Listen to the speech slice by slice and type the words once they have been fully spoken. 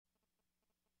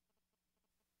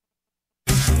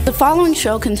The following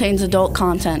show contains adult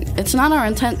content. It's not our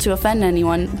intent to offend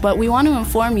anyone, but we want to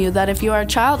inform you that if you are a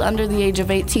child under the age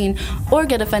of 18 or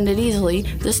get offended easily,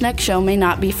 this next show may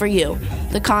not be for you.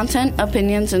 The content,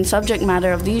 opinions, and subject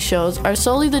matter of these shows are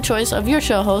solely the choice of your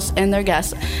show hosts and their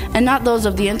guests, and not those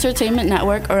of the Entertainment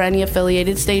Network or any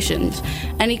affiliated stations.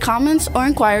 Any comments or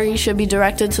inquiries should be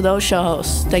directed to those show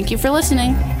hosts. Thank you for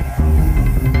listening.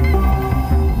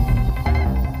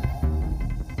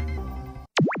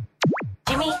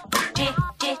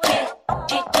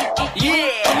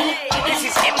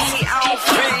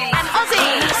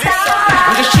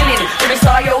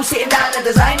 Sitting down and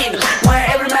designing, where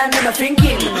every man never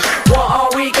thinking, what are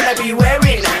we gonna be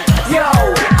wearing? Yo,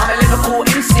 I'm a Liverpool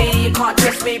MC, you can't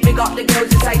test me. Big up the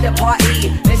girls inside the party,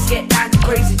 let's get down to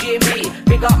crazy Jimmy.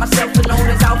 Big up myself and known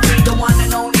as Alfie, the one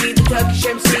and only, the Turkish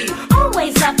MC.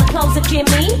 Always love the clothes of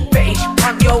Jimmy. Bitch,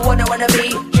 I'm your wanna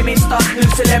be Jimmy Star's new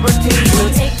celebrity.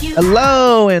 We'll take you.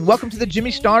 Hello and welcome to the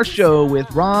Jimmy Star Show with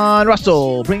Ron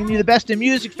Russell, bringing you the best in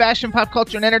music, fashion, pop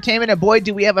culture, and entertainment. And boy,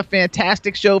 do we have a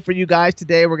fantastic show for you guys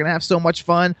today. We're going to have so much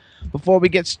fun. Before we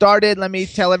get started, let me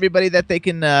tell everybody that they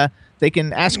can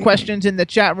ask questions in the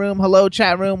chat room. Hello,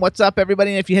 chat room. What's up,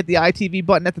 everybody? And if you hit the ITV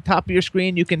button at the top of your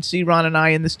screen, you can see Ron and I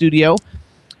in the studio.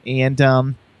 And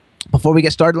before we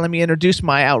get started, let me introduce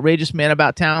my outrageous man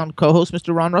about town co-host,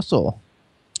 Mr. Ron Russell.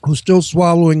 Who's still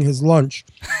swallowing his lunch.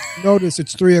 Notice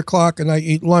it's 3 o'clock and I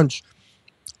eat lunch.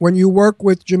 When you work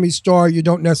with Jimmy Star, you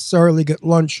don't necessarily get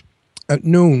lunch at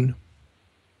noon.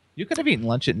 You could have eaten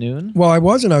lunch at noon. Well, I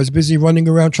wasn't. I was busy running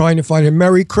around trying to find a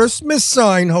Merry Christmas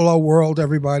sign. Hello, world,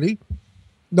 everybody.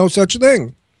 No such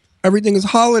thing. Everything is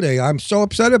holiday. I'm so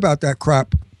upset about that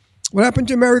crap. What happened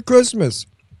to Merry Christmas?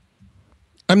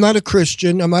 I'm not a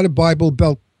Christian. I'm not a Bible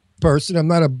Belt person. I'm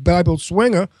not a Bible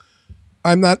swinger.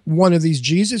 I'm not one of these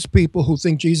Jesus people who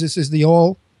think Jesus is the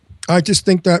all. I just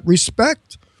think that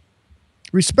respect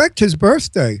his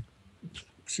birthday.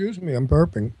 Excuse me, I'm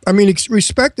burping. I mean,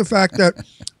 respect the fact that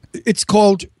it's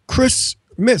called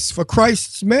Christmas for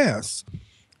Christ's Mass.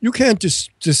 You can't just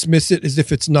dismiss it as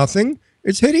if it's nothing.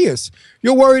 It's hideous.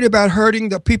 You're worried about hurting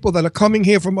the people that are coming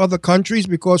here from other countries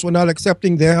because we're not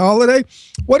accepting their holiday.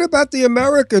 What about the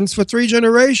Americans for 3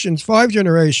 generations, 5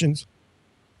 generations?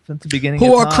 Since the beginning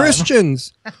who of are time.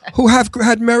 Christians, who have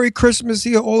had Merry Christmas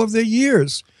here all of their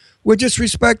years. We're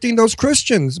disrespecting those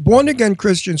Christians, born-again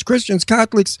Christians,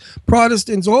 Catholics,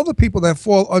 Protestants, all the people that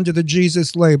fall under the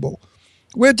Jesus label.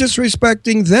 We're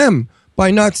disrespecting them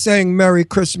by not saying Merry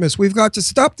Christmas. We've got to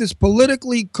stop this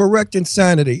politically correct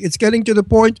insanity. It's getting to the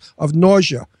point of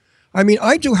nausea. I mean,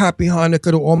 I do Happy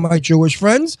Hanukkah to all my Jewish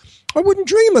friends. I wouldn't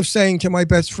dream of saying to my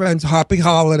best friends, Happy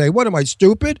Holiday. What am I,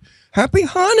 stupid? Happy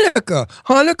Hanukkah.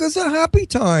 Hanukkah's a happy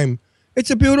time. It's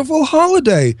a beautiful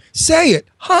holiday. Say it.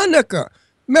 Hanukkah.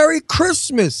 Merry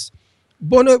Christmas.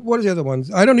 What are the other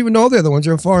ones? I don't even know the other ones.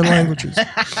 They're in foreign languages.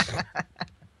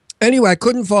 Anyway, I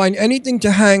couldn't find anything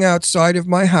to hang outside of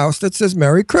my house that says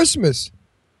Merry Christmas.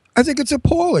 I think it's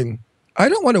appalling. I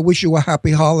don't want to wish you a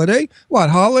happy holiday. What,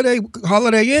 holiday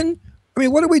in? I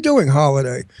mean, what are we doing,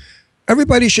 holiday?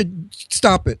 Everybody should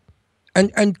stop it.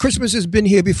 And Christmas has been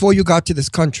here before you got to this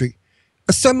country.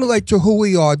 Assimilate to who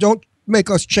we are. Don't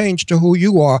make us change to who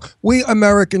you are. We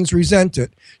Americans resent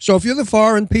it. So if you're the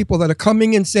foreign people that are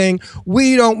coming in saying,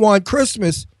 we don't want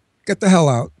Christmas, get the hell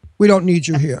out. We don't need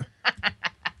you here.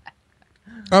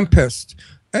 I'm pissed.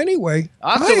 Anyway,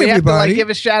 also, hi, we everybody. have to give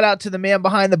a shout out to the man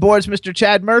behind the boards, Mr.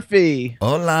 Chad Murphy.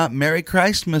 Hola, Merry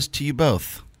Christmas to you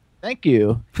both. Thank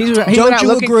you. He Don't went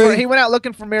you agree? He went out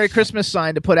looking for Merry Christmas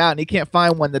sign to put out, and he can't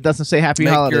find one that doesn't say Happy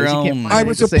Make Holidays. your He own. can't find I anything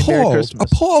was to say Merry appalled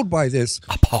Christmas. by this.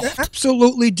 Appalled. They're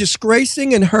absolutely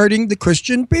disgracing and hurting the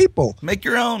Christian people. Make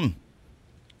your own.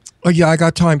 Oh, yeah, I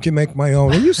got time to make my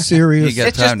own. Are you serious? You got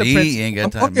It's just time to the eat. principle. You ain't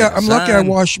got time I'm to make a lucky I sign.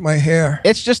 washed my hair.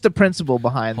 It's just the principle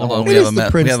behind the Hold whole on, It we have, is the we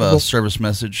have principle. a service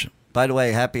message. By the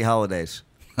way, happy holidays.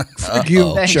 Fuck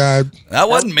you, Thanks. Chad. That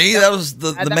wasn't me. That was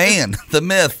the That man, the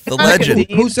myth, the That was legend.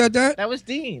 Dean. Who said that? That was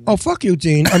Dean. Oh, fuck you,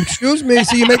 Dean. Excuse me,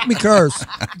 so you make me curse.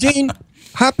 Dean,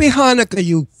 happy Hanukkah,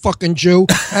 you fucking Jew.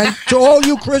 And to all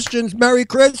you Christians, Merry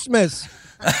Christmas.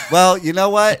 Well, you know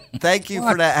what? Thank you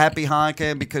for that happy Hanukkah.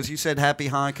 And because you said happy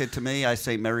Hanukkah to me, I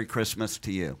say Merry Christmas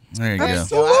to you. There you go.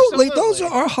 Absolutely. Absolutely. Those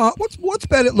are our hot. What's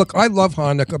better? Look, I love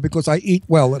Hanukkah because I eat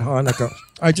well at Hanukkah.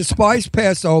 I despise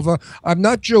Passover. I'm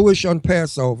not Jewish on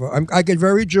Passover. I get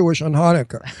very Jewish on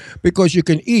Hanukkah because you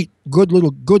can eat good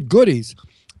goodies.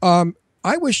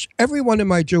 I wish every one of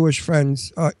my Jewish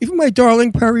friends, even my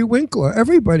darling Perry Winkler,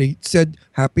 everybody said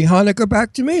Happy Hanukkah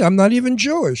back to me. I'm not even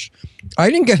Jewish. I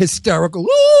didn't get hysterical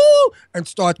and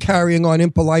start carrying on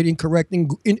impolite, incorrecting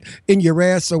in your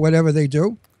ass or whatever they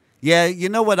do. Yeah, you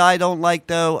know what I don't like,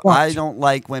 though? What? I don't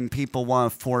like when people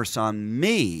want to force on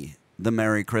me the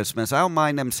Merry Christmas. I don't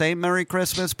mind them saying Merry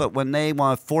Christmas, but when they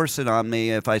want to force it on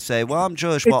me, if I say, well, I'm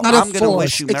Jewish, well, I'm going to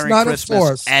wish you Merry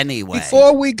Christmas anyway.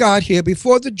 Before we got here,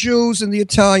 before the Jews and the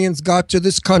Italians got to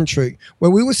this country,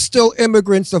 when we were still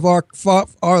immigrants of our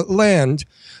land,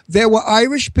 there were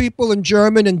Irish people and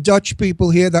German and Dutch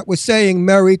people here that were saying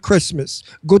Merry Christmas,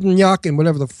 Guten Jahren,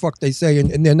 whatever the fuck they say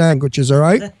in their languages, all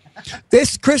right?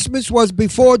 This Christmas was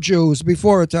before Jews,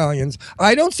 before Italians.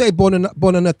 I don't say Buon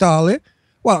Natale.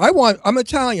 Well, I'm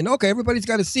Italian. Okay, everybody's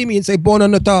got to see me and say Buon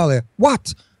Natale.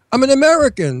 What? I'm an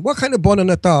American. What kind of Buon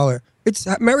Natale? It's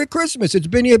Merry Christmas. It's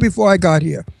been here before I got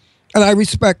here. And I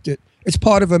respect it. It's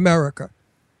part of America.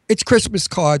 It's Christmas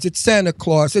cards. It's Santa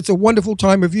Claus. It's a wonderful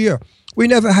time of year. We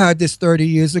never had this 30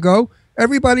 years ago.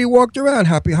 Everybody walked around.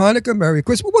 Happy Hanukkah, Merry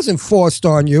Christmas. It wasn't forced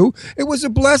on you. It was a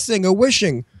blessing, a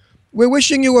wishing. We're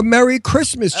wishing you a Merry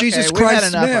Christmas, Okay, Jesus we've Christ. had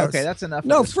enough. Mass. Okay, that's enough of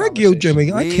No, this frig you, conversation.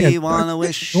 Jimmy. I can't. We want to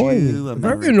wish you a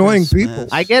Merry very annoying Christmas. people.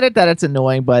 I get it that it's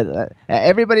annoying, but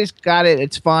everybody's got it.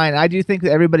 It's fine. I do think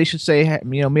that everybody should say,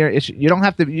 Merry. You don't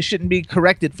have to. You shouldn't be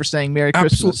corrected for saying Merry Absolutely.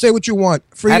 Christmas. Say what you want.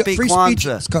 Free Happy speech in Kwanzaa.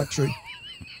 this country.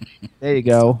 There you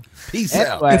go. Peace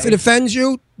out. Anyway, If it offends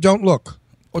you, don't look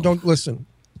or don't listen.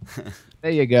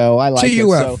 there you go. I like it.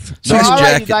 TUF. So Nice all right, you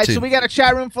jacket, guys. too. So we got a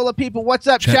chat room full of people. What's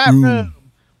up, Chat chat room. room?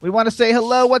 We want to say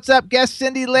hello. What's up, guest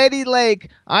Cindy Lady Lake,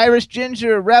 Irish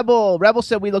Ginger, Rebel. Rebel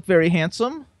said we look very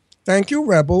handsome. Thank you,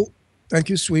 Rebel. Thank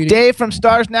you, sweetie. Dave from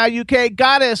Stars Now UK.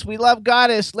 Goddess. We love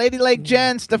Goddess. Lady Lake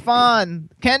Jen, Stefan.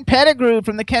 Ken Pettigrew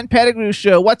from the Ken Pettigrew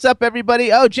Show. What's up,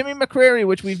 everybody? Oh, Jimmy McCreary,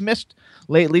 which we've missed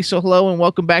lately. So hello and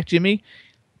welcome back, Jimmy.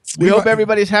 We hope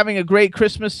everybody's having a great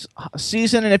Christmas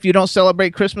season. And if you don't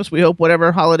celebrate Christmas, we hope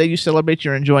whatever holiday you celebrate,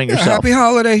 you're enjoying yourself. Happy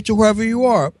holiday to whoever you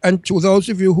are. And to those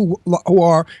of you who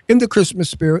are in the Christmas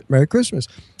spirit, Merry Christmas.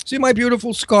 See my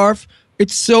beautiful scarf?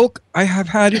 It's silk. I have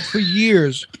had it for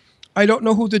years. I don't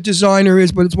know who the designer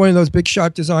is, but it's one of those big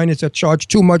shot designers that charge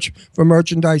too much for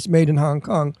merchandise made in Hong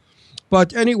Kong.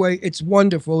 But anyway, it's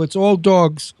wonderful. It's all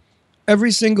dogs.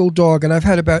 Every single dog. And I've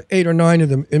had about 8 or 9 of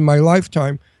them in my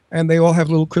lifetime. And they all have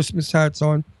little Christmas hats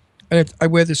on. And I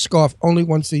wear this scarf only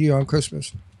once a year on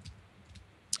Christmas.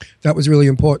 That was really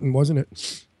important, wasn't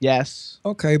it? Yes.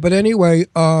 Okay, but anyway,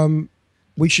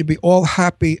 we should be all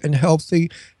happy and healthy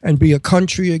and be a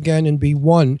country again and be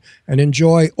one and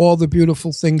enjoy all the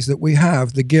beautiful things that we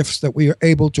have, the gifts that we are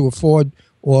able to afford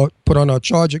or put on our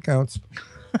charge accounts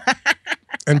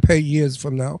and pay years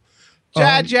from now.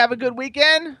 Chad, did you have a good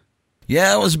weekend?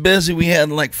 Yeah, I was busy. We had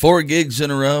like 4 gigs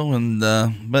in a row, and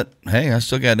but hey, I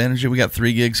still got energy. We got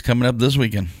 3 gigs coming up this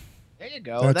weekend. There you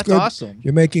go. That's good. awesome.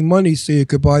 You're making money so you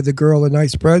could buy the girl a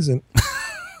nice present.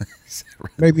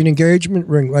 Maybe an engagement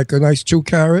ring, like a nice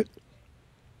 2-carat.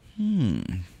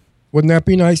 Wouldn't that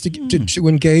be nice to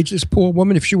engage this poor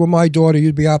woman? If she were my daughter,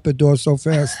 you'd be out the door so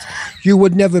fast. You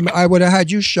would never. I would have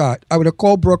had you shot. I would have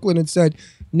called Brooklyn and said,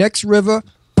 next river,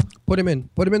 put him in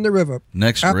the river.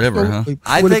 Next river, huh?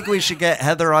 I think we should get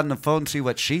Heather on the phone, see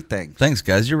what she thinks. Thanks,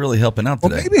 guys. You're really helping out Well,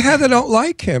 today. maybe Heather don't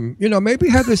like him. Maybe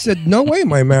Heather said, no way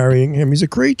am I marrying him. He's a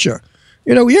creature.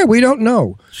 Yeah, we don't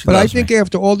know. But I think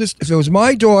after all this, if it was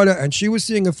my daughter and she was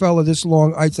seeing a fella this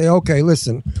long, I'd say, okay,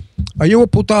 listen, are you a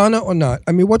putana or not?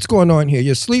 I mean, what's going on here?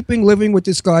 You're sleeping, living with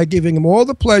this guy, giving him all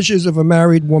the pleasures of a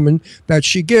married woman that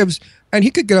she gives, and he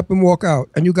could get up and walk out,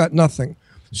 and you got nothing.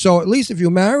 So at least if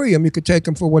you marry him, you could take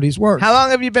him for what he's worth. How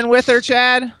long have you been with her,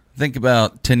 Chad? Think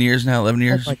about 10 years now, 11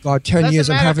 years. Oh my God, 10 Doesn't years,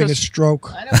 I'm matter having a 'cause-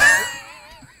 stroke. I know.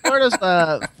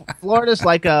 Florida's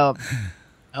like a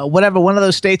whatever, one of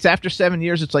those states after 7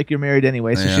 years, it's like you're married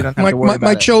anyway, so you don't have to worry about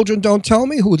My it. children don't tell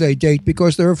me who they date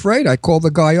because they're afraid. I call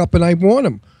the guy up and I warn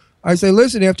him. I say,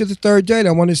 listen, after the 3rd date,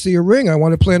 I want to see a ring. I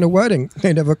want to plan a wedding.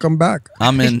 They never come back.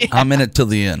 I'm in it till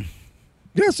the end.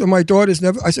 Yeah, so my daughter's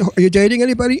never. I said, are you dating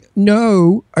anybody?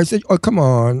 No. I said, oh, come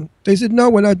on. They said, no,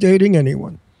 we're not dating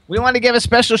anyone. We want to give a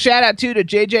special shout out to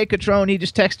JJ Catrone. He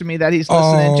just texted me that he's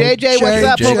Oh, listening. JJ, what's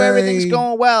up? Hope JJ. everything's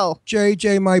going well.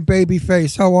 JJ, my baby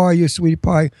face, how are you, sweetie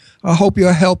pie? I hope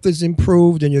your health is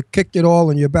improved and you kicked it all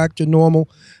and you're back to normal.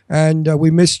 And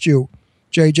we missed you,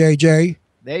 JJJ.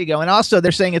 There you go. And also,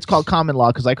 they're saying it's called common law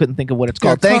because I couldn't think of what it's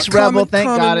called. Yeah, Thanks, common- Rebel. Thank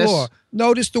common Goddess. law.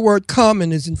 Notice the word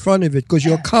common is in front of it because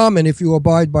you're common if you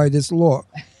abide by this law.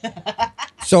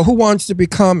 So who wants to be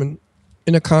common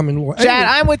in a common law? Chad, Anyway,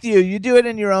 I'm with you. You do it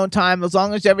in your own time. As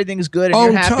long as everything's good and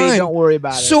own you're happy, time. don't worry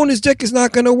about it. Soon his dick is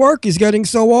not going to work. He's getting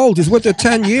so old. He's with her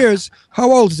 10 years.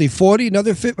 How old is he? 40?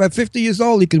 Another 50 years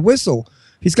old. He could whistle.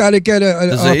 He's got to get a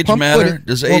Does a age pump matter? footed-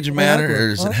 Does age or matter, Viagra, or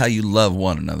is huh? it how you love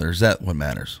one another? Is that what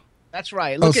matters? That's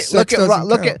right. Look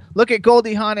at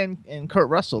Goldie Hawn and Kurt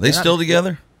Russell. They still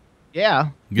together? Yeah.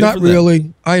 Good not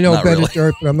really. I know Not better really.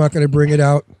 dirt, but I'm not going to bring it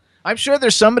out. I'm sure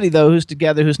there's somebody though who's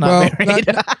together who's not married.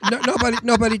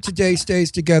 Nobody today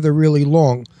stays together really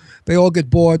long. They all get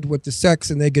bored with the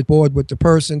sex and they get bored with the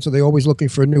person, so they're always looking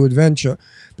for a new adventure.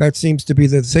 That seems to be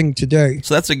the thing today.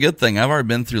 So that's a good thing. I've already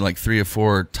been through like 3 or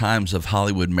 4 times of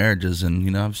Hollywood marriages,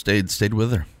 and I've stayed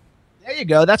with her. There you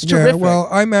go. That's terrific. Yeah, well,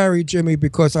 I married Jimmy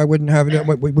because I wouldn't have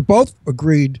it. We both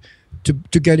agreed to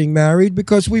getting married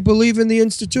because we believe in the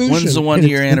institution. When's the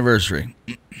 1-year anniversary?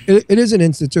 It is an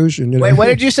institution. Wait, what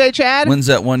did you say, Chad? When's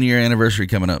that 1-year anniversary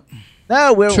coming up?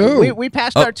 No, we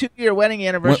passed our 2-year wedding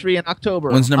anniversary in October.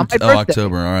 When's number?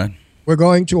 October. All right. We're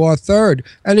going to our 3rd,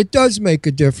 and it does make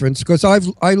a difference because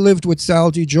I lived with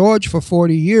Sal D. George for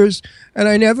 40 years, and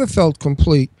I never felt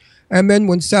complete. And then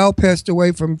when Sal passed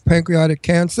away from pancreatic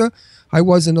cancer, I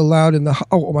wasn't allowed in the.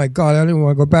 Oh my God, I didn't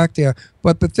want to go back there.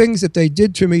 But the things that they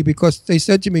did to me, because they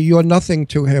said to me, "You're nothing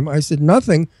to him." I said,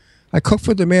 "Nothing." I cooked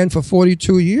for the man for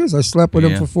 42 years. I slept with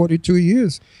him for 42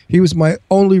 years. He was my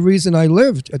only reason I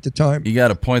lived at the time. You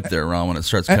got a point there, Ron, when it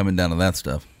starts coming down to that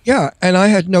stuff. Yeah, and I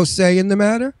had no say in the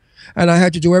matter. And I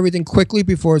had to do everything quickly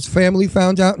before his family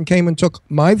found out and came and took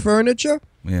my furniture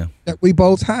that we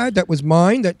both had, that was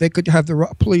mine, that they could have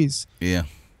the please. Yeah.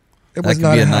 It that was could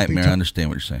not be a a happy nightmare. time. I understand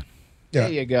what you're saying. Yeah.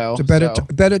 There you go.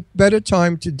 It's a better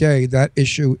time today, that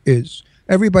issue is.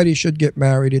 Everybody should get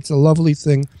married. It's a lovely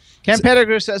thing. Ken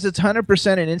Pettigrew says it's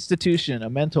 100% an institution, a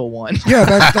mental one. Yeah,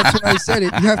 that's what I said. You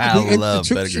have to be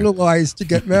institutionalized to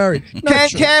get married.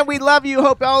 Ken, we love you.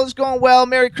 Hope all is going well.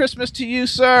 Merry Christmas to you,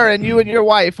 sir, and you and your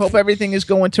wife. Hope everything is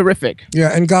going terrific.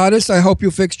 Yeah, and Goddess, I hope you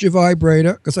fixed your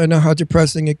vibrator because I know how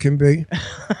depressing it can be.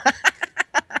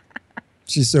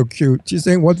 She's so cute. She's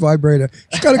saying, what vibrator?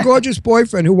 She's got a gorgeous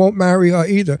boyfriend who won't marry her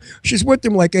either. She's with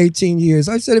him like 18 years.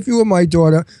 I said, if you were my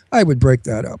daughter, I would break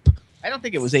that up. I don't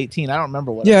think it was 18. I don't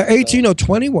remember what. Yeah, 18 or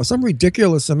 21. Some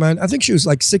ridiculous amount. I think she was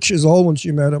like 6 years old when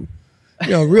she met him.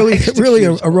 Really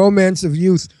a romance of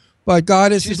youth. But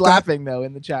Goddess, she's laughing though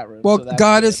in the chat room. Well, so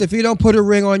Goddess, if you don't put a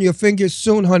ring on your finger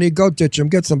soon, honey, go ditch him.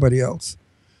 Get somebody else.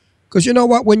 Because you know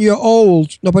what? When you're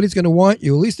old, nobody's going to want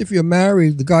you. At least if you're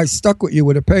married, the guy's stuck with you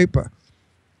with a paper.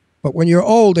 But when you're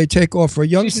old, they take off for a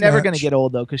young. She's never going to get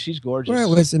old though, because she's gorgeous. Well,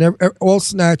 listen, all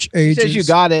snatch ages. She says you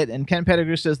got it, and Ken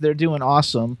Pettigrew says they're doing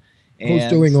awesome. Who's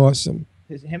doing awesome?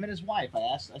 Him and his wife.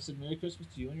 I said, Merry Christmas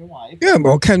to you and your wife. Yeah,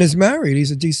 well, Ken is married. He's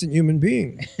a decent human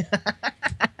being.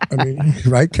 I mean,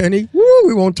 right, Kenny? Woo,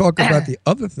 we won't talk about the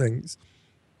other things.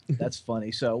 That's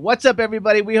funny. So what's up,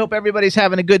 everybody? We hope everybody's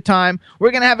having a good time.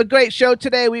 We're going to have a great show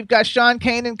today. We've got Sean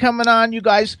Kanan coming on. You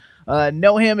guys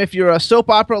know him if you're a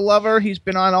soap opera lover. He's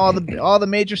been on all the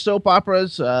major soap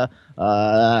operas,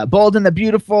 Bold and the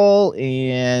Beautiful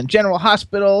and General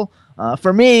Hospital.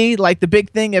 For me, like the big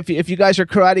thing, if you guys are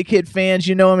Karate Kid fans,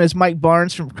 you know him as Mike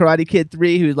Barnes from Karate Kid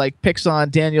 3, who like picks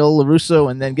on Daniel LaRusso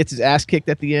and then gets his ass kicked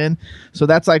at the end. So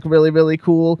that's like really, really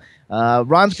cool.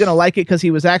 Ron's going to like it because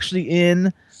he was actually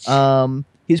in...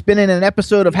 he's been in an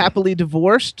episode of Happily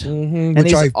Divorced, and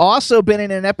he's also been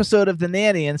in an episode of The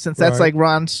Nanny, and since that's like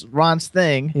Ron's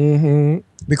thing.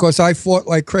 Because I fought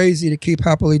like crazy to keep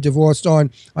Happily Divorced on,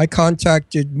 I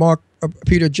contacted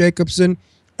Peter Jacobson,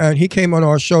 and he came on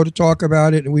our show to talk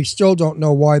about it, and we still don't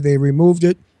know why they removed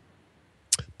it.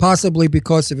 Possibly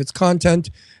because of its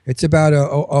content. It's about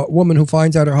a woman who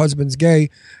finds out her husband's gay,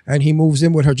 and he moves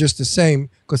in with her just the same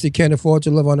because he can't afford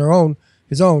to live on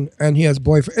his own, and he has a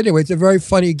boyfriend. Anyway, it's a very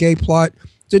funny gay plot.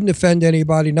 Didn't offend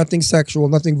anybody. Nothing sexual,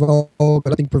 nothing vulgar,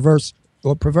 nothing perverse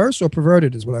or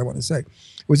perverted is what I want to say. It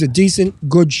was a decent,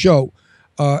 good show.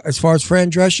 As far as Fran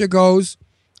Drescher goes,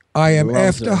 I am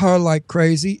after her like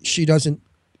crazy. She doesn't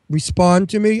respond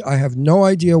to me. I have no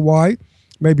idea why.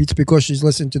 Maybe it's because she's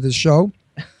listened to the show.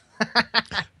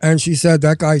 And she said,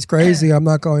 that guy's crazy. I'm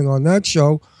not going on that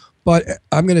show. But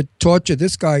I'm going to torture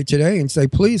this guy today and say,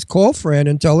 please call Fran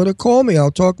and tell her to call me.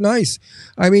 I'll talk nice.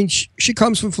 I mean, she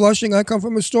comes from Flushing. I come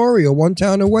from Astoria, one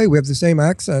town away. We have the same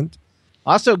accent.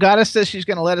 Also, Goddess says she's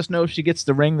going to let us know if she gets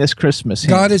the ring this Christmas.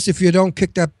 Goddess, if you don't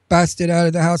kick that bastard out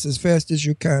of the house as fast as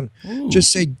you can,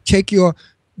 just say, take your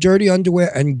dirty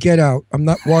underwear and get out. I'm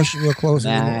not washing your clothes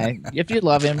anymore. If you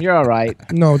love him, you're all right.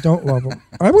 No, don't love him.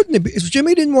 I wouldn't have, if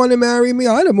Jimmy didn't want to marry me,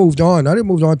 I'd have moved on. I'd have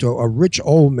moved on to a rich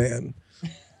old man.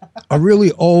 A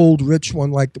really old, rich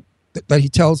one like that he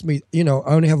tells me, I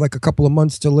only have like a couple of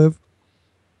months to live.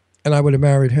 And I would have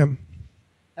married him.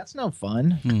 That's no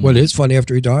fun. Well, it is funny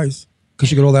after he dies.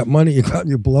 Because you get all that money,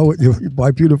 you blow it, you buy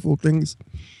beautiful things.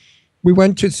 We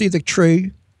went to see the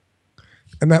tree.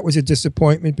 And that was a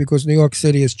disappointment because New York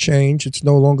City has changed. It's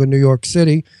no longer New York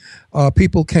City.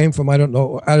 People came from, I don't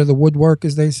know, out of the woodwork,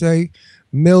 as they say.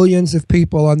 Millions of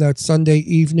people on that Sunday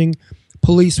evening.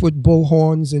 Police with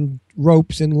bullhorns and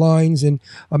ropes and lines. And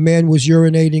a man was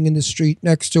urinating in the street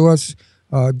next to us.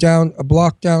 Down a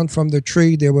block down from the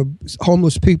tree, there were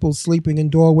homeless people sleeping in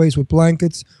doorways with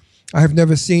blankets. I have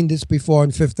never seen this before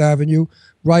on Fifth Avenue,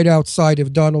 right outside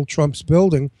of Donald Trump's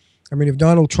building. I mean, if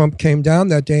Donald Trump came down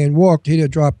that day and walked, he'd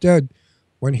have dropped dead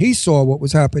when he saw what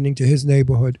was happening to his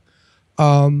neighborhood.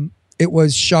 It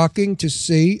was shocking to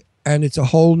see, and it's a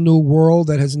whole new world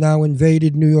that has now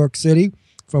invaded New York City.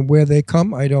 From where they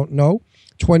come, I don't know.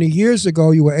 20 years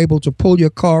ago, you were able to pull your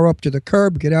car up to the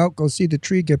curb, get out, go see the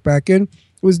tree, get back in.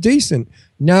 It was decent.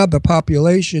 Now the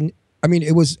population, I mean,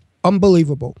 it was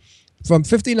unbelievable. From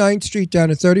 59th Street down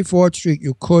to 34th Street,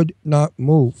 you could not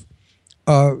move.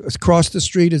 Across the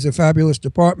street is a fabulous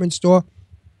department store,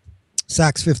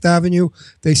 Saks Fifth Avenue.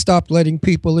 They stopped letting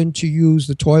people in to use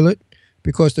the toilet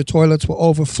because the toilets were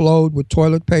overflowed with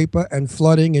toilet paper and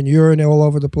flooding and urine all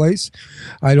over the place.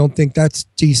 I don't think that's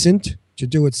decent to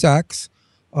do at Saks.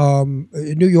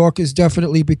 New York has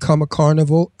definitely become a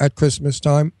carnival at Christmas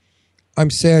time. I'm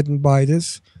saddened by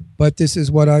this, but this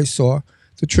is what I saw.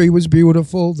 The tree was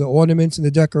beautiful, the ornaments and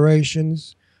the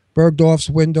decorations. Bergdorf's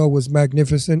window was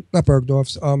magnificent. Not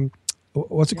Bergdorf's.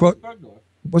 What's it called?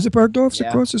 Was it Bergdorf's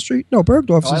across the street? No,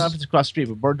 Bergdorf's. I don't know if it's across the street,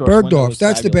 but Bergdorf's.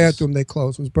 That's the bathroom they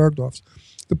closed. Was Bergdorf's.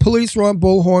 The police were on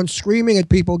bullhorns screaming at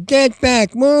people, "Get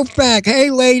back! Move back!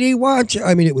 Hey, lady, watch!"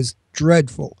 I mean, it was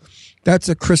dreadful. That's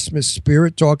a Christmas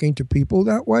spirit, talking to people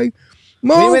that way.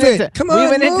 Move it! Come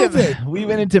on, move it! We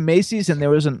went into Macy's and there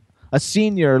was a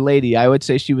senior lady, I would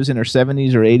say she was in her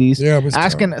 70s or 80s,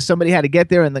 asking somebody how to get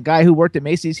there, and the guy who worked at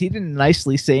Macy's, he didn't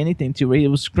nicely say anything to her. He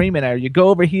was screaming at her, "You go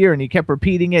over here," and he kept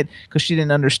repeating it because she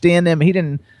didn't understand him. He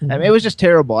didn't. I mean, it was just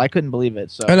terrible. I couldn't believe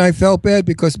it. So. And I felt bad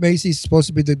because Macy's is supposed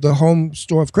to be the home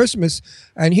store of Christmas,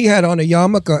 and he had on a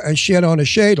yarmulke and she had on a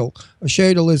shadel. A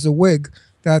shadel is a wig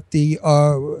that the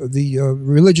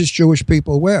religious Jewish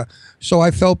people wear. So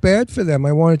I felt bad for them.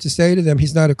 I wanted to say to them,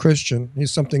 he's not a Christian.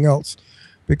 He's something else.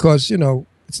 Because, you know,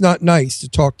 it's not nice to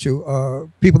talk to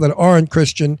people that aren't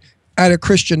Christian at a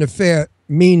Christian affair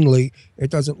meanly. It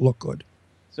doesn't look good.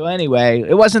 So anyway,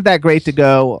 it wasn't that great to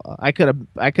go. I could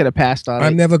have passed on it.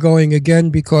 I'm never going again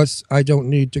because I don't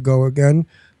need to go again.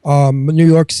 New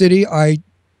York City, I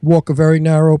walk a very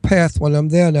narrow path when I'm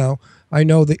there now. I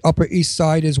know the Upper East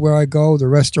Side is where I go. The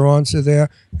restaurants are there,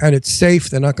 and it's safe.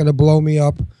 They're not going to blow me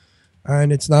up.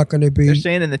 And it's not going to be... They're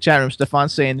saying in the chat room,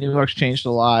 Stefan's saying New York's changed a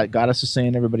lot. Goddess is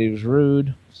saying everybody was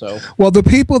rude. So, well, the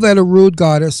people that are rude,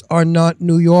 Goddess, are not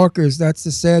New Yorkers. That's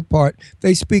the sad part.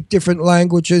 They speak different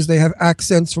languages. They have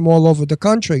accents from all over the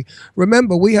country.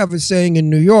 Remember, we have a saying in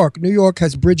New York. New York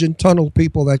has bridge and tunnel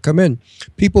people that come in.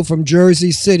 People from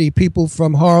Jersey City, people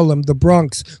from Harlem, the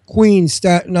Bronx, Queens,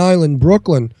 Staten Island,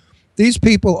 Brooklyn. These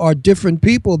people are different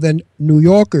people than New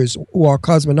Yorkers who are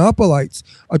cosmopolites.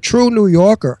 A true New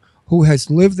Yorker who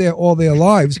has lived there all their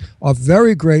lives are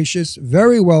very gracious,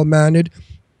 very well-mannered,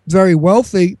 very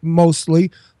wealthy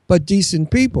mostly, but decent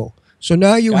people. So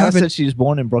now you have... said she's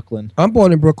born in Brooklyn. I'm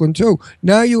born in Brooklyn too.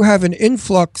 Now you have an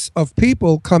influx of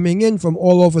people coming in from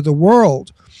all over the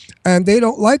world, and they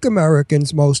don't like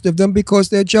Americans, most of them, because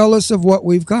they're jealous of what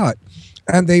we've got.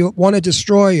 And they want to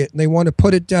destroy it, and they want to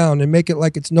put it down and make it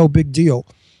like it's no big deal.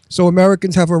 So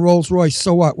Americans have a Rolls Royce,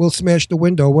 so what? We'll smash the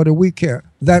window. What do we care?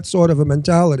 That sort of a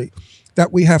mentality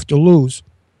that we have to lose.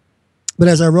 But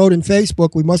as I wrote in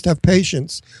Facebook, we must have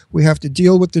patience. We have to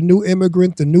deal with the new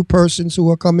immigrant, the new persons who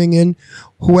are coming in.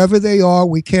 Whoever they are,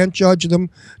 we can't judge them.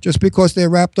 Just because they're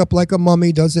wrapped up like a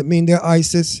mummy doesn't mean they're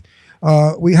ISIS.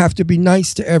 We have to be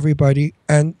nice to everybody,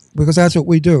 and because that's what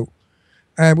we do.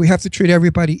 And we have to treat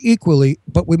everybody equally,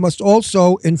 but we must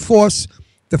also enforce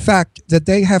the fact that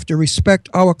they have to respect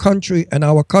our country and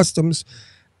our customs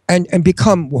and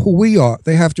become who we are.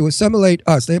 They have to assimilate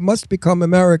us. They must become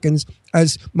Americans,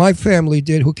 as my family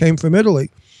did, who came from Italy,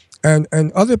 and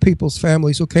other people's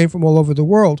families who came from all over the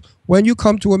world. When you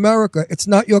come to America, it's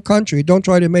not your country. Don't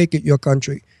try to make it your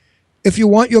country. If you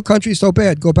want your country so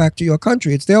bad, go back to your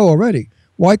country. It's there already.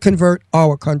 Why convert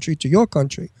our country to your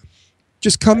country?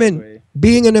 Just come in.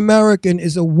 Being an American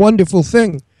is a wonderful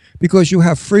thing because you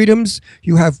have freedoms,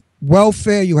 you have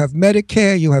welfare, you have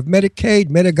Medicare, you have Medicaid,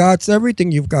 Medigots,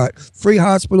 everything you've got. Free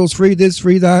hospitals, free this,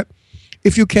 free that.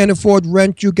 If you can't afford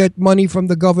rent, you get money from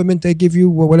the government. They give you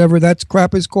whatever that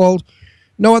crap is called.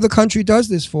 No other country does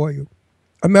this for you.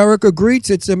 America greets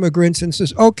its immigrants and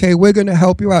says, okay, we're going to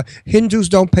help you out. Hindus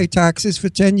don't pay taxes for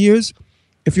 10 years.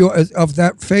 If you're of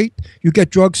that fate, you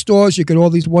get drugstores, you get all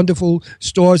these wonderful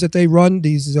stores that they run,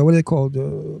 these, what are they called?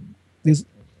 These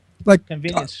like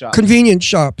convenience shops. Convenience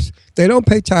shops. They don't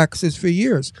pay taxes for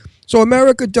years. So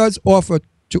America does offer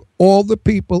to all the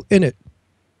people in it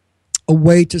a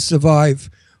way to survive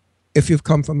if you've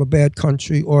come from a bad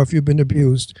country or if you've been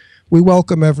abused. We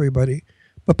welcome everybody.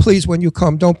 But please, when you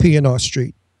come, don't pee in our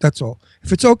street. That's all.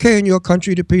 If it's okay in your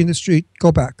country to pee in the street,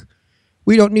 go back.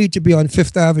 We don't need to be on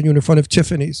Fifth Avenue in front of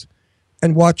Tiffany's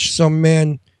and watch some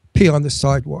man pee on the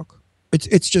sidewalk.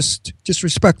 It's just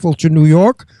disrespectful to New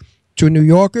York, to New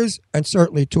Yorkers, and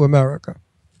certainly to America.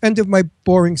 End of my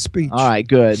boring speech. All right,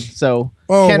 good. So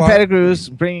Ken Pettigrew's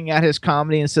bringing out his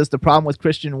comedy and says the problem with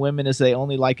Christian women is they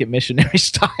only like it missionary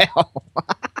style.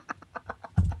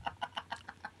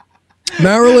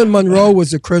 Marilyn Monroe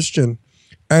was a Christian,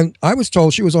 and I was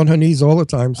told she was on her knees all the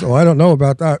time, so I don't know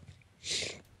about that.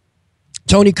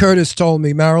 Tony Curtis told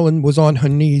me Marilyn was on her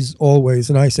knees always,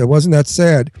 and I said, wasn't that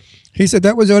sad? He said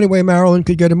that was the only way Marilyn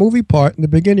could get a movie part in the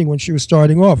beginning when she was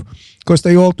starting off, because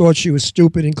they all thought she was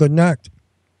stupid and couldn't act.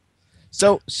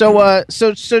 So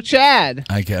Chad.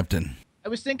 Hi, Captain. I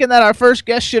was thinking that our first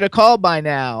guest should have called by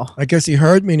now. I guess he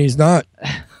heard me and he's not.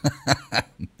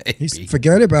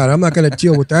 Forget about it. I'm not going to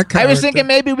deal with that character. I was thinking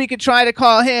maybe we could try to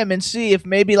call him and see if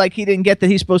maybe like he didn't get that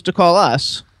he's supposed to call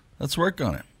us. Let's work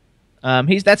on it.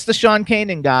 That's the Sean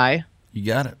Kanan guy. You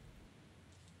got it.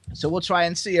 So we'll try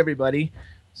and see everybody.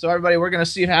 So everybody, we're going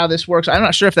to see how this works. I'm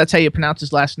not sure if that's how you pronounce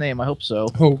his last name. I hope so.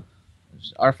 Who?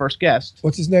 Our first guest.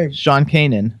 What's his name? Sean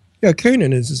Kanan. Yeah,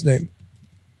 Kanan is his name.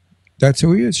 That's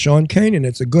who he is, Sean Kanan.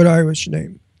 It's a good Irish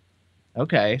name.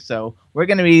 Okay, so we're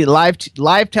going to be live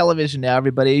television now,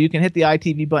 everybody. You can hit the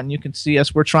ITV button. You can see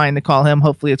us. We're trying to call him.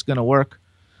 Hopefully it's going to work.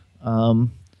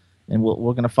 And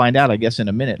we're going to find out, I guess, in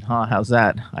a minute. Huh? How's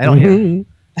that? I don't hear.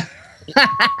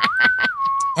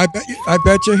 I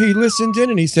bet you he listened in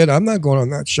and he said, I'm not going on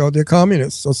that show. They're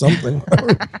communists or something.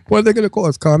 What are they going to call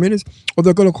us, communists? Or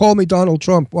they're going to call me Donald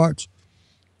Trump. Watch.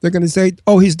 They're going to say,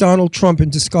 oh, he's Donald Trump in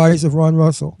disguise of Ron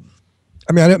Russell.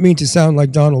 I mean, I don't mean to sound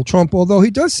like Donald Trump, although he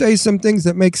does say some things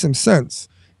that make some sense.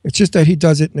 It's just that he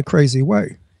does it in a crazy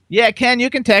way. Yeah, Ken,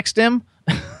 you can text him.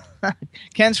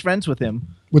 Ken's friends with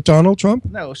him. With Donald Trump?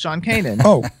 No, Sean Kanan.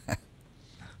 Oh.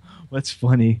 That's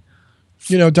funny.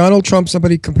 You know, Donald Trump,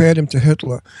 somebody compared him to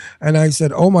Hitler. And I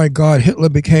said, oh, my God, Hitler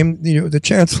became the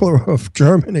chancellor of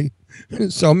Germany.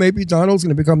 So maybe Donald's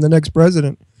going to become the next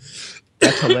president.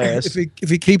 That's hilarious. If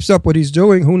he keeps up what he's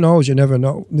doing, who knows? You never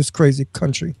know in this crazy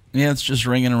country. Yeah, it's just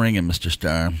ringing, Mr.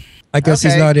 Star. I guess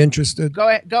he's not interested. Go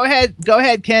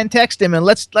ahead, Ken. Text him and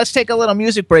let's take a little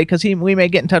music break because we may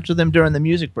get in touch with him during the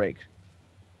music break.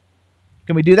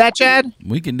 Can we do that, Chad?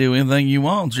 We can do anything you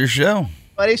want. It's your show.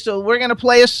 Buddy, so we're going to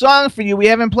play a song for you. We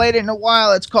haven't played it in a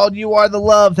while. It's called You Are the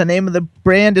Love. The name of the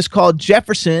brand is called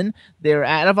Jefferson. They're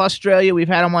out of Australia. We've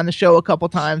had them on the show a couple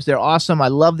times. They're awesome. I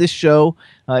love this show.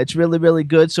 It's really, really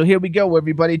good. So here we go,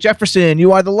 everybody. Jefferson,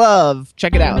 You Are the Love.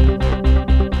 Check it out.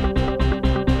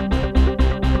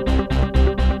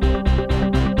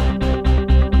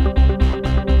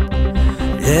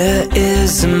 There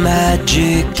is a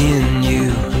magic in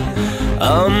you,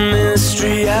 a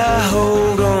mystery I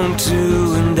hold on to,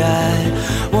 and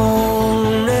I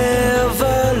won't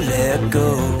ever let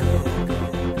go.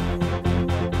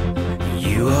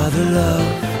 You are the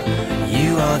love,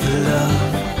 you are the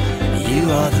love, you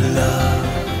are the love.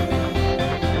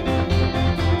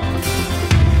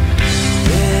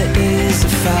 There is a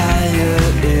fire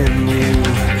in you,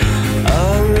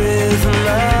 a rhythm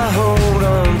I hold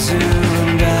on to.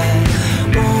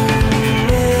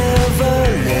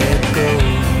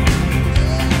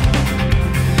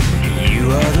 You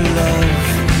are the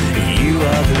love, you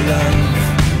are the love,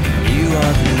 you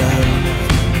are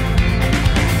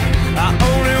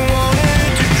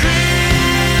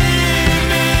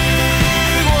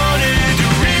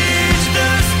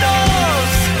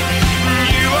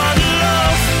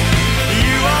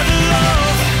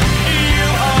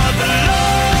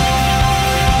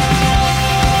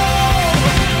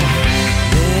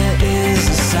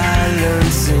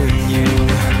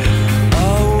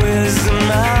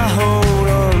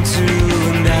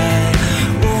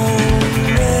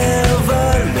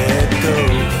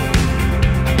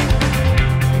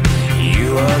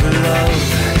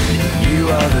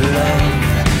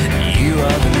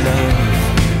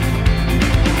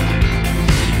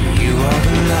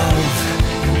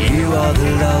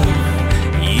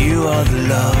the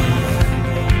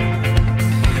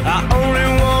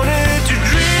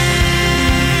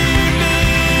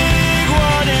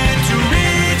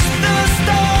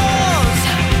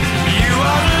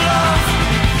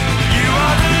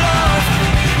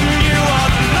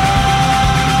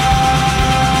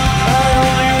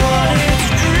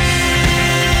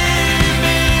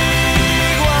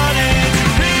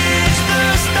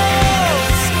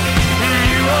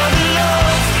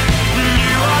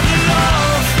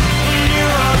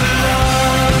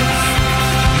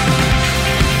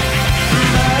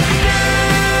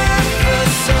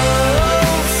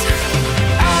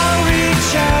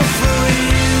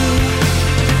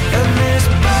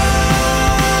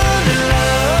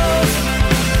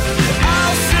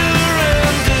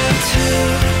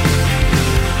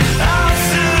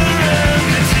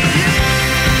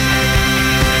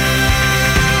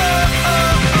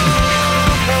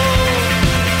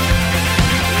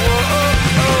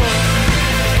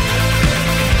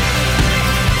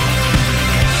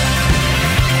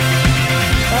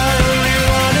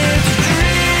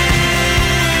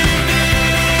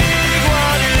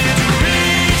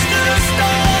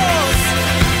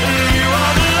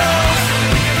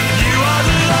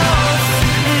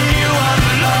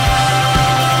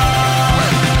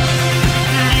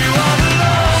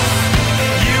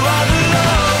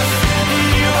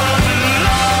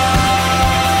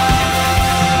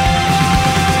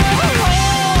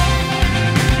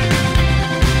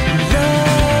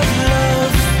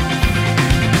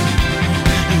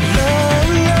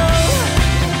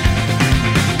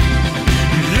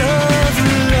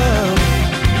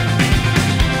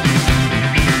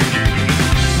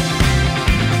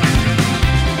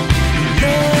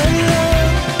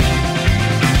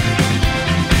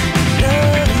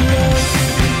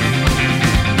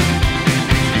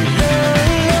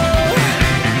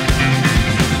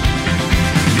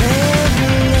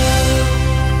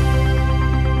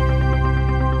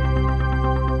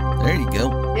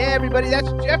everybody.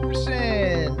 That's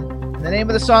Jefferson. The name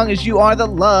of the song is You Are the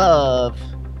Love.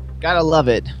 Gotta love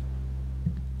it.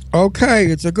 Okay,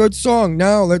 it's a good song.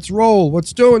 Now let's roll.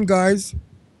 What's doing, guys?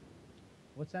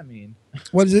 What's that mean?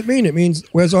 What does it mean? It means,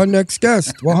 where's our next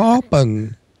guest? What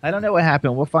happened? I don't know what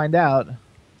happened. We'll find out.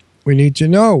 We need to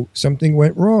know. Something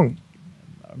went wrong.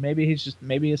 Or maybe his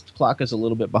clock is a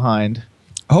little bit behind.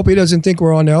 I hope he doesn't think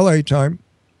we're on LA time.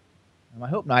 I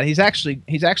hope not. He's actually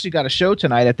got a show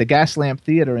tonight at the Gaslamp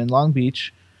Theater in Long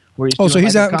Beach. Where he's so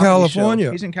he's out in California.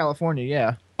 Show. He's in California,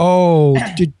 yeah. Oh,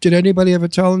 did anybody ever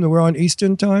tell him that we're on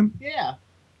Eastern time? Yeah.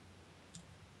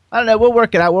 I don't know. We'll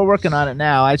work it out. We're working on it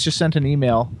now. I just sent an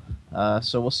email,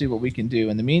 so we'll see what we can do.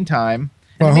 In the meantime...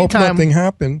 I hope nothing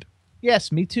happened.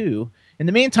 Yes, me too. In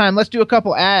the meantime, let's do a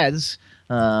couple ads.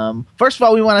 First of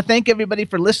all, we want to thank everybody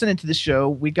for listening to the show.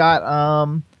 We got...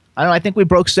 I think we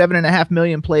broke 7.5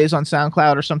 million plays on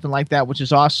SoundCloud or something like that, which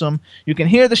is awesome. You can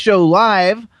hear the show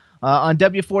live on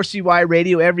W4CY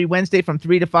Radio every Wednesday from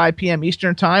 3 to 5 p.m.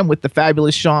 Eastern Time with the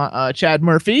fabulous Chad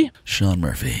Murphy. Chad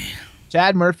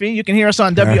Murphy. You can hear us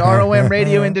on WROM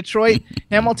Radio in Detroit,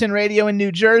 Hamilton Radio in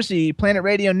New Jersey, Planet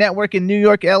Radio Network in New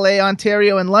York, LA,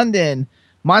 Ontario, and London.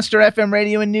 Monster FM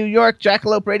Radio in New York,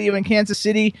 Jackalope Radio in Kansas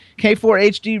City,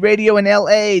 K4HD Radio in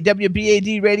LA,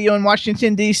 WBAD Radio in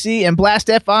Washington, D.C., and Blast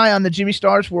FI on the Jimmy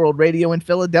Stars World Radio in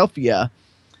Philadelphia.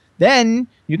 Then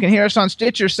you can hear us on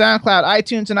Stitcher, SoundCloud,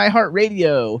 iTunes, and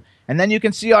iHeartRadio. And then you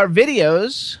can see our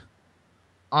videos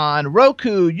on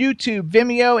Roku, YouTube,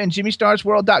 Vimeo, and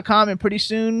JimmyStarsWorld.com. And pretty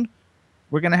soon,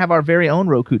 we're going to have our very own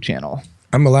Roku channel.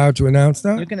 I'm allowed to announce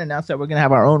that? You can announce that we're going to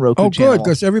have our own Roku channel. Oh, good,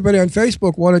 because everybody on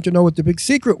Facebook wanted to know what the big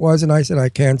secret was, and I said, I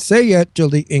can't say yet till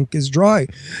the ink is dry.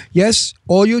 Yes,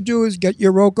 all you do is get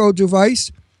your Roku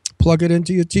device, plug it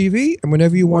into your TV, and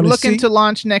whenever you want to see... We're looking to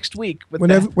launch next week.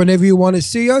 Whenever you want to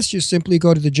see us, you simply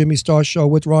go to the Jimmy Star Show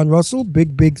with Ron Russell.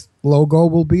 Big logo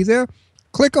will be there.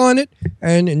 Click on it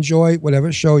and enjoy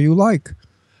whatever show you like.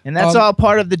 And that's all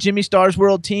part of the Jimmy Stars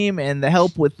World team and the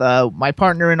help with my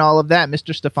partner and all of that,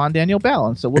 Mr. Stefan Daniel Bell.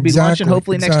 And so we'll be launching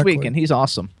hopefully next week, and he's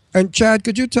awesome. And Chad,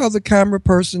 could you tell the camera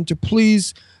person to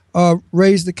please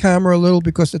raise the camera a little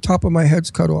because the top of my head's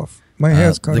cut off. My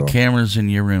hair's cut off. The camera's in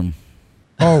your room.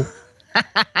 Oh.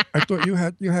 I thought you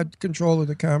had control of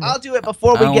the camera. I'll do it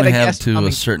before we get a guest. I only have to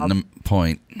a certain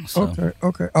point. So.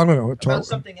 Okay. I don't know. About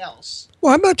something else.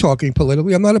 Well, I'm not talking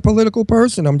politically. I'm not a political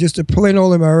person. I'm just a plain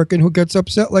old American who gets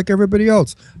upset like everybody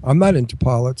else. I'm not into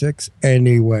politics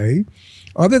anyway.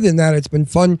 Other than that, it's been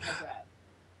fun.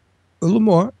 A little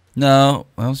more. No,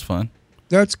 that was fun.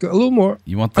 That's good. A little more.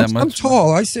 You want that much? I'm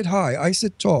tall. I sit high. I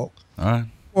sit tall. All right.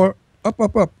 Or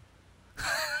up.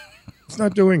 It's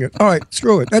not doing it. All right,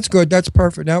 screw it. That's good. That's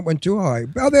perfect. Now it went too high.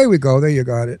 Oh, there we go. There you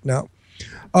got it. Now,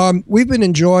 we've been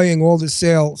enjoying all the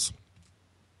sales.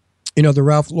 You know, the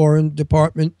Ralph Lauren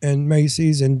department and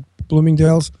Macy's and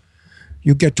Bloomingdale's.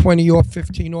 You get 20 off,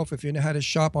 15 off if you know how to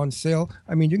shop on sale.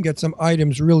 I mean, you can get some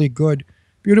items really good.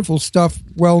 Beautiful stuff,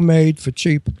 well made for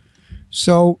cheap.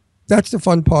 So that's the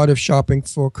fun part of shopping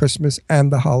for Christmas and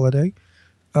the holiday,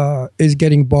 is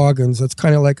getting bargains. That's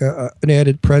kind of like an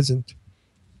added present.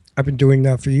 I've been doing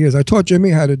that for years. I taught Jimmy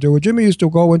how to do it. Jimmy used to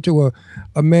go into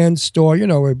a man's store, you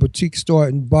know, a boutique store,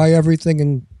 and buy everything,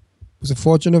 and it was a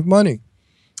fortune of money.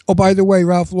 Oh, by the way,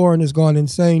 Ralph Lauren has gone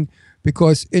insane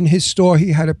because in his store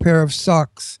he had a pair of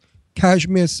socks,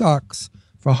 cashmere socks,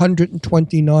 for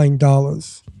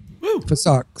 $129 for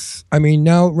socks. I mean,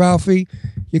 now, Ralphie,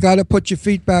 you got to put your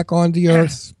feet back on the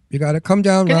earth. You got to come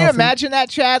down, Can Ralphie. you imagine that,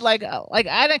 Chad? Like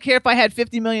I don't care if I had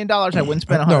 $50 million, I wouldn't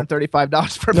spend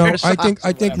 $135 for a pair of socks.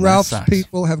 I think Ralph's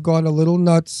people have gone a little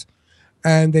nuts,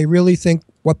 and they really think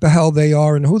what the hell they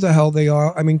are and who the hell they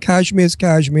are. I mean, cashmere's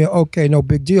cashmere. Okay, no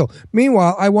big deal.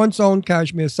 Meanwhile, I once owned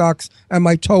cashmere socks, and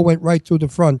my toe went right through the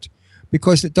front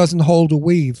because it doesn't hold a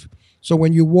weave. So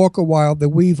when you walk a while, the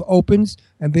weave opens,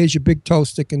 and there's your big toe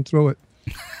sticking through it.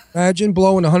 Imagine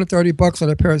blowing $130 on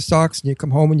a pair of socks and you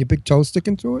come home and your big toe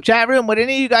sticking through it. Chat room, would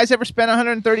any of you guys ever spend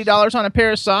 $130 on a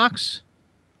pair of socks?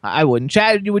 I wouldn't.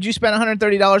 Chad, would you spend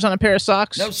 $130 on a pair of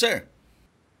socks? No, sir.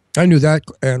 I knew that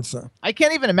answer. I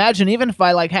can't even imagine, even if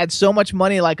I had so much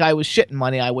money like I was shitting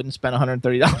money, I wouldn't spend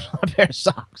 $130 on a pair of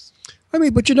socks. I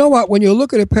mean, but you know what? When you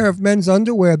look at a pair of men's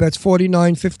underwear that's $49,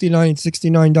 $59,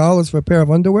 $69 for a pair of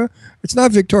underwear, it's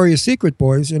not Victoria's Secret,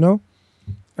 boys, you know?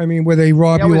 I mean, where they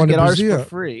rob you on a brassiere. Ours for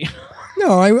free.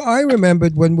 No, I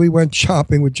remembered when we went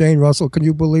shopping with Jane Russell. Can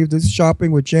you believe this?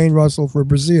 Shopping with Jane Russell for a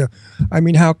brassiere. I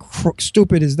mean, how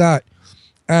stupid is that?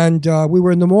 And we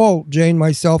were in the mall, Jane,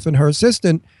 myself, and her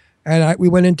assistant, and we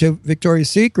went into Victoria's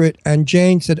Secret, and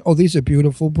Jane said, oh, these are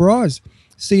beautiful bras.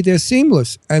 See, they're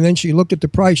seamless. And then she looked at the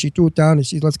price. She threw it down, and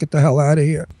she said, let's get the hell out of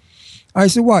here. I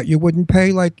said, what, you wouldn't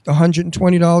pay like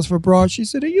 $120 for a bra? She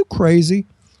said, are you crazy?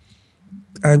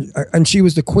 And she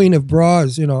was the queen of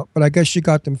bras, you know, but I guess she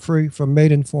got them free from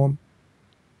Maidenform.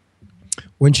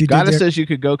 When she Goddess says you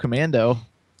could go commando.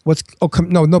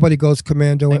 No, nobody goes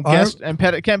commando. And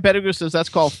Ken Pettigrew says that's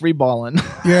called free balling.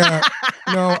 Yeah.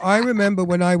 No, I remember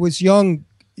when I was young,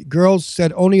 girls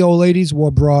said only old ladies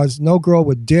wore bras. No girl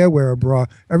would dare wear a bra.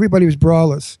 Everybody was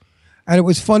braless. And it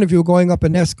was fun if you were going up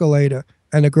an escalator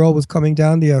and a girl was coming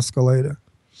down the escalator.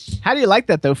 How do you like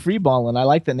that, though? Free balling. I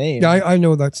like the name. Yeah, I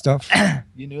know that stuff.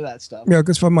 You knew that stuff. Yeah,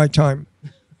 because from my time.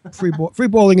 Free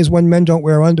balling is when men don't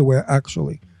wear underwear,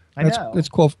 actually. I know. It's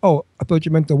called, I thought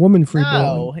you meant the woman free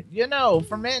balling. No,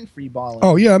 for men free balling.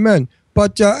 Oh, yeah, men.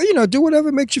 But, do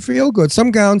whatever makes you feel good.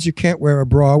 Some gowns you can't wear a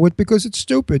bra with because it's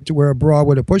stupid to wear a bra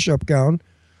with a push-up gown.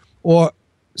 Or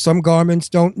some garments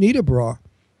don't need a bra.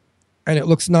 And it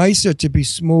looks nicer to be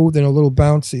smooth and a little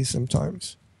bouncy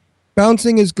sometimes.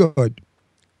 Bouncing is good.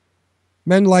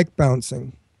 Men like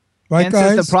bouncing. Right, Ken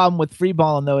guys? says the problem with free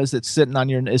balling, though, is it's sitting on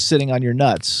your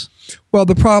nuts. Well,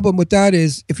 the problem with that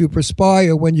is if you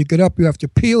perspire, when you get up, you have to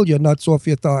peel your nuts off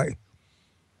your thigh.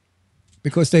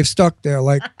 Because they've stuck there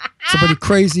like somebody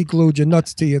crazy glued your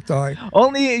nuts to your thigh.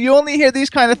 You only hear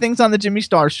these kind of things on the Jimmy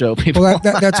Star Show, people. Well,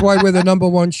 that's why we're the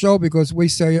 #1 show, because we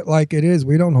say it like it is.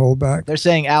 We don't hold back. They're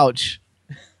saying ouch.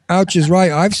 Ouch is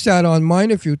right. I've sat on mine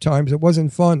a few times. It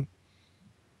wasn't fun.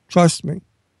 Trust me.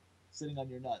 Sitting on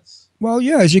your nuts. Well,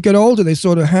 yeah, as you get older, they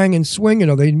sort of hang and swing,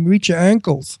 they reach your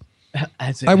ankles.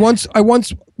 I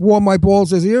once wore my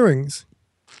balls as earrings.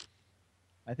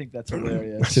 I think that's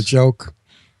hilarious. That's a joke.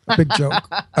 A big joke.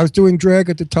 I was doing drag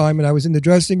at the time, and I was in the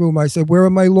dressing room. I said, where are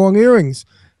my long earrings?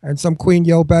 And some queen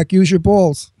yelled back, use your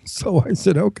balls. So I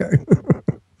said, okay.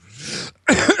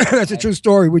 That's a true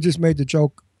story. We just made the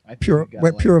joke.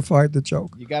 Purified the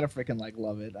joke. You gotta freaking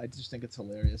love it. I just think it's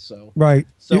hilarious. So right.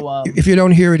 So if you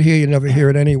don't hear it here, you never hear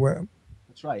it anywhere.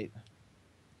 That's right.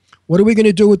 What are we going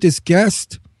to do with this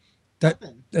guest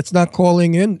that's not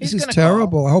calling in? This is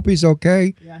terrible. I hope he's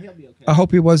okay. Yeah, he'll be okay. I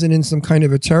hope he wasn't in some kind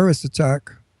of a terrorist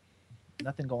attack.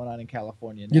 Nothing going on in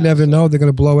California now. You never know. They're going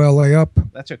to blow LA up.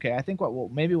 That's okay. I think what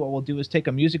we'll do is take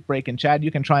a music break, and Chad, you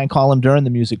can try and call him during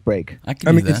the music break.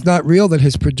 I mean, it's not real that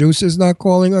his producer's not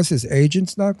calling us, his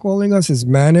agent's not calling us, his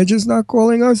manager's not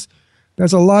calling us.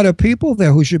 There's a lot of people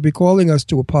there who should be calling us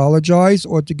to apologize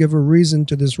or to give a reason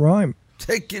to this rhyme.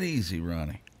 Take it easy,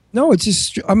 Ronnie. No, it's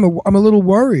just I'm a little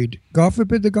worried. God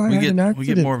forbid the guy had an accident. We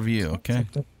get more of you, okay?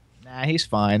 Nah, he's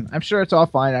fine. I'm sure it's all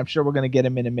fine. I'm sure we're going to get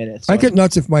him in a minute. So. I get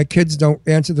nuts if my kids don't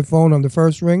answer the phone on the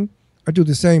first ring. I do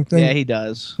the same thing. Yeah, he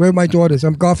does. Where are my daughters?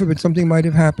 God forbid something might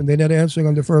have happened. They're not answering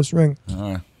on the first ring.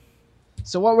 All right.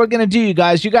 So what we're going to do, you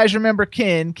guys remember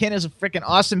Ken. Ken is a freaking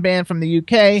awesome band from the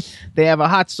UK. They have a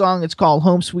hot song. It's called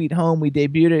Home Sweet Home. We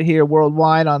debuted it here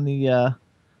worldwide on the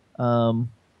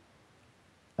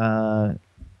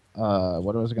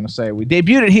what was I going to say? We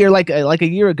debuted it here like a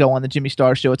year ago on the Jimmy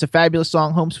Star Show. It's a fabulous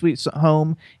song, Home Sweet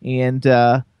Home, and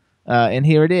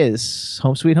here it is,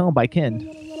 Home Sweet Home by Ken.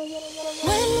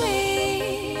 When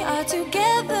we are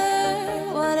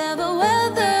together, whatever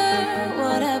weather,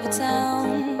 whatever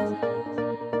town,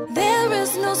 there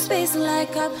is no space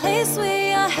like our place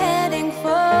we are heading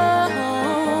for.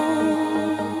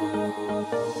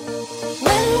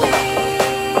 When we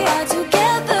are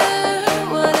together,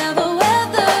 whatever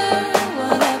weather,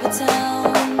 whatever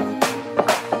town,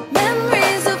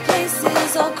 memories of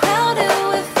places all crowded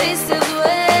with faces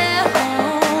where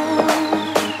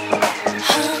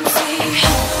home sweet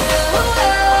home,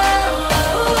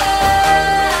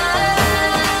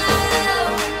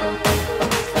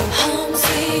 home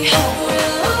sweet home.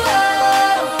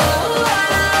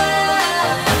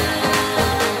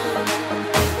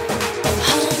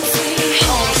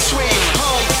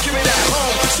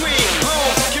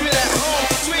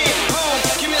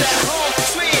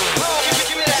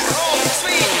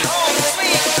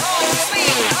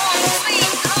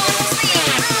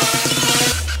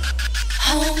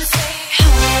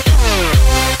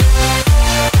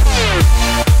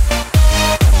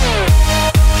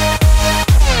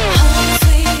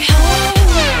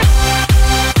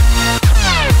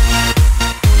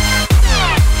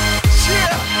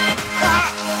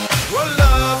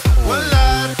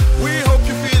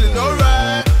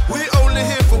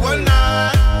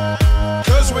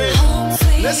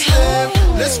 Let's live,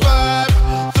 let's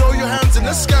vibe. Throw your hands in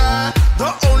the sky.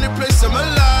 The only place I'm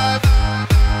alive.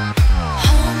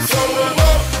 Throw 'em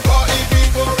up, party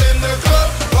people in the club.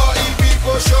 Party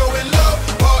people showing love.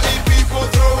 Party people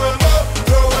throw 'em up,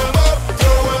 throw 'em up,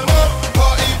 throw 'em up.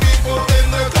 Party people in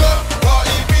the club.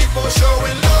 Party people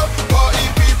showing love. Party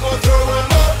people throw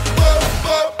 'em up, up,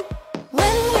 up.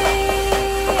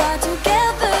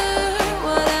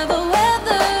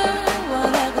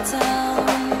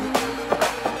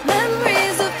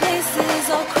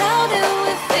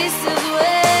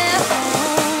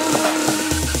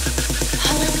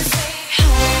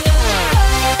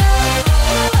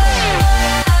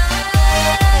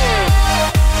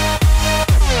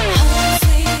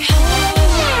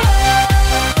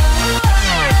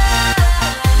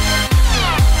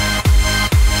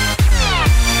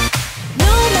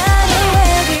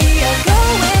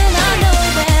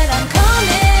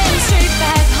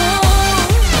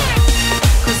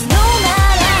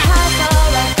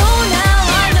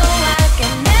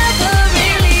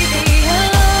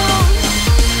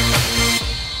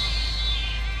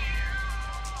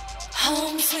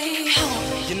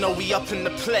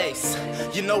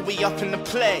 You know we up in the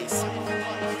place.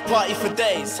 Party for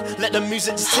days, let the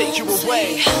music just take you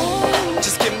away.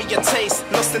 Just give me a taste,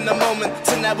 lost in the moment,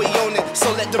 tonight we own it.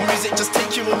 So let the music just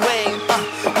take you away.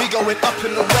 We going up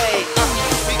and away.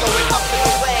 We going up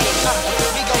and away.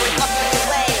 We going up and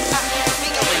away. We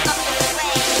going up and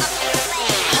away.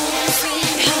 Home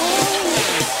sweet home.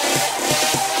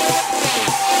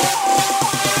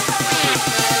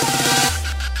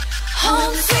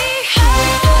 Home sweet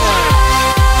home.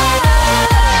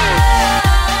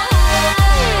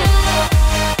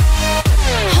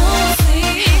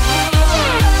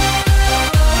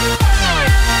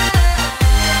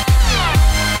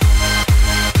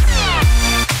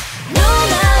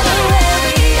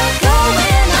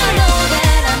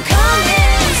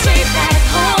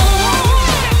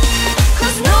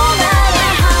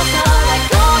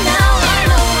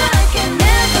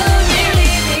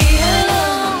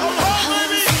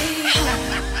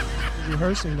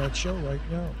 Rehearsing that show right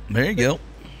now. There you go.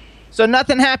 So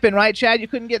nothing happened, right, Chad? You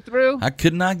couldn't get through? I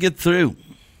could not get through.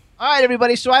 All right,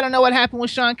 everybody. So I don't know what happened with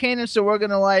Sean Kanan, so we're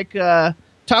going to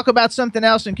talk about something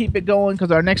else and keep it going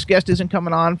because our next guest isn't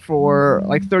coming on for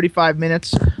like 35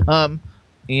 minutes. And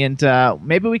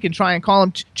maybe we can try and call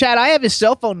him. Chad, I have his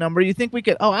cell phone number. You think we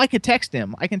could? Oh, I could text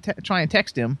him. I can try and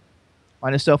text him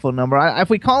on his cell phone number. If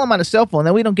we call him on a cell phone,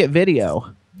 then we don't get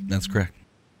video. That's correct.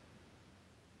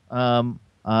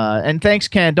 And thanks,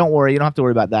 Ken. Don't worry. You don't have to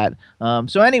worry about that.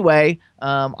 So anyway,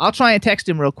 I'll try and text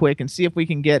him real quick and see if we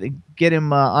can get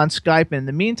him on Skype. And in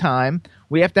the meantime,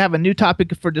 we have to have a new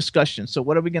topic for discussion. So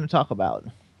what are we going to talk about?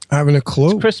 I haven't a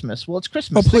clue. It's Christmas. Well, it's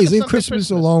Christmas. Oh, please, leave Christmas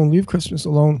alone. Leave Christmas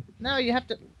alone. No, you have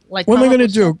to, like, what am I going to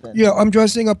do? Something. Yeah, I'm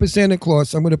dressing up as Santa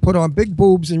Claus. I'm going to put on big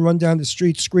boobs and run down the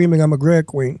street screaming I'm a drag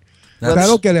queen.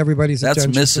 That'll get everybody's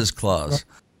attention. That's Mrs. Claus.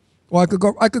 Well, I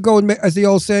could go, as the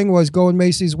old saying was, go in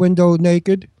Macy's window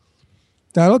naked.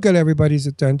 That'll get everybody's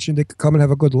attention. They could come and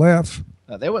have a good laugh.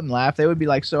 No, they wouldn't laugh. They would be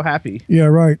like so happy. Yeah,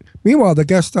 right. Meanwhile, the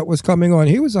guest that was coming on,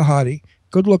 he was a hottie.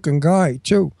 Good-looking guy,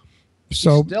 too.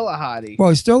 So, he's still a hottie. Well,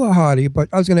 he's still a hottie, but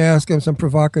I was going to ask him some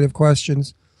provocative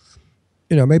questions.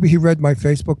 You know, maybe he read my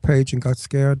Facebook page and got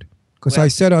scared. Because I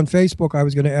said on Facebook I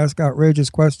was going to ask outrageous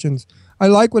questions. I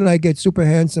like when I get super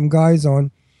handsome guys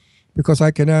on because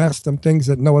I can ask them things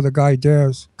that no other guy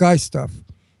dares. Guy stuff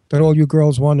that all you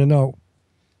girls want to know.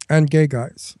 And gay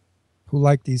guys who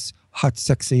like these hot,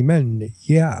 sexy men.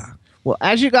 Yeah. Well,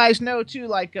 as you guys know, too,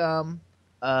 like,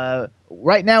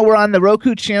 right now we're on the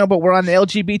Roku channel, but we're on the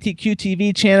LGBTQ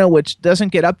TV channel, which doesn't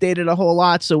get updated a whole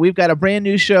lot. So we've got a brand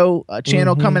new show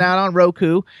channel coming out on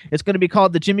Roku. It's going to be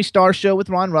called The Jimmy Star Show with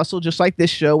Ron Russell, just like this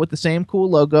show with the same cool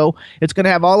logo. It's going to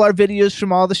have all our videos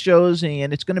from all the shows,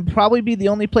 and it's going to probably be the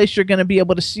only place you're going to be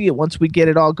able to see it once we get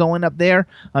it all going up there.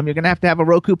 You're going to have a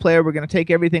Roku player. We're going to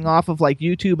take everything off of like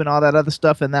YouTube and all that other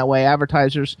stuff, and that way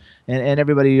advertisers and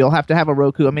everybody, you'll have to have a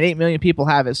Roku. I mean, 8 million people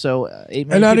have it, so 8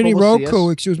 million and not people any will see us. Roku,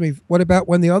 excuse me. What about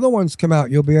when the other ones come out?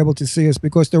 You'll be able to see us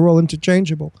because they're all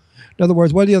interchangeable. In other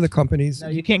words, what are the other companies? No,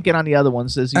 you can't get on the other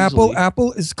ones as easily.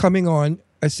 Apple is coming on,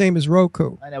 same as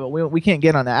Roku. I know, but we can't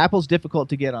get on that. Apple's difficult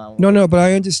to get on. No, but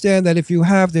I understand that if you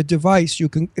have the device, you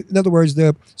can. In other words,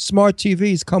 the smart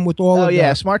TVs come with all of them. Oh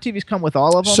yeah, smart TVs come with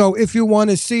all of them. So if you want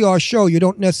to see our show, you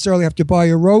don't necessarily have to buy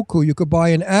a Roku. You could buy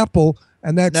an Apple,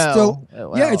 and that's still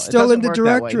it's still in the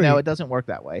directory. No, it doesn't work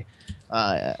that way.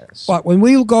 But when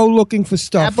we go looking for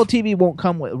stuff, Apple TV won't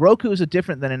come with Roku. Is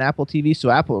different than an Apple TV.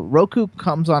 So Roku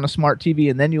comes on a smart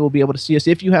TV, and then you will be able to see us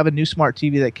if you have a new smart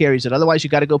TV that carries it. Otherwise, you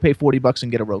got to go pay $40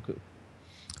 and get a Roku.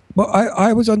 But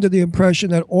I was under the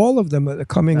impression that all of them are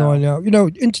coming on now. You know,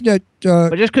 internet.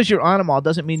 But just because you're on them all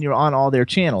doesn't mean you're on all their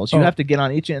channels. You have to get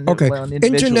on each and okay.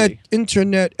 Individually.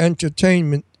 Internet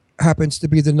entertainment happens to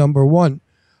be the number one.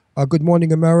 Good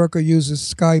Morning America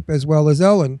uses Skype as well as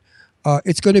Ellen.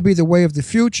 It's going to be the way of the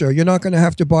future. You're not going to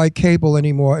have to buy cable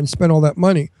anymore and spend all that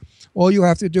money. All you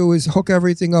have to do is hook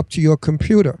everything up to your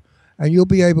computer, and you'll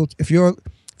be able to, if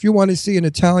you want to see an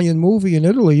Italian movie in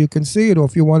Italy, you can see it. Or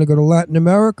if you want to go to Latin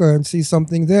America and see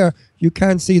something there, you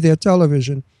can see their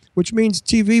television, which means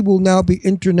TV will now be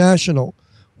international.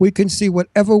 We can see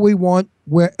whatever we want,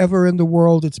 wherever in the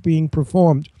world it's being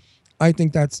performed. I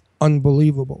think that's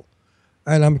unbelievable,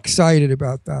 and I'm excited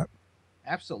about that.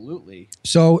 Absolutely.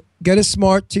 So get a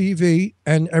smart TV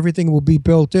and everything will be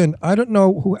built in. I don't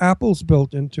know who Apple's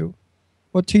built into.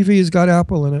 What TV has got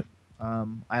Apple in it?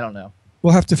 I don't know.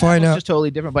 We'll have to find out. It's just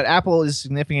totally different. But Apple is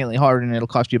significantly harder, and it'll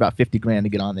cost you about $50,000 to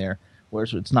get on there.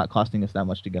 Whereas it's not costing us that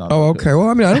much to get on. Oh, okay. Well,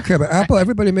 I mean, I don't care about Apple.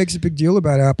 Everybody makes a big deal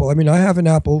about Apple. I mean, I have an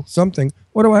Apple something.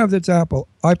 What do I have that's Apple?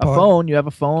 iPod. A phone. You have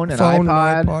a phone, an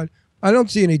iPod. I don't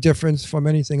see any difference from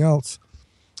anything else.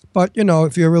 But,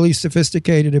 if you're really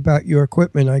sophisticated about your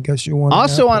equipment, I guess you want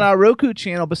Also on our Roku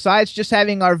channel, besides just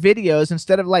having our videos,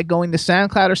 instead of like going to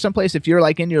SoundCloud or someplace, if you're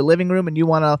like in your living room and you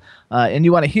want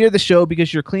to hear the show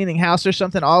because you're cleaning house or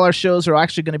something, all our shows are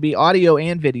actually going to be audio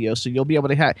and video. So you'll be able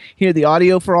to hear the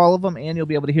audio for all of them, and you'll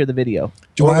be able to hear the video.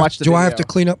 Do I have to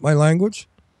clean up my language?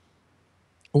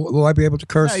 Or will I be able to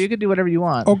curse? No, you can do whatever you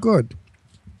want. Oh, good.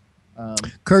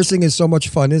 Cursing is so much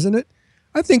fun, isn't it?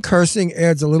 I think cursing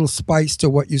adds a little spice to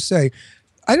what you say.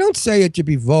 I don't say it to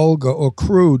be vulgar or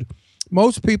crude.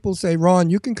 Most people say, Ron,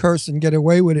 you can curse and get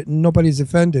away with it and nobody's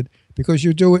offended because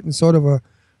you do it in sort of a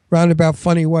roundabout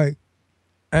funny way.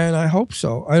 And I hope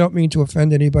so. I don't mean to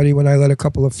offend anybody when I let a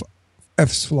couple of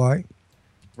F's fly.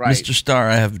 Right. Mr. Starr,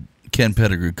 I have Ken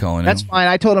Pettigrew calling in. That's fine.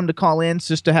 I told him to call in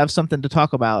just to have something to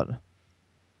talk about.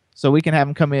 So we can have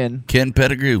him come in. Ken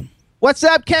Pettigrew. What's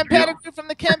up, Ken Pettigrew from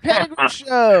the Ken Pettigrew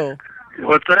Show?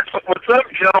 What's up,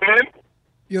 gentlemen?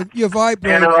 Your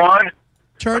vibrator. And Ron?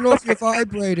 Turn off your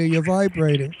vibrator. You're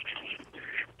vibrating.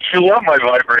 You love my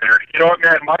vibrator. You know what,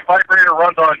 man? My vibrator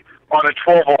runs on a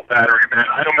 12-volt battery, man.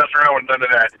 I don't mess around with none of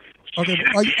that. Okay,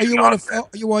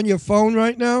 are you on your phone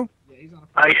right now?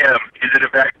 I am. Is it a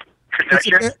bad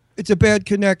connection? It's a bad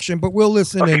connection, but we'll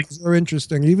listen in because they're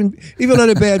interesting. Even on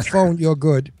a bad phone, you're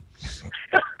good.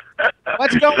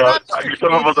 What's going on?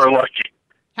 Some of us are lucky.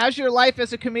 How's your life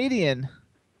as a comedian?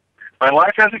 My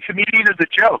life as a comedian is a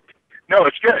joke. No,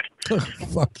 it's good.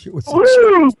 Fuck you.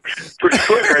 Woo! Pretty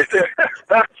quick right there.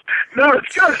 No,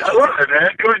 it's good. I love it,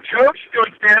 man. Doing jokes,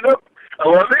 doing stand-up. I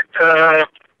love it.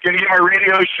 Gonna get my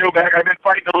radio show back. I've been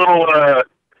fighting a little,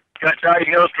 got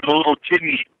diagnosed with a little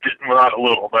kidney, well, not a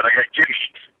little, but I got kidney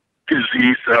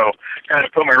disease, so kind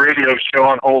of put my radio show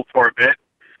on hold for a bit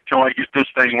until I get this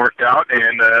thing worked out.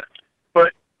 And,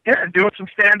 but yeah, doing some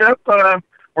stand-up,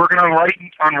 working on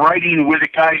writing with a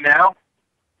guy now.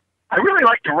 I really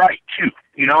like to write too.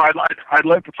 I'd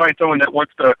love to find someone that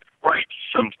wants to write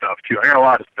some stuff too. I got a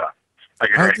lot of stuff I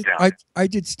can write down. I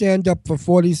did stand up for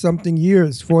 40-something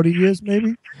years, 40 years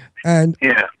maybe, and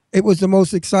yeah, it was the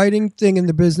most exciting thing in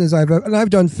the business I've ever. And I've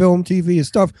done film, TV, and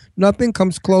stuff. Nothing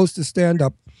comes close to stand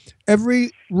up.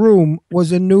 Every room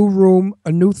was a new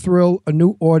thrill, a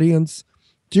new audience.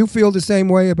 Do you feel the same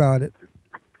way about it?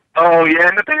 Oh, yeah,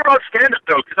 and the thing about stand-up,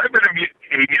 though, because I've been a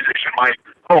musician my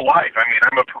whole life. I mean,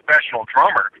 I'm a professional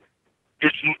drummer.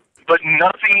 But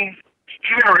nothing,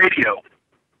 even radio,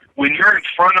 when you're in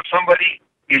front of somebody,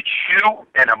 it's you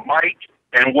and a mic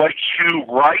and what you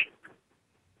write.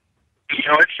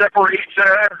 It separates,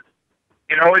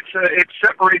 it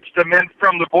separates the men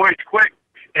from the boys quick,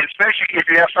 and especially if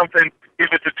you have something,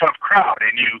 if it's a tough crowd,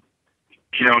 and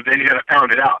then you got to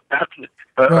pound it out. That's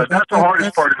the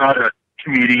hardest part about a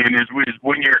comedian is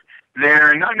when you're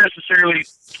there, not necessarily,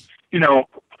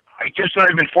 I guess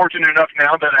I've been fortunate enough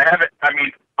now that I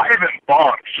haven't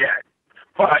bombed yet,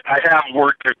 but I have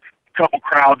worked a couple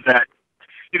crowds that,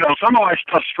 some of my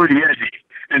stuff's pretty edgy,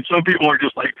 and some people are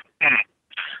just like,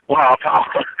 wow, pal.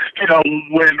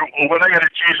 When I got a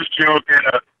Jesus joke and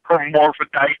a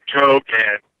hermaphrodite joke,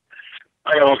 and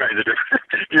I got all kinds of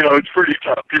different, it's pretty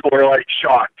tough. People are like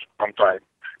shocked sometimes.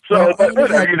 So,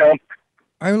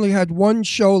 I only had one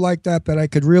show like that I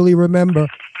could really remember,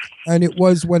 and it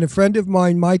was when a friend of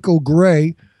mine, Michael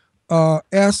Gray,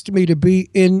 asked me to be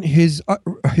in his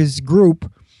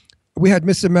group. We had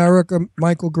Miss America,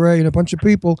 Michael Gray, and a bunch of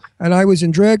people, and I was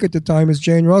in drag at the time as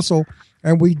Jane Russell,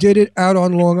 and we did it out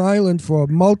on Long Island for a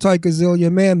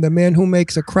multi-gazillion man, the man who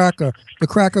makes a cracker, the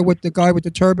cracker with the guy with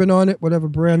the turban on it, whatever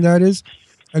brand that is,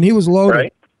 and he was loaded.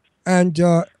 Right. And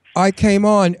I came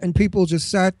on, and people just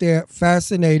sat there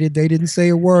fascinated. They didn't say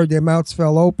a word. Their mouths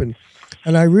fell open.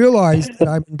 And I realized that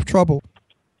I'm in trouble,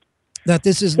 that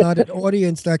this is not an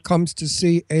audience that comes to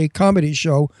see a comedy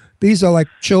show. These are like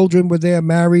children were there,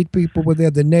 married people were there,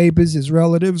 the neighbors, his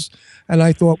relatives. And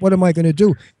I thought, what am I going to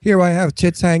do? Here I have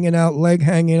tits hanging out, leg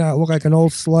hanging out, look like an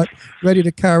old slut, ready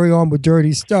to carry on with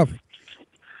dirty stuff.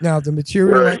 Now, the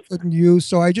material I couldn't use,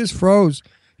 so I just froze.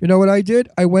 You know what I did?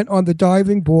 I went on the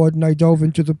diving board and I dove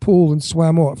into the pool and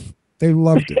swam off. They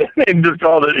loved it. And just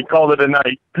called it a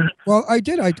night. Well, I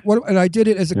did. And I did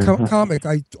it as a comic.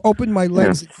 I opened my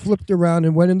legs, and flipped around,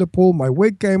 and went in the pool. My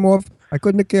wig came off. I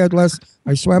couldn't have cared less.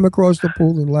 I swam across the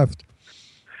pool and left.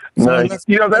 So nice. That's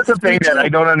the thing that I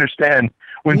don't understand.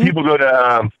 When people go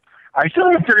to, I still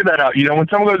haven't figured that out. When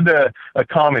someone goes to a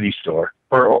comedy store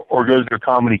or goes to a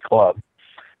comedy club,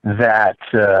 that,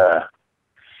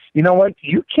 you know what?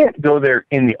 You can't go there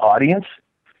in the audience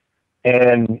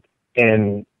and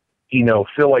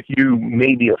feel like you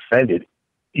may be offended.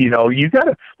 You got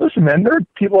to, listen, man, there are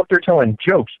people up there telling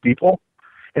jokes, people.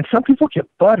 And some people get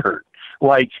butthurt.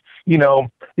 Like,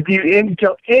 if you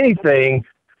tell anything,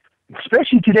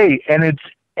 especially today, and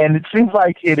it seems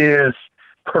like it is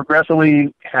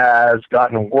progressively has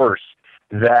gotten worse.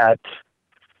 That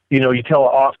you tell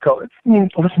off color. I mean,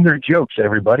 listen to their jokes,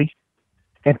 everybody,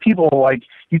 and people like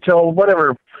you tell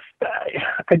whatever.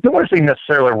 I don't want to say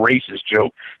necessarily a racist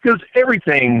joke because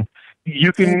everything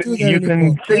you can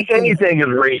say anything is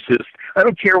racist. I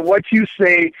don't care what you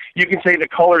say. You can say the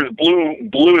color is blue.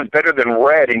 Blue is better than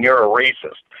red, and you're a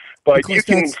racist. But because you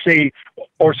can say,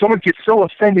 or someone gets so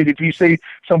offended if you say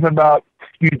something about,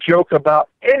 you joke about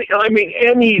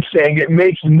anything. It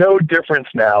makes no difference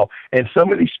now. And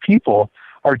some of these people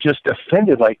are just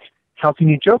offended. Like, how can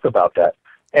you joke about that?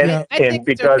 And I think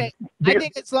because I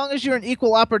think as long as you're an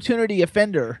equal opportunity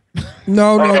offender.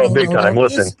 No, big time.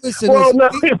 Listen, well,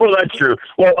 that's true.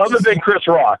 Well, other than Chris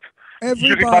Rock,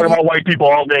 you can talk about white people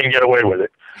all day and get away with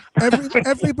it.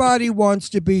 Everybody wants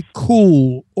to be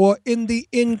cool or in the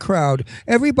in crowd.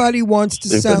 Everybody wants to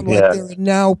sound like they're a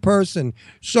now person.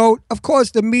 So, of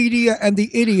course, the media and the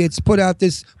idiots put out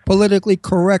this politically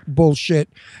correct bullshit.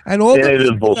 And all the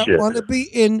people that want to be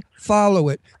in follow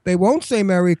it. They won't say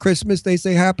Merry Christmas. They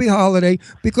say Happy Holiday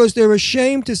because they're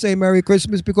ashamed to say Merry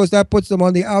Christmas because that puts them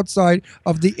on the outside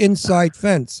of the inside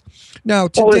fence. Now,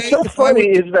 today, it's so funny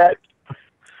is that.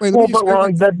 But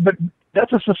Ron,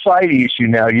 that's a society issue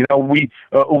now. We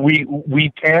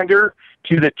pander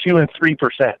to the 2 and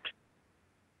 3%.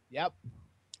 Yep.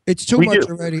 It's too much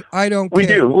already. I don't care. We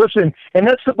do. Listen, and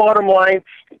that's the bottom line.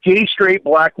 Gay, straight,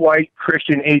 black, white,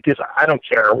 Christian, atheist, I don't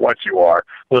care what you are.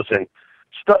 Listen,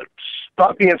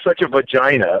 stop being such a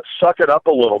vagina. Suck it up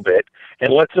a little bit.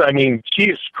 And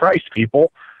Jesus Christ,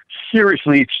 people.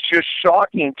 Seriously, it's just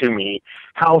shocking to me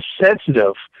how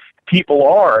sensitive people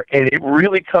are, and it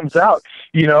really comes out.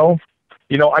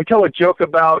 I tell a joke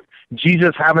about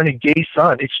Jesus having a gay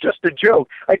son. It's just a joke.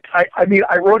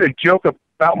 I wrote a joke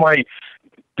about my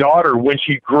daughter when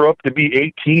she grew up to be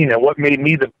 18 and what made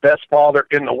me the best father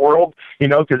in the world,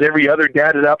 because every other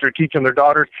dad is out there teaching their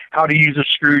daughters how to use a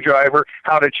screwdriver,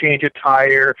 how to change a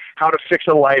tire, how to fix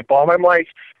a light bulb. I'm like,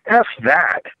 F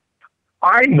that.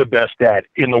 I'm the best dad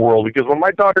in the world because when my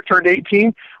daughter turned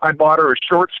 18, I bought her a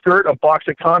short skirt, a box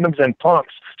of condoms, and pumps.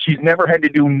 She's never had to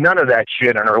do none of that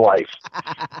shit in her life.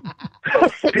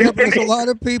 There's a lot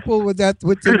of people would think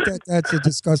that that's a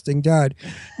disgusting dad.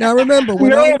 Now remember,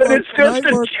 it's just a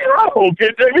joke.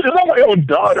 It's not my own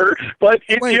daughter, but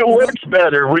it works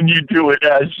better when you do it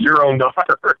as your own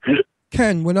daughter.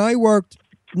 Ken, when I worked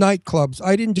nightclubs,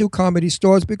 I didn't do comedy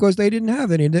stores because they didn't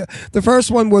have any. The first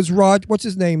one was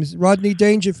Rodney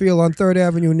Dangerfield on 3rd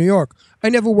Avenue, New York. I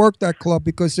never worked that club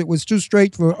because it was too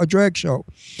straight for a drag show.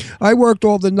 I worked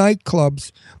all the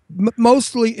nightclubs,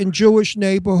 mostly in Jewish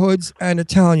neighborhoods and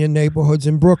Italian neighborhoods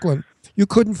in Brooklyn. You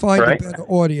couldn't find a better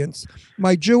audience.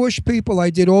 My Jewish people, I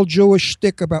did all Jewish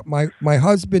shtick about my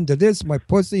husband, my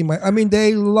pussy.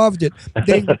 They loved it.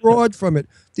 They roared from it.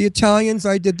 The Italians,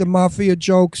 I did the mafia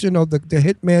jokes, the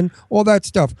hitman, all that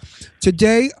stuff.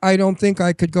 Today, I don't think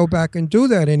I could go back and do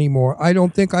that anymore. I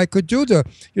don't think I could do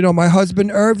my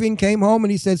husband Irving came home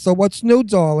and he said, "So what's new,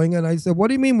 darling?" And I said, "What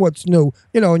do you mean what's new?"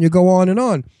 And you go on and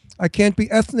on. I can't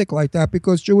be ethnic like that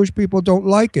because Jewish people don't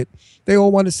like it. They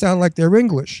all want to sound like they're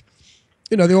English.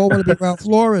 They all want to be Ralph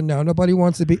Lauren now. Nobody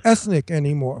wants to be ethnic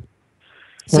anymore.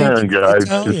 I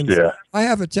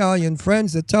have Italian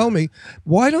friends that tell me,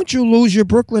 "Why don't you lose your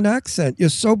Brooklyn accent? You're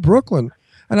so Brooklyn."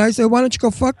 And I say, "Why don't you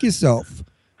go fuck yourself?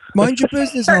 Mind your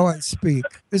business how I speak.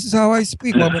 This is how I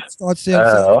speak." I'm going to start saying,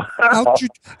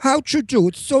 how'd you do?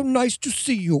 It's so nice to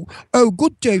see you. Oh,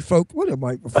 good day, folk. What am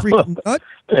I, a freaking nut?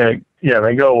 Yeah,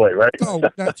 then go away, right? Go.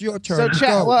 That's your turn.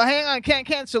 So, well, hang on,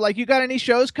 Ken. So, you got any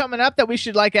shows coming up that we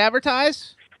should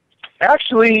advertise?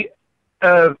 Actually,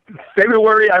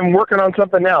 February, I'm working on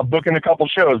something now, booking a couple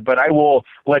shows, but I will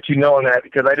let you know on that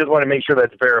because I just want to make sure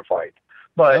that's verified.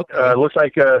 But it looks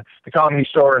like the Comedy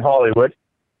Store in Hollywood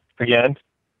again.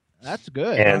 That's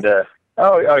good. And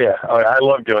I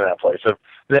love doing that place. So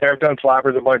I've done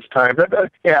Flappers a bunch of times.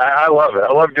 I love it.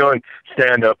 I love doing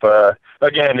stand up.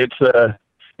 Again,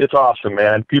 it's awesome,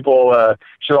 man. People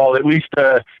should all at least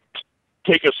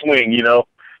take a swing,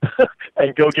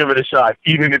 and go give it a shot,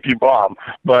 even if you bomb.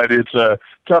 But it's a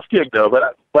tough gig, though.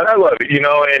 But I love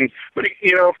it, But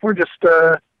we're just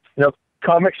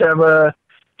comics have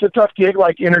it's a tough gig,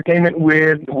 like entertainment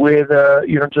with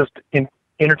just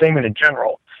entertainment in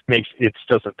general. It's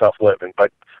just a tough living,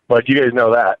 but you guys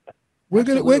know that. We're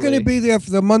gonna be there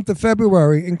for the month of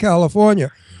February in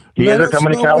California. You guys are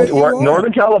coming to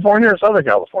Northern California or Southern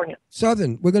California?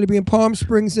 Southern. We're going to be in Palm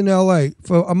Springs in L.A.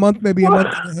 for a month, maybe a month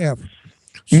and a half.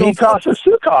 Mi casa,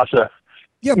 su casa.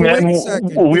 Yeah, but wait a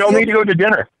second. We all need to go to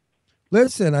dinner.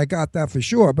 Listen, I got that for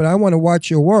sure, but I want to watch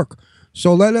your work.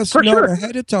 So let us know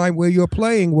ahead of time where you're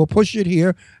playing. We'll push it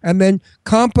here and then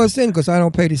comp us in because I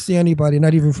don't pay to see anybody,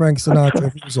 not even Frank Sinatra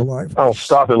if he was alive. Oh,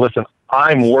 stop it. Listen,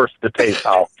 I'm worth the taste.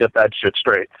 I'll get that shit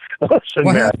straight. Listen,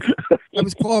 man. I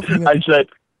was coughing. I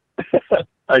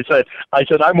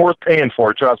said, I'm worth paying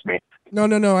for. Trust me. No.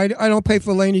 I don't pay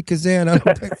for Lainey Kazan. I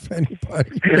don't pay for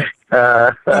anybody.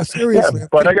 No, seriously. Yeah,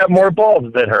 but I got more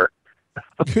balls than her.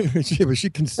 Yeah, but she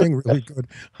can sing really good.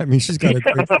 I mean, she's got a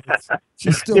great voice.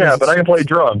 She's still but I can play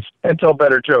drums and tell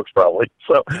better jokes probably.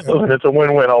 So it's a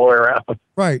win-win all the way around.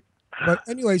 Right. But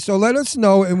anyway, so let us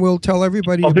know and we'll tell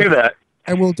everybody. I'll do that.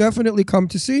 And we'll definitely come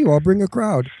to see you. I'll bring a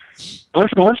crowd.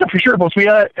 Listen, for sure. But we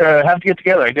have to get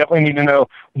together. I definitely need to know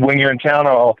when you're in town.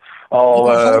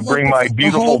 I'll bring my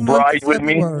beautiful bride with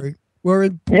me. We're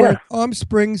in Palm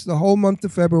Springs the whole month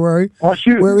of February. Oh,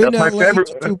 shoot. We're in That's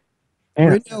LA.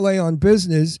 We're in LA on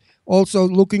business. Also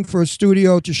looking for a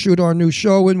studio to shoot our new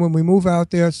show in when we move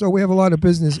out there. So we have a lot of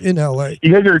business in LA.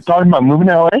 You guys are talking about moving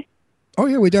to LA? Oh,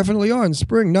 yeah, we definitely are in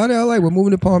spring. Not LA. We're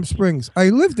moving to Palm Springs. I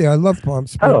live there. I love Palm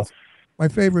Springs. Oh. My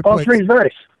favorite Palm place. Springs,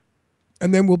 nice.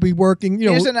 And then we'll be working,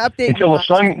 Here's an update.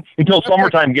 Until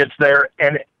summertime gets there,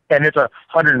 and it's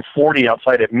 140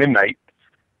 outside at midnight.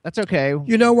 That's okay.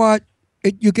 You know what?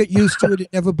 You get used to it. It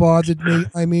never bothered me.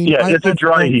 I mean, it's a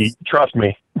dry heat. Trust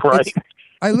me. Right.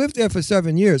 I lived there for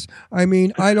 7 years. I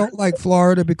mean, I don't like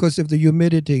Florida because of the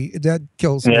humidity. That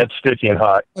kills me. Yeah, it's sticky and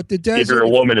hot. But the desert, if you're a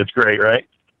woman, it's great, right?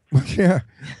 Yeah.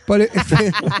 But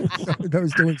I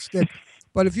was doing stick.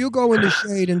 But if you go in the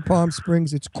shade in Palm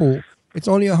Springs, it's cool. It's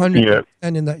only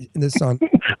 110 in the sun.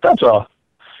 That's all.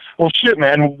 Well, shit,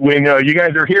 man. When you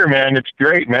guys are here, man, it's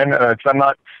great, man. I'm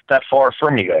not that far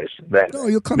from you guys. Then. No,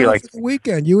 you'll come out for the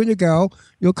weekend. You and your gal,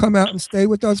 you'll come out and stay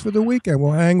with us for the weekend.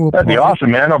 We'll hang. That'd be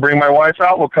awesome, man. I'll bring my wife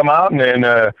out. We'll come out and then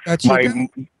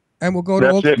and we'll go to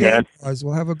all the bars.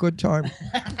 We'll have a good time.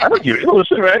 I don't care.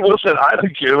 Listen, man. I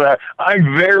don't care.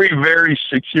 I'm very, very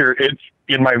secure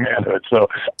in my manhood, so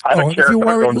I don't care if I'm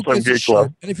going to some gay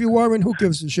club. And if you weren't, who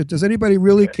gives a shit? Does anybody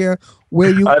really care where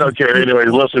you? I don't care anyway.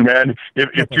 Listen, man.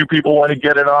 If two people want to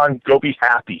get it on, go be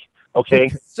happy.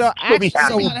 Okay. So actually,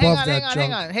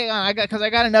 hang on. I got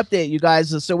an update, you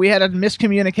guys. So we had a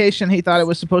miscommunication. He thought it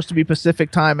was supposed to be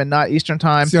Pacific time and not Eastern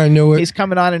time. See, I knew it. He's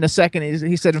coming on in a second.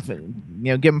 He said,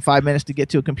 give him 5 minutes to get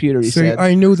to a computer. He said.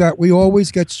 I knew that. We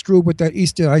always get screwed with that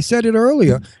Eastern. I said it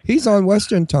earlier. He's on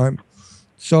Western time.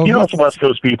 So you know some West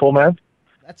Coast people, man.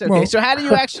 That's okay. So how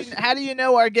do you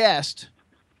know our guest?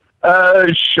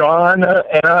 Sean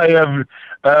and I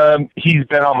have. He's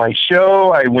been on my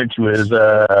show. I went to his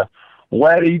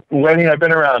wedding. I've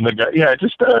been around the guy. Yeah,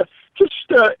 just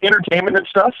entertainment and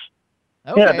stuff.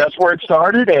 Okay. Yeah, that's where it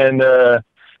started. And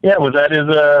was at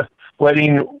his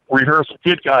wedding rehearsal.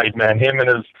 Good guys, man. Him,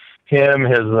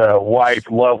 his wife,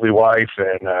 lovely wife,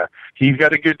 and he's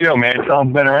got a good deal, man.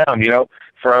 Sean's been around,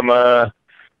 from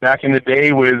back in the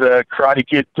day with Karate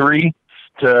Kid 3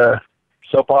 to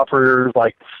soap operas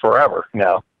like forever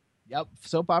now. Yep,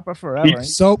 soap opera forever.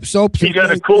 Soap. He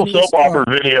got a cool soap opera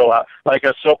video, like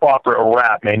a soap opera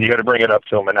rap, man. You got to bring it up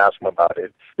to him and ask him about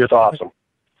it. It's awesome.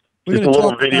 Just a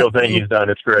little video thing he's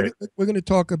done. It's great. We're going to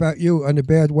talk about you in a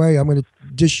bad way. I'm going to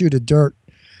dish you to dirt.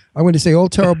 I'm going to say all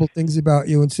terrible things about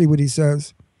you and see what he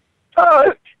says.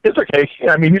 It's okay.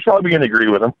 I mean, he's probably going to agree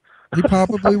with him. He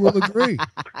probably will agree.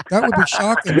 That would be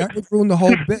shocking. That would ruin the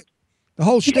whole bit. The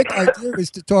whole shtick idea is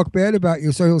to talk bad about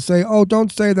you. So he'll say, "Oh, don't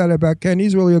say that about Ken.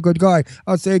 He's really a good guy."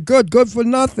 I'll say, "Good for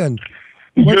nothing."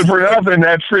 Good for nothing.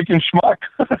 That freaking schmuck.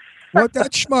 What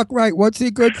that schmuck? Right? What's he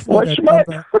good for? What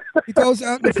schmuck? He goes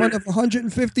out in front of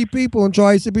 150 people and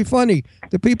tries to be funny.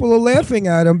 The people are laughing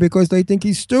at him because they think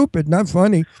he's stupid, not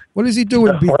funny. What is he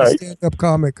doing? Being a stand-up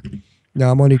comic?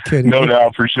 No, I'm only kidding.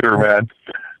 No, for sure, man.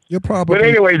 You're probably. But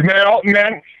anyways,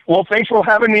 man. Well, thanks for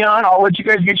having me on. I'll let you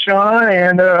guys get Sean,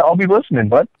 and I'll be listening,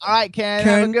 bud. All right, Ken.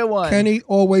 Have a good one. Kenny,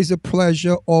 always a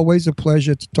pleasure. Always a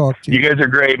pleasure to talk to you. You guys are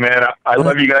great, man. I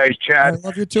love you guys. Chad. I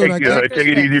love you too. Take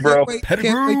it easy, bro.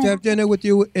 Can't wait to have dinner with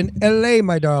you in L.A.,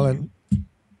 my darling.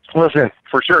 Listen,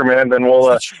 for sure, man. Then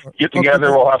we'll get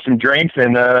together. We'll have some drinks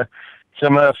and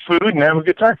some food and have a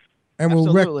good time. And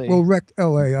we'll wreck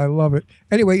L.A. I love it.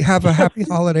 Anyway, have a happy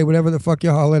holiday, whatever the fuck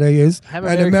your holiday is. Have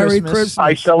a Merry Christmas.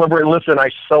 I celebrate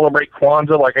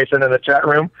Kwanzaa, like I said in the chat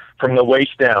room, from the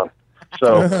waist down.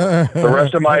 So the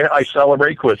rest of I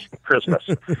celebrate Christmas.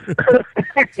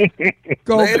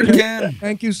 Go, later, Ken.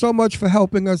 Thank you so much for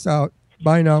helping us out.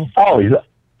 Bye now. Oh,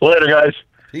 later, guys.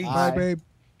 Peace. Bye, babe.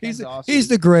 He's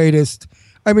the greatest.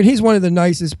 I mean, he's one of the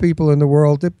nicest people in the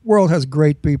world. The world has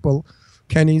great people.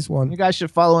 Kenny's one. You guys should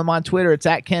follow him on Twitter. It's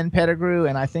at Ken Pettigrew,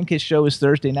 and I think his show is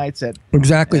Thursday nights at.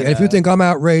 Exactly. And if you think I'm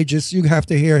outrageous, you have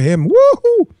to hear him.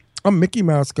 Woohoo! I'm Mickey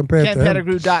Mouse compared to him.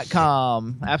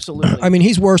 KenPettigrew.com. Absolutely. I mean,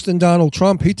 he's worse than Donald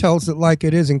Trump. He tells it like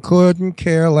it is and couldn't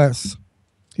care less.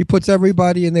 He puts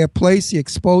everybody in their place. He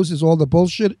exposes all the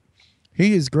bullshit.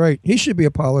 He is great. He should be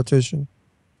a politician.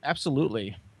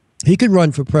 Absolutely. He could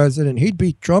run for president. He'd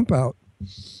beat Trump out.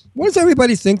 What does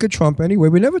everybody think of Trump anyway?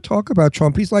 We never talk about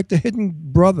Trump. He's like the hidden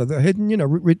brother, the hidden,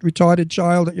 retarded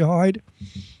child that you hide.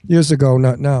 Years ago,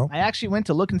 not now. I actually went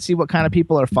to look and see what kind of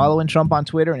people are following Trump on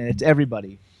Twitter, and it's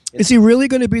everybody. Is he really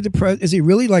going to be the president? Is he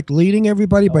really like leading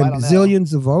everybody by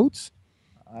zillions of votes?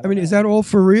 I mean, is that all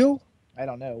for real? I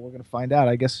don't know. We're going to find out,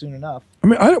 I guess, soon enough. I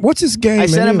mean, what's his game? I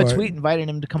sent him a anyway? tweet inviting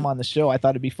him to come on the show. I thought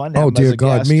it'd be fun to have Oh, him dear as a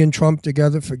God. guest. Me and Trump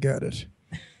together, forget it.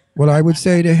 What I would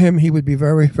say to him, he would be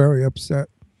very, very upset.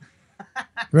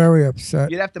 Very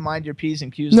upset. You'd have to mind your P's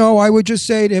and Q's. No, I would just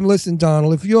say to him, listen,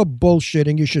 Donald, if you're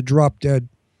bullshitting, you should drop dead.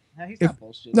 No, he's not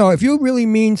bullshit. No, if you really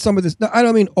mean some of this, no, I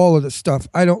don't mean all of the stuff.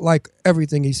 I don't like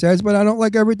everything he says, but I don't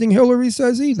like everything Hillary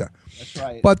says either. That's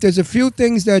right. But there's a few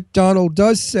things that Donald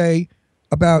does say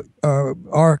about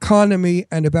our economy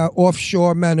and about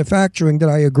offshore manufacturing that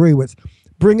I agree with.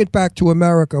 Bring it back to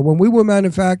America. When we were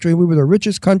manufacturing, we were the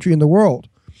richest country in the world.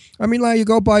 I mean, like you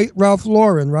go buy Ralph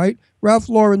Lauren, right? Ralph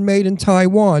Lauren made in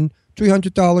Taiwan,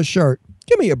 $300 shirt.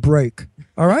 Give me a break.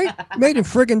 All right? Made in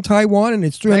friggin' Taiwan and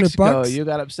it's $300 Mexico. You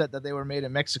got upset that they were made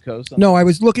in Mexico. So. No, I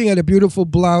was looking at a beautiful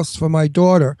blouse for my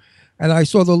daughter and I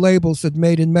saw the label said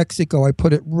made in Mexico. I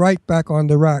put it right back on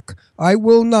the rack. I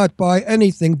will not buy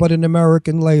anything but an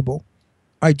American label.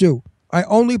 I do. I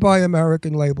only buy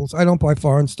American labels. I don't buy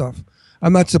foreign stuff.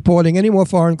 I'm not supporting any more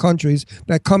foreign countries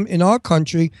that come in our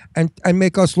country and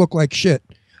make us look like shit.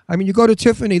 I mean, you go to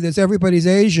Tiffany, there's everybody's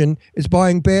Asian is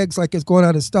buying bags like it's going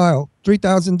out of style.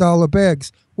 $3,000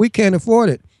 bags. We can't afford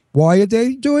it. Why are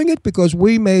they doing it? Because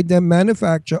we made them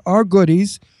manufacture our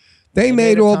goodies. They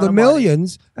made all the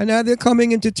millions, and now they're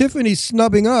coming into Tiffany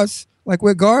snubbing us like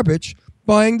we're garbage,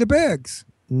 buying the bags.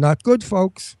 Not good,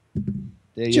 folks.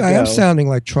 There you Gee, go. I am sounding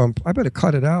like Trump. I better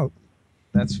cut it out.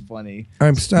 That's funny.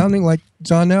 I'm sounding like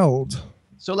Donald.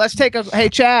 So let's take a... Hey,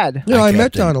 Chad. Yeah, I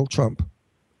met Donald Trump.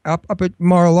 Up at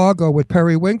Mar-a-Lago with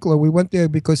Perry Winkler. We went there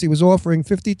because he was offering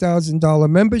 $50,000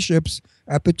 memberships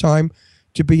at the time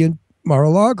to be in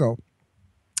Mar-a-Lago.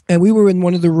 And we were in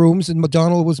one of the rooms, and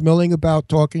McDonald was milling about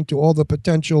talking to all the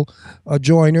potential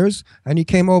joiners. And he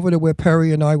came over to where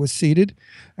Perry and I were seated,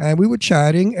 and we were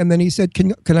chatting. And then he said,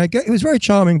 can I get... He was very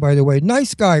charming, by the way.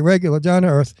 Nice guy, regular, down to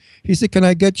earth. He said, can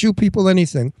I get you people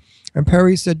anything? And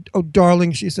Perry said, oh,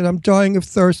 darling, she said, I'm dying of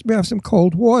thirst. May I have some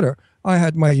cold water? I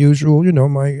had my usual,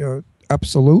 my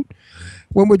Absolute.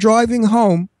 When we're driving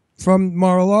home from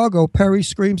Mar-a-Lago, Perry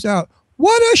screams out,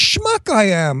 what a schmuck I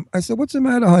am. I said, what's the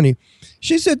matter, honey?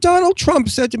 She said, Donald Trump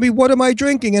said to me, what am I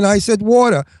drinking? And I said,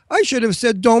 water. I should have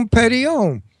said, Dom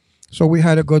Perignon. So we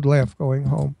had a good laugh going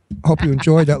home. I hope you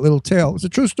enjoyed that little tale. It's a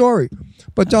true story.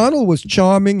 But Donald was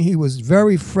charming. He was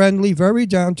very friendly, very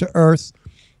down to earth.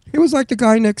 He was like the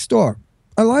guy next door.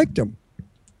 I liked him.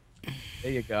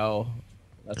 There you go.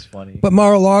 That's funny. But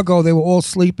Mar-a-Lago, they were all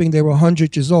sleeping. They were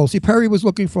 100 years old. See, Perry was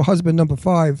looking for husband number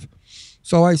 5.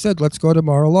 So I said, let's go to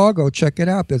Mar-a-Lago. Check it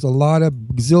out. There's a lot of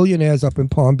zillionaires up in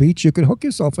Palm Beach. You can hook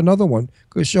yourself another one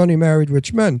because she only married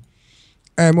rich men.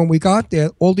 And when we got there,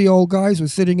 all the old guys were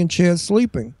sitting in chairs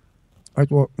sleeping. I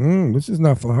thought, this is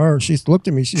not for her. She looked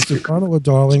at me. She said, Donald,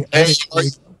 darling.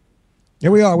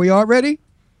 Here we are. We are ready?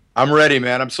 I'm ready,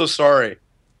 man. I'm so sorry.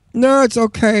 No, it's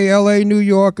okay. L.A., New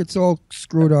York, it's all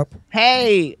screwed up.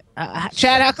 Hey,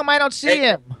 Chad, how come I don't see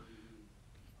him?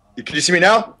 Can you see me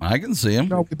now? I can see him.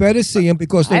 No, we better see him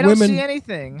because the I don't women. see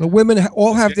anything. The women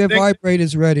all have their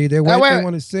vibrators ready. They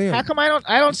want to see him. How come I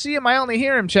don't see him? I only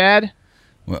hear him, Chad.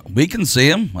 Well, we can see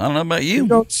him. I don't know about you. You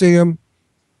don't see him.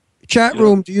 Chat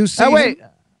room, do you see him? Wait.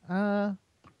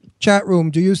 Chat room,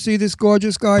 do you see this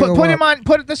gorgeous guy? Put him on.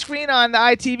 Put the screen on the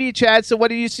ITV, Chad. So what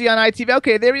do you see on ITV?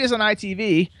 Okay, there he is on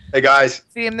ITV. Hey guys,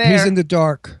 see him there. He's in the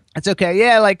dark. It's okay.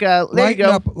 Yeah, like there you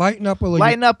go. Lighten up a little.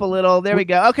 Lighten up a little. There we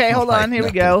go. Okay, hold on. Here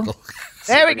we go.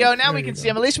 There we go. Now we can see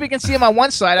him. At least we can see him on one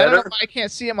side. I don't know if I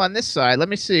can't see him on this side. Let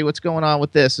me see what's going on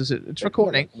with this. It's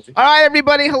recording. All right,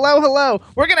 everybody. Hello.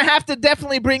 We're going to have to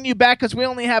definitely bring you back because we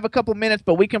only have a couple minutes,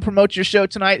 but we can promote your show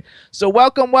tonight. So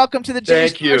welcome to the Jimmy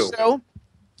Star Show.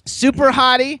 Super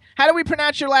Hottie. How do we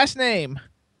pronounce your last name?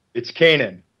 It's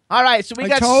Kanan. All right, so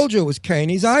I told you it was Kane.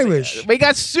 He's Irish. We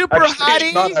got Super Hottie.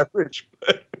 He's not Irish.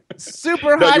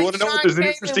 Super No, Hottie. you want to know? There's an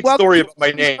interesting story about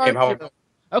my name.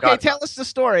 Okay, tell us the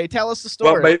story.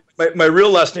 Well, my real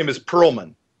last name is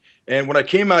Perlman, And when I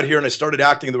came out here and I started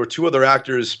acting, there were two other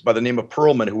actors by the name of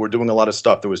Perlman who were doing a lot of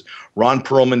stuff. There was Ron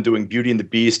Perlman doing Beauty and the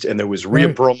Beast, and there was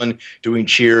Rhea Perlman doing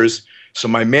Cheers. So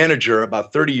my manager,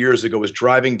 about 30 years ago, was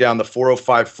driving down the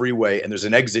 405 freeway, and there's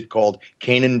an exit called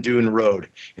Kanan Dune Road.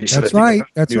 And he said, That's right.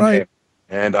 That's right. Name.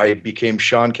 And I became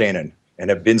Sean Kanan, and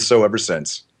have been so ever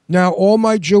since. Now, all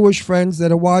my Jewish friends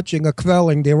that are watching are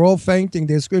quelling. They're all fainting.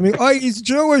 They're screaming, "Oh, he's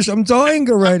Jewish. I'm dying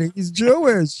already. He's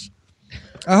Jewish."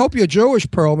 I hope you're Jewish,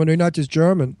 Perlman, or not just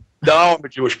German. No, I'm a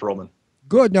Jewish Perlman.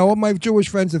 Good. Now, all my Jewish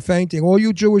friends are fainting. All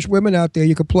you Jewish women out there,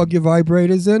 you can plug your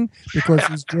vibrators in because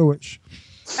he's Jewish.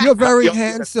 You're very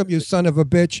handsome, you son of a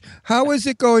bitch. How is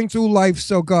it going through life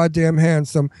so goddamn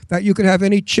handsome that you can have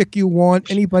any chick you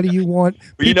want, anybody you want?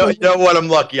 Well, you know what? I'm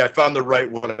lucky. I found the right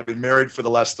one. I've been married for the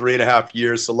last 3.5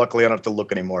 years, so luckily I don't have to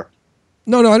look anymore.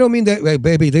 No, I don't mean that. Hey,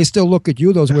 baby, they still look at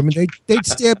you, those women. They'd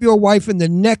stab your wife in the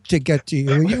neck to get to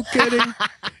you. Are you kidding?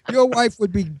 Your wife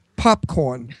would be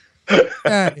popcorn.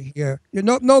 Out of here.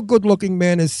 No good-looking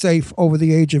man is safe over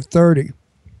the age of 30.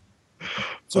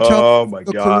 So tell me, my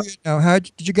God! Now, how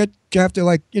did you get? Did you have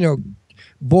to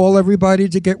ball everybody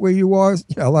to get where you are?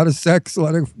 A lot of sex, a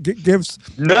lot of gifts.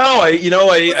 No,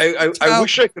 I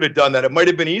wish I could have done that. It might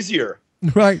have been easier.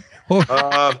 Right. Well,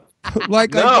 I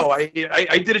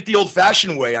did it the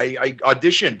old-fashioned way. I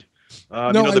auditioned.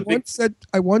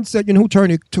 I once said, you know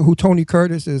who Tony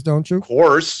Curtis is, don't you? Of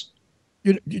course.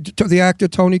 The actor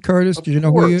Tony Curtis. Did you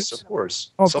know who he is? Of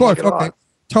course. Of course. Okay.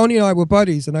 Tony and I were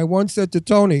buddies, and I once said to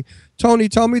Tony, tell me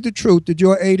the truth. Did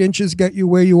your 8 inches get you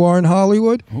where you are in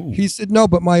Hollywood? Ooh. He said, no,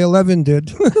 but my 11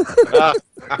 did.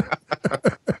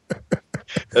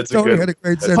 That's Tony had a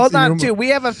great sense Hold of on, humor. too. We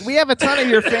have a ton of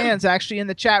your fans actually in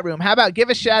the chat room. How about give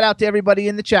a shout out to everybody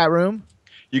in the chat room?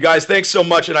 You guys, thanks so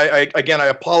much. And I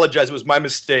apologize. It was my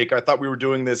mistake. I thought we were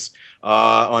doing this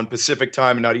on Pacific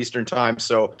time and not Eastern time.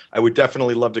 So I would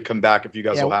definitely love to come back if you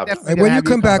guys will have it. And when you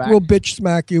come back, we'll bitch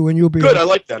smack you and you'll be good. I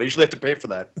like that. I usually have to pay for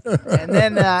that. And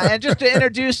then and just to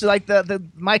introduce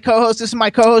my co-host. This is my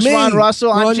co-host Ron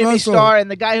Russell. I'm Jimmy Starr,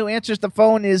 and the guy who answers the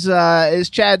phone is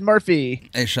Chad Murphy.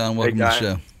 Hey Sean, welcome to the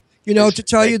show. You know, to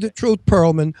tell you the truth,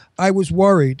 Perlman, I was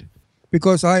worried.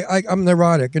 Because I'm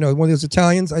neurotic, when there's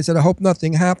Italians, I said, I hope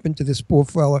nothing happened to this poor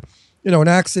fella, an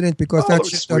accident, because that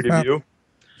shit doesn't happen.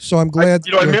 So I'm glad.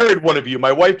 I married one of you.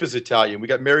 My wife is Italian. We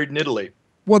got married in Italy.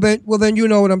 Well, then you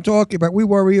know what I'm talking about. We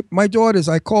worry. My daughters,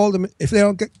 I call them. If they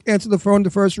don't answer the phone the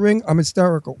first ring, I'm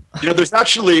hysterical. There's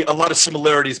actually a lot of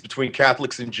similarities between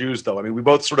Catholics and Jews, though. I mean, we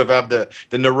both sort of have the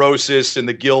neurosis and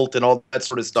the guilt and all that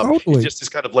sort of stuff. Totally. It's just this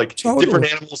kind of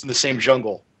different animals in the same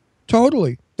jungle.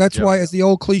 Totally. That's why, as the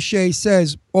old cliche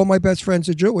says, all my best friends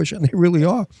are Jewish, and they really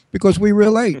are, because we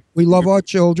relate. We love our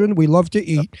children, we love to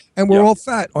eat, and we're all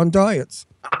fat on diets.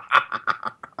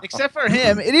 Except for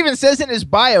him. It even says in his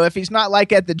bio, if he's not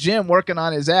at the gym working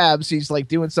on his abs, he's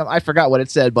doing something. I forgot what it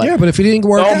said, but yeah, but if he didn't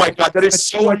work, oh my God, that is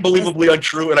so unbelievably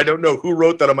untrue, and I don't know who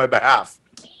wrote that on my behalf.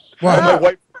 Wow.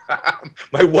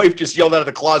 My wife just yelled out of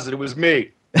the closet. It was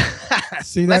me.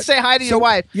 See, let's say hi to your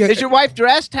wife. Yeah, is your wife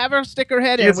dressed? Have her stick her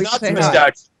head in. We say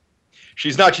hi.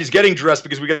 She's not. She's getting dressed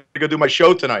because we got to go do my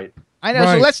show tonight. I know.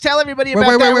 Right. So let's tell everybody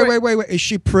about that. Wait. Is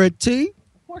she pretty?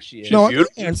 Of course she is. No,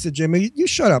 answer, Jimmy. You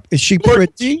shut up. Is she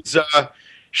pretty?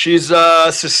 She's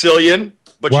Sicilian.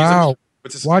 But wow.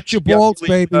 Watch your balls,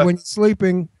 baby, when you're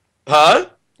sleeping. Huh?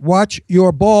 Watch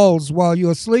your balls while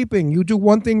you're sleeping. You do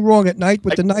one thing wrong at night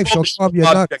with the knife, she'll carve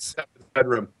your nuts.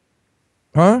 Bedroom.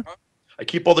 Huh? I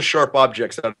keep all the sharp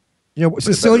objects out.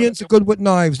 Sicilians are good with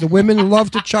knives. The women love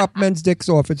to chop men's dicks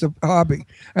off. It's a hobby.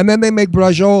 And then they make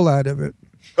braciole out of it.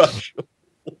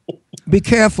 Be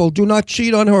careful. Do not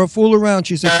cheat on her or fool around.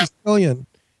 She's a Sicilian.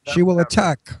 She will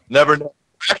attack. Never know.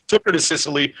 I took her to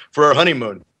Sicily for our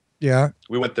honeymoon. Yeah.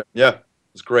 We went there. Yeah. It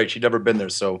was great. She'd never been there.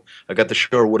 So I got to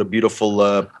show her what a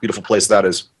beautiful, beautiful place that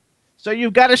is. So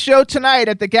you've got a show tonight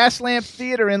at the Gaslamp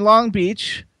Theater in Long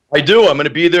Beach. I do. I'm going to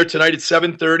be there tonight at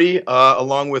 7:30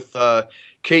 along with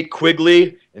Kate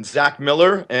Quigley and Zach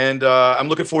Miller. And I'm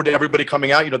looking forward to everybody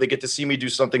coming out. They get to see me do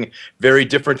something very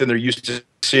different than they're used to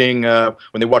seeing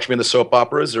when they watch me in the soap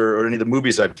operas or any of the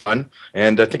movies I've done.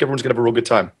 And I think everyone's going to have a real good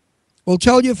time. Well,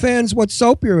 tell your fans what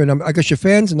soap you're in. I guess your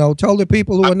fans know. Tell the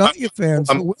people who are not your fans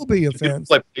who will be your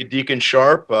fans. I play Deacon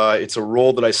Sharp. It's a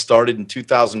role that I started in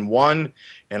 2001,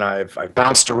 and I've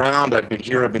bounced around. I've been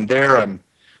here. I've been there.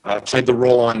 I played the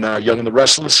role on Young and the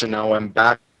Restless, and now I'm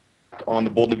back on The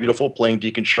Bold and the Beautiful playing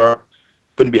Deacon Sharp.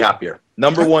 Couldn't be happier.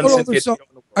 Number one.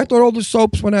 I thought all the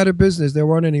soaps went out of business. There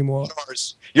weren't anymore.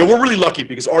 We're really lucky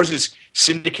because ours is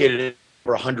syndicated in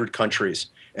over 100 countries.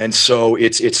 And so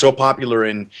it's so popular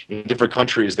in different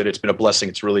countries that it's been a blessing.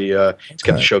 It's really it's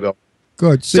kept the show going.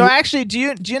 Good. So actually, do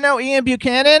you know Ian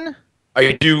Buchanan?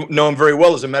 I do know him very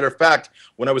well. As a matter of fact,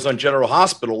 when I was on General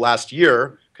Hospital last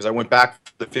year, because I went back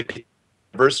for the 50th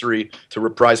anniversary to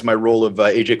reprise my role of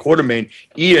AJ Quartermain,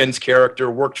 Ian's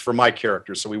character worked for my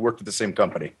character, so we worked at the same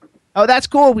company. Oh, that's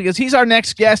cool because he's our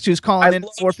next guest who's calling in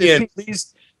 4:15. Ian,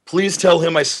 please tell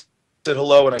him I said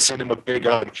hello and I sent him a big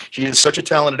hug. He is such a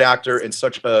talented actor and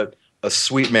such a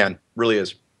sweet man, really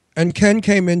is. And Ken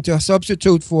came in to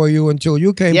substitute for you until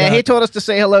you came back. Yeah, he told us to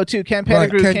say hello too. Ken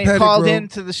Pettigrew Ken called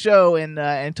into the show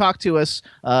and talked to us.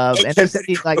 And he said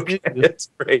he knew you. That's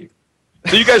great.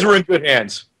 So you guys were in good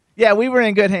hands. Yeah, we were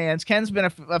in good hands. Ken's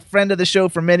been a friend of the show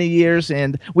for many years,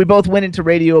 and we both went into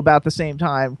radio about the same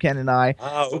time, Ken and I.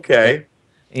 Oh, okay.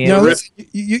 And listen,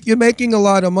 you're making a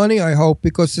lot of money, I hope,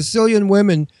 because Sicilian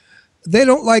women, they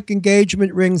don't like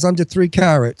engagement rings under 3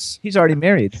 carats. He's already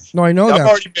married. No, I know that. I'm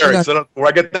already married, so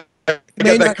I get that.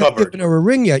 May not have given her a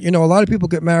ring yet. You know, a lot of people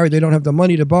get married, they don't have the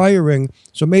money to buy a ring.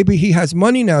 So maybe he has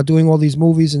money now doing all these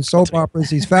movies and soap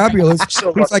operas. He's fabulous.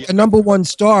 He's like a #1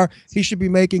 star. He should be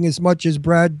making as much as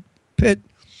Brad Pitt.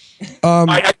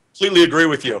 I completely agree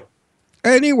with you.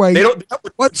 Anyway,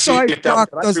 what size rock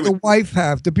does the wife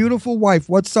have? The beautiful wife,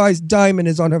 what size diamond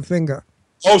is on her finger?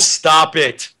 Oh, stop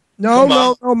it.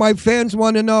 No. My fans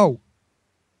want to know.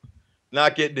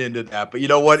 Not getting into that, but you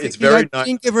know what? It's very nice.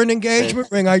 Didn't give her an engagement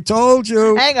ring. I told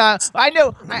you. Hang on. I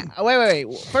know.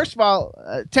 Wait. First of all,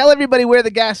 tell everybody where the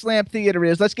Gas Lamp Theater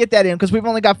is. Let's get that in because we've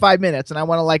only got 5 minutes, and I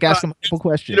want to ask them a couple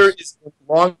questions. Theater is in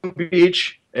Long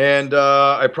Beach, and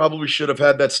I probably should have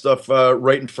had that stuff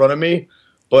right in front of me,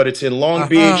 but it's in Long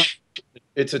Beach.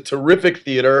 It's a terrific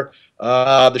theater.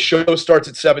 The show starts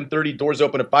at 7:30. Doors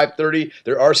open at 5:30.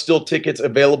 There are still tickets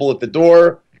available at the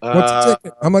door. What's a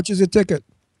ticket? How much is a ticket?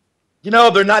 You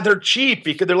know, they're cheap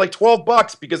because they're like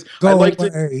 $12 because I like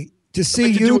to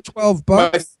see you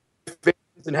 $12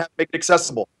 and make it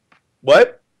accessible.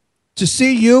 What? To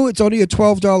see you, it's only a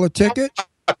 $12 ticket.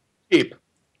 Cheap.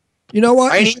 You know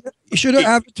what? You should have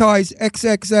advertised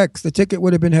XXX. The ticket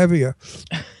would have been heavier.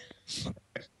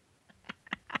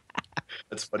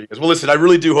 That's funny. Well, listen, I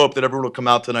really do hope that everyone will come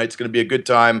out tonight. It's going to be a good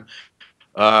time.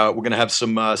 We're going to have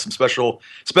some special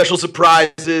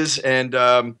surprises, and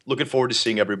looking forward to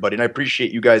seeing everybody. And I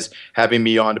appreciate you guys having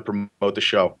me on to promote the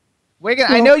show.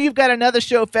 I know you've got another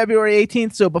show February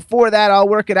 18th, so before that, I'll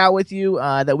work it out with you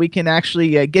that we can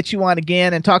actually get you on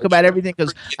again and talk about everything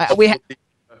because we have to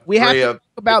talk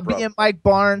about being Mike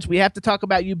Barnes. We have to talk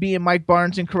about you being Mike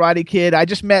Barnes in Karate Kid. I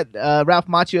just met Ralph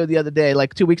Macchio the other day,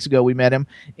 like 2 weeks ago. We met him,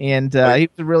 and he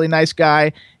was a really nice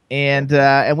guy. And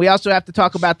we also have to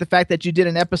talk about the fact that you did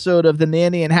an episode of The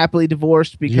Nanny and Happily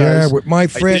Divorced because with my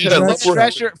friend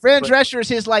Drescher. Fran Drescher is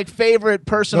his favorite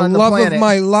person on the planet. The love of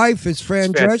my life is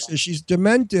Fran Drescher. She's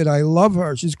demented. I love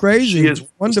her. She's crazy. She is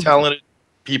wonderful. Talented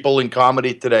people in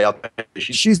comedy today.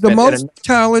 She's the most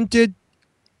talented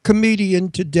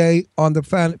comedian today on the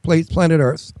planet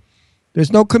Earth. There's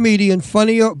no comedian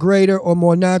funnier, greater, or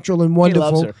more natural and wonderful.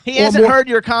 He loves her. He hasn't heard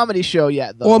your comedy show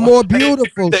yet, though. Or more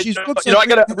beautiful. She's I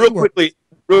got real quickly.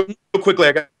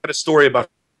 I got a story about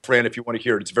Fran. If you want to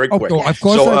hear it, it's very quick. Of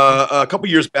course. So a couple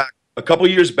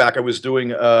years back, I was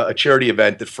doing a charity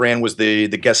event that Fran was the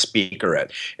guest speaker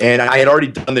at, and I had already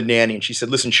done The Nanny. And she said,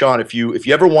 "Listen, Sean, if you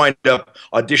ever wind up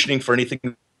auditioning for anything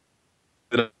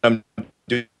that I'm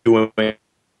doing,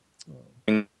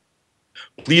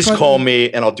 please call me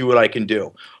and I'll do what I can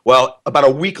do." Well, about a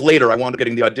week later, I wound up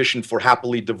getting the audition for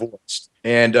Happily Divorced.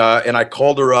 And I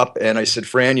called her up and I said,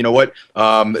 "Fran, you know what?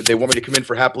 They want me to come in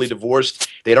for Happily Divorced."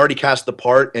 They'd already cast the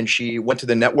part, and she went to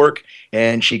the network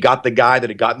and she got the guy that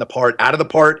had gotten the part out of the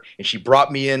part, and she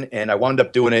brought me in, and I wound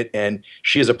up doing it. And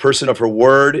she is a person of her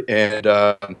word, and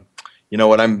you know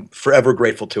what? I'm forever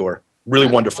grateful to her. Really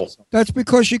wonderful. That's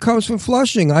because she comes from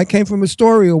Flushing. I came from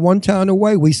Astoria, one town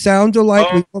away. We sound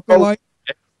alike. We look alike.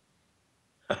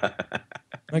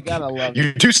 I gotta love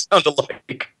you. Do sound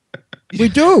alike. We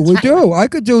do. I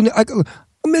could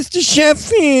Mr.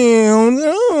 Sheffield.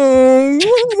 Oh,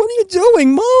 what are you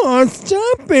doing, Mom?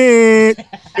 Stop it.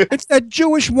 It's that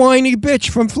Jewish whiny bitch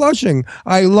from Flushing.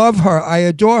 I love her. I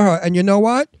adore her. And you know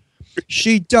what?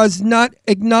 She does not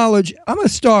acknowledge I'm a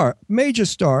star, major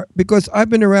star, because I've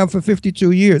been around for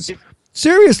 52 years.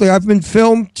 Seriously, I've been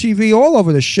film, TV, all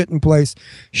over the shitting place.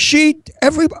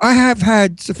 I have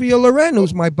had Sophia Loren,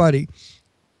 who's my buddy,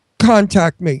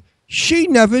 contact me. She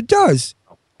never does.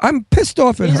 I'm pissed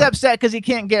off at her. He's upset because he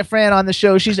can't get Fran on the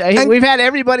show. We've had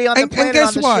everybody on the planet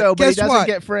on the show, but he doesn't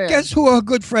get Fran. Guess who her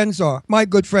good friends are? My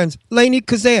good friends. Lainey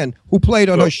Kazan, who played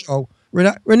on her show.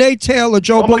 Renee Taylor,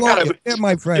 Joe Bologna. They're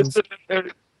my friends.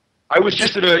 I was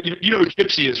just at you know who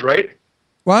Gypsy is, right?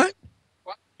 What?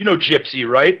 You know Gypsy,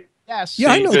 right? Yes.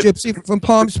 Yeah, I know Gypsy from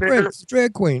Palm Springs,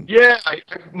 drag queen. Yeah,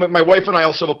 my wife and I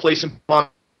also have a place in Palm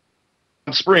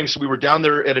Springs. So we were down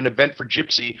there at an event for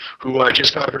Gypsy, who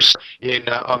just got her in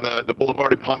on the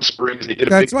boulevard in Palm Springs. They did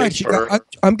a That's big right. thing for her.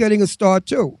 I'm getting a star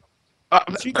too.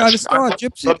 She got a star,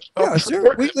 Gypsy. Yeah,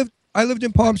 sir. I lived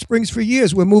in Palm Springs for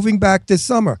years. We're moving back this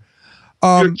summer.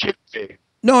 You're kidding.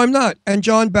 No, I'm not. And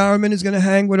John Barrowman is going to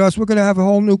hang with us. We're going to have a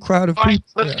whole new crowd of people.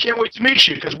 I can't wait to meet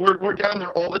you because we're down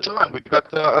there all the time. We've got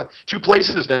 2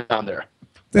 places down there.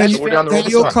 Then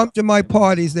you'll time. come to my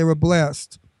parties. They're a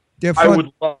blast. They're fun. I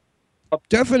would love.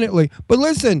 Definitely. But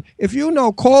listen, if you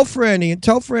know, call Franny and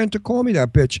tell Fran to call me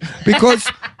that bitch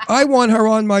because I want her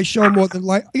on my show more than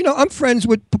like. You know, I'm friends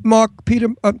with Mark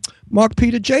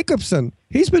Peter Jacobson.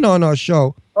 He's been on our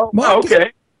show. Oh, Mark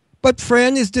okay. But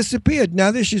Fran has disappeared.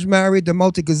 Now that she's married the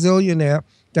multi-gazillionaire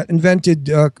that invented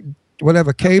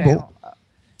whatever cable.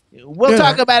 We'll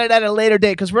talk about it at a later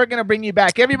date because we're going to bring you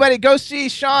back. Everybody, go see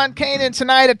Sean Kanan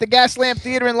tonight at the Gaslamp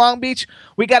Theater in Long Beach.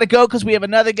 We got to go because we have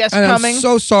another guest And coming. I'm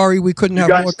so sorry we couldn't have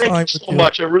more time. Thank you so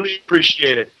much. I really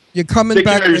appreciate it. You're coming Take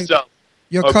back. care of yourself.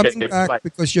 You're Okay, coming back bye.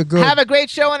 because you're good. Have a great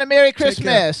show and a Merry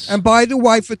Christmas. And buy the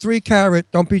wife a 3 carat.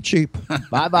 Don't be cheap.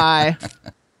 Bye-bye.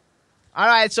 All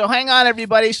right, so hang on,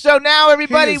 everybody. So now,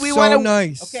 everybody, we want to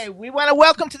nice. Okay, we want to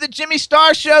welcome to the Jimmy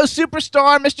Star Show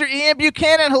superstar, Mr. Ian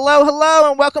Buchanan. Hello, hello,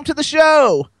 and welcome to the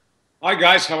show. Hi,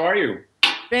 guys. How are you?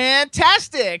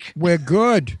 Fantastic. We're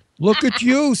good. Look at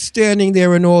you standing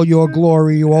there in all your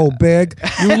glory, you old bag.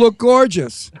 You look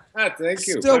gorgeous. Thank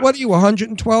you. Still, what are you,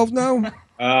 112 now?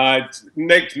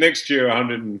 Next year,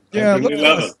 100, Yeah,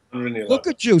 111. Look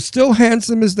at you, still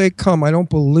handsome as they come. I don't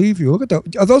believe you. Look at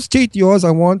that. Are those teeth yours?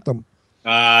 I want them.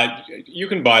 You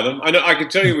can buy them. I know. I can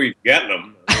tell you we get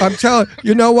them. I'm telling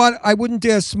you, know what? I wouldn't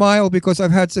dare smile because I've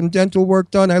had some dental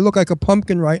work done. I look like a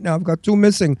pumpkin right now. I've got 2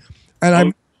 missing, and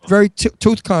I'm very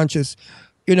tooth conscious.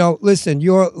 You know, listen,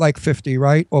 you're like 50,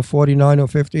 right? Or 49 or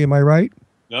 50, am I right?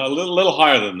 No, a little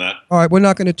higher than that. All right, we're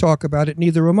not going to talk about it.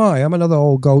 Neither am I. I'm another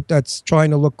old goat that's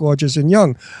trying to look gorgeous and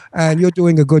young, and you're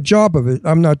doing a good job of it.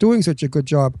 I'm not doing such a good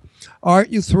job. Aren't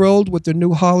you thrilled with the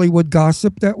new Hollywood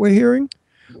gossip that we're hearing?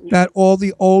 That all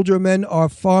the older men are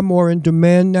far more in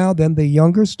demand now than the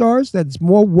younger stars? That's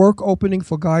more work opening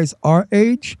for guys our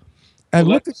age? And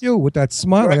look at you with that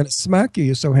smile. I'm going to smack you.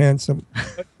 You're so handsome.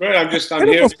 Great. I'm Get him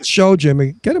here. off the show,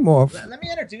 Jimmy. Get him off. Let me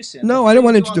introduce him. No, I don't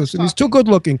want to introduce him. He's too good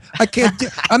looking. I can't.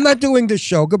 I'm not doing this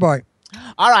show. Goodbye.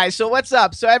 All right, so what's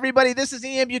up? So everybody, this is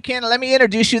Ian Buchanan. Let me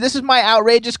introduce you. This is my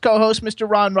outrageous co-host, Mr.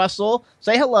 Ron Russell.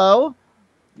 Say hello.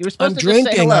 You were supposed I'm to just say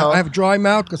drinking. hello. I have dry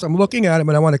mouth because I'm looking at him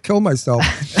and I want to kill myself.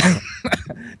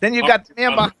 Then you've got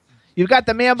you've got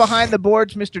the man behind the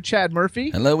boards, Mr. Chad Murphy.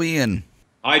 Hello, Ian.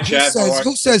 Hi, Chad.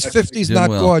 Who says 50's Doing not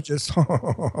well. gorgeous?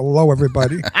 Hello,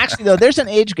 everybody. Actually, though, there's an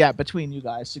age gap between you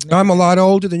guys. I'm a lot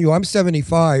older than you. I'm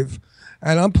 75,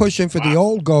 and I'm pushing for the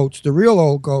old goats, the real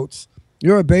old goats.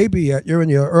 You're a baby yet. You're in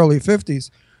your early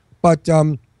 50s. But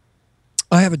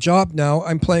I have a job now.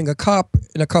 I'm playing a cop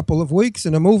in a couple of weeks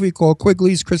in a movie called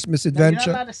Quigley's Christmas Adventure.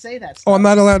 You're not allowed to say that. Oh, I'm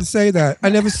not allowed to say that. I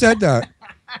never said that.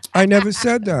 I never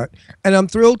said that. And I'm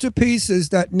thrilled to pieces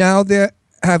that now they're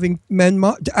having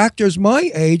actors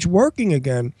my age working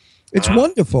again. It's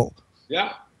wonderful.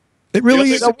 Yeah. It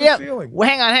really is So a good feeling. Well,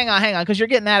 hang on, because you're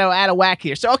getting out of whack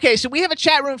here. So, okay, so we have a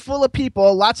chat room full of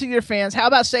people, lots of your fans. How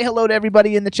about say hello to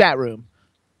everybody in the chat room?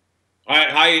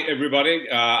 Hi, everybody.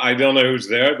 I don't know who's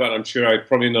there, but I'm sure I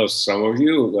probably know some of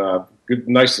you. Good,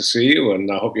 nice to see you, and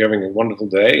I hope you're having a wonderful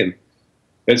day. And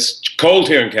it's cold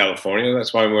here in California.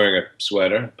 That's why I'm wearing a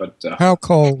sweater. But How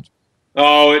cold?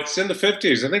 Oh, it's in the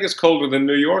 50s. I think it's colder than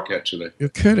New York, actually. You're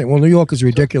kidding. Well, New York is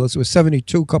ridiculous. It was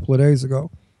 72 a couple of days ago.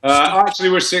 Actually,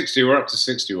 we're 60. We're up to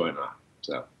 60 right now.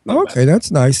 So Okay,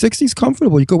 that's nice. 60's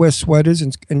comfortable. You could wear sweaters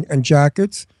and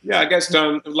jackets. yeah, I guess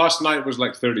last night was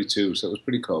like 32, so it was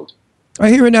pretty cold. I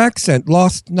hear an accent.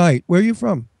 Last night. Where are you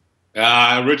from?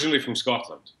 Originally from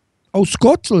Scotland. Oh,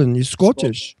 Scotland. You're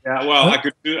Scottish. Yeah, well, I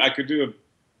could do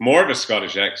more of a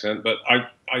Scottish accent, but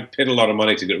I paid a lot of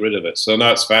money to get rid of it. So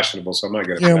now it's fashionable, so I might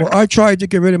get it Yeah, back. well, I tried to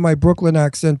get rid of my Brooklyn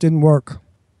accent. Didn't work.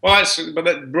 Well,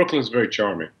 Brooklyn's very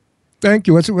charming. Thank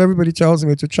you. That's what everybody tells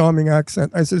me. It's a charming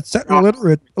accent. I said it's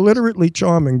illiterately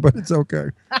charming, but it's okay.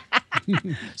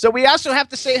 So we also have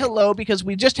to say hello because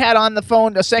we just had on the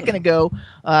phone a second ago.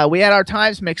 We had our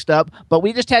times mixed up, but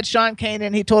we just had Sean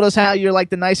Kanan. He told us how you're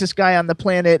like the nicest guy on the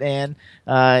planet, and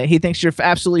he thinks you're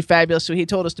absolutely fabulous. So he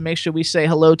told us to make sure we say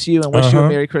hello to you and wish you a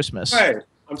Merry Christmas. Hey,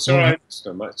 I'm sorry I missed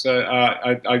him.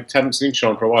 I haven't seen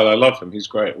Sean for a while. I love him. He's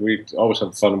great. We always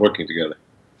have fun working together.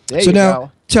 So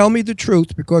now, tell me the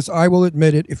truth, because I will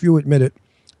admit it if you admit it.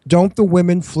 Don't the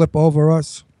women flip over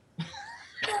us?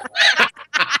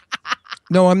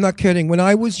 No, I'm not kidding. When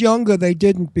I was younger, they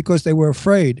didn't because they were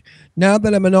afraid. Now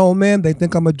that I'm an old man, they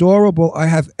think I'm adorable. I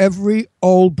have every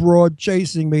old broad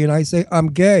chasing me, and I say, I'm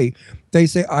gay. They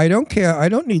say, I don't care. I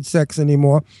don't need sex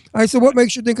anymore. I said, what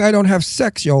makes you think I don't have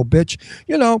sex, you old bitch?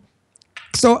 You know,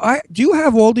 so do you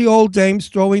have all the old dames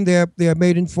throwing their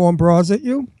maiden form bras at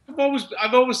you?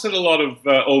 I've always had a lot of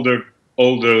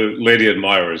older lady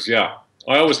admirers. Yeah,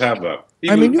 I always have that.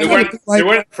 Even, they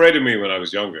weren't afraid of me when I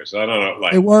was younger, so I don't know.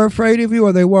 Like, they were afraid of you,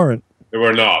 or they weren't? They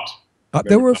were not.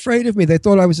 They were afraid of me. They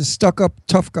thought I was a stuck-up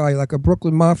tough guy, like a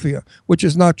Brooklyn Mafia, which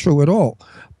is not true at all.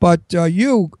 But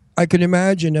you, I can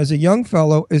imagine, as a young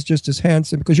fellow, is just as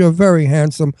handsome, because you're very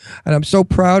handsome, and I'm so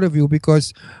proud of you,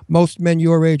 because most men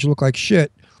your age look like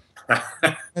shit.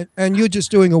 and you're just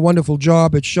doing a wonderful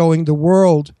job at showing the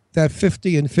world that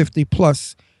 50 and 50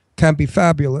 plus can be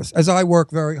fabulous, as I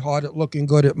work very hard at looking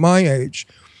good at my age.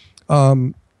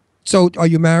 So are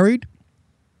you married?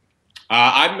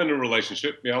 I'm in a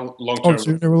relationship, long-term. Oh, so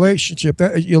you're in a relationship.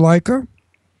 You like her?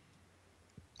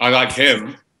 I like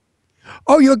him.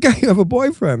 Oh, you're gay. You have a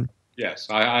boyfriend. Yes,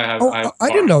 I have. Oh, I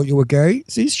didn't know you were gay.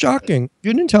 See, it's shocking.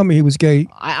 You didn't tell me he was gay.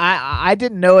 I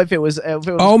didn't know if it was.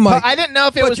 Oh my! I didn't know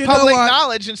if it was public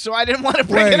knowledge, and so I didn't want to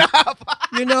bring it up.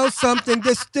 You know something?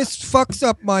 This fucks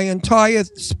up my entire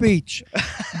speech,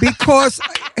 because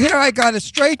here I got a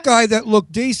straight guy that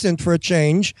looked decent for a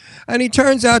change, and he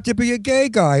turns out to be a gay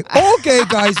guy. All gay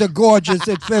guys are gorgeous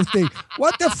at 50.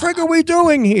 What the frig are we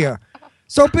doing here?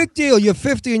 So big deal. You're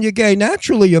 50 and you're gay.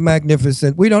 Naturally, you're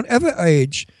magnificent. We don't ever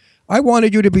age. I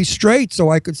wanted you to be straight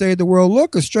so I could say to the world,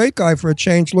 look, a straight guy for a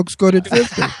change looks good at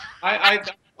 50. I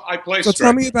play So straight.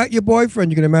 tell me about your boyfriend.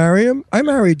 You're going to marry him? I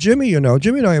married Jimmy, you know.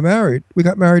 Jimmy and I are married. We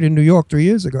got married in New York 3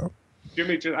 years ago.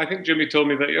 I think Jimmy told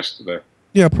me that yesterday.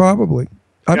 Yeah, probably.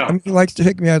 Yeah. I mean, he likes to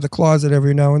take me out of the closet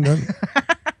every now and then.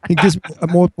 He gives me a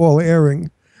mothball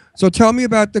airing. So tell me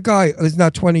about the guy. He's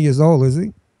not 20 years old, is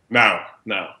he? No.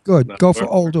 Good. No. Go for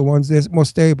older ones. They're more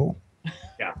stable.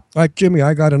 Yeah. Like Jimmy,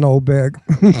 I got an old bag.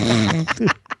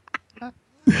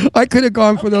 I could have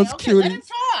gone for those cuties.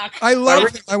 I love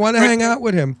him. I want to hang out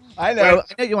with him. I know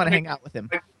you want to hang out with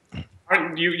him.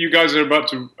 Aren't you guys are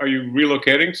you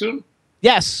relocating soon?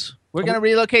 Yes, we're going to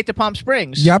relocate to Palm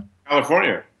Springs. Yep.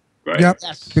 California. Right. Yep.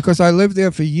 Yes. Because I lived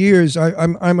there for years.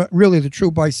 I'm really the true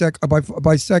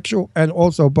bisexual and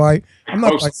also I'm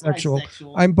not bisexual.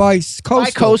 I'm bi-coastal.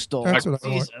 Bi-coastal. That's what I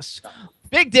want. Jesus.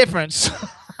 Big difference.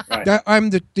 Right.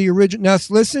 I'm the original. Now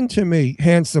listen to me,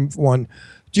 handsome one.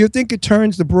 Do you think it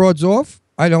turns the broads off?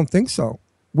 I don't think so.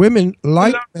 Women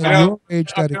like men your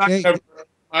age that are gay.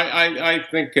 I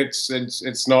think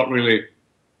it's not really.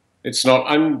 It's not.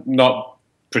 I'm not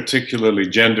particularly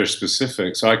gender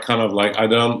specific, so I kind of like.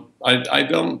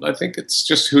 I think it's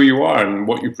just who you are and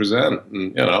what you present,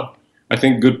 and I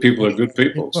think good people are good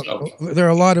people. So. There are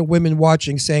a lot of women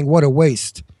watching saying, "What a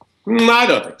waste." I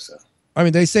don't think so. I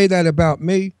mean, they say that about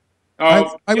me. I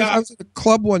was at a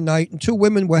club one night, and two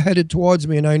women were headed towards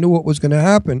me, and I knew what was going to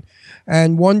happen.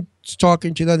 And one's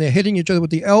talking to them, they're hitting each other with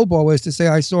the elbow as to say,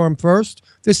 I saw him first.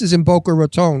 This is in Boca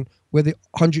Raton, where the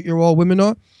 100-year-old women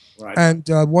are. Right. And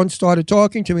one started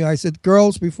talking to me. I said,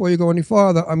 girls, before you go any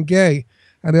farther, I'm gay.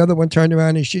 And the other one turned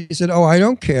around, and she said, oh, I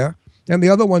don't care. Then the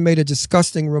other one made a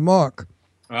disgusting remark.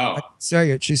 Oh. I didn't say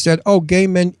it. She said, oh, gay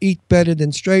men eat better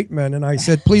than straight men. And I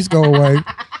said, please go away.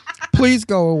 Please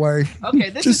go away. Okay,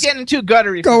 this is getting too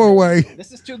guttery. Go away.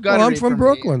 This is too guttery. Well, I'm from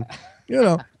Brooklyn.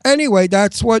 Anyway,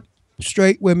 that's what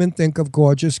straight women think of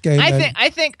gorgeous gay men. I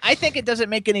think it doesn't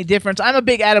make any difference. I'm a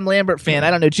big Adam Lambert fan.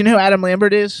 I don't know. Do you know who Adam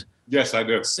Lambert is? Yes, I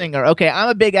do. Singer. Okay, I'm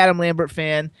a big Adam Lambert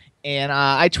fan, and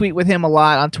I tweet with him a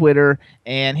lot on Twitter.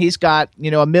 And he's got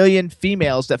 1 million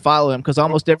females that follow him, because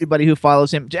almost everybody who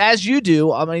follows him, as you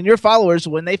do, I mean, your followers,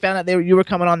 when they found out you were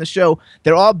coming on the show,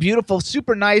 they're all beautiful,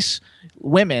 super nice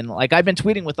women. Like, I've been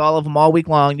tweeting with all of them all week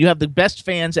long. You have the best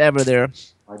fans ever there.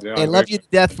 I do. They love you to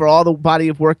death for all the body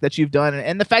of work that you've done,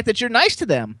 and the fact that you're nice to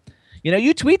them.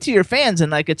 You tweet to your fans,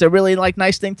 and it's a really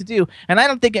nice thing to do. And I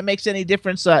don't think it makes any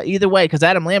difference either way, because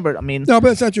Adam Lambert, I mean, no,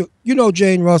 but it's not true. You know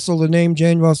Jane Russell, the name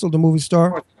Jane Russell, the movie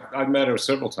star. I've met her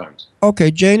several times. Okay,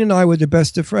 Jane and I were the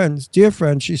best of friends, dear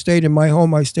friends. She stayed in my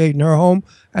home, I stayed in her home,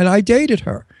 and I dated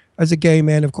her as a gay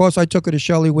man. Of course, I took her to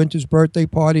Shelley Winter's birthday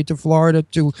party, to Florida,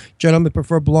 to Gentlemen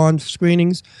Prefer Blonde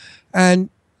screenings, and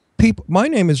people. My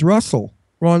name is Russell,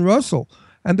 Ron Russell,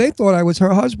 and they thought I was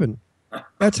her husband.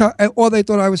 That's how, or they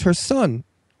thought I was her son.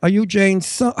 Are you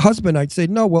Jane's husband? I'd say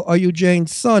no. Well, are you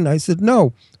Jane's son? I said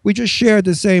no. We just shared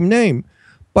the same name.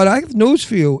 But I have news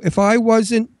for you. If I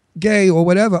wasn't gay or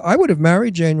whatever, I would have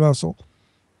married Jane Russell,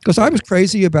 because I was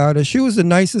crazy about her. She was the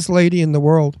nicest lady in the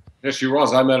world. Yes, she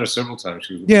was. I met her several times.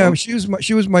 She was Yeah,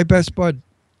 she was my best bud.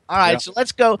 All right, so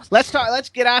let's go. Let's talk. Let's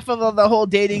get off of the whole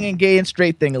dating and gay and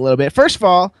straight thing a little bit. First of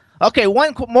all, okay,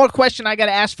 one more question I got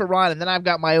to ask for Ron, and then I've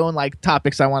got my own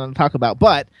topics I want to talk about.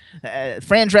 But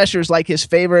Fran Drescher's his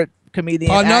favorite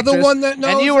comedian. Another actress, one that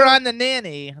knows. And you were on The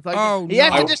Nanny. You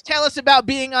have no. to just tell us about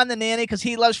being on The Nanny because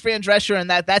he loves Fran Drescher, and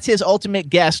that's his ultimate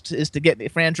guest is to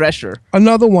get Fran Drescher.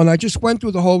 Another one. I just went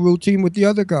through the whole routine with the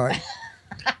other guy.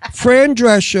 Fran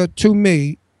Drescher, to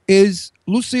me, is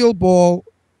Lucille Ball,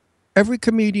 every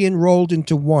comedian rolled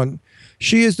into one.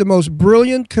 She is the most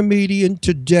brilliant comedian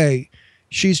today.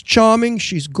 She's charming.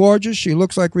 She's gorgeous. She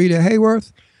looks like Rita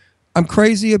Hayworth. I'm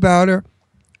crazy about her.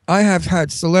 I have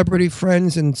had celebrity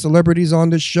friends and celebrities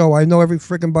on this show. I know every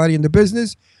freaking body in the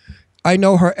business. I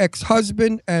know her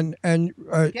ex-husband and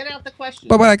get out the question.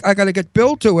 But I got to get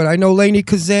Bill to it. I know Lainey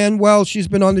Kazan well. She's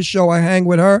been on the show. I hang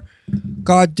with her.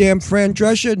 Goddamn Fran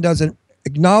Drescher doesn't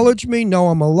acknowledge me, know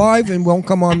I'm alive, and won't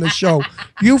come on the show.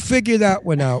 You figure that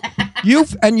one out.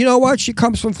 And you know what? She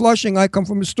comes from Flushing. I come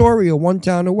from Astoria, one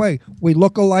town away. We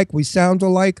look alike. We sound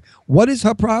alike. What is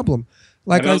her problem?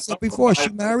 Like I said before, she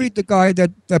married the guy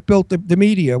that built the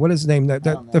media. What is his name?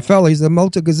 The fella. He's a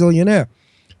multi-gazillionaire.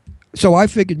 So I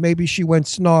figured maybe she went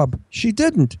snob. She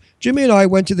didn't. Jimmy and I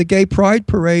went to the Gay Pride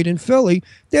Parade in Philly.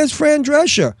 There's Fran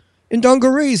Drescher in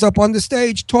dungarees up on the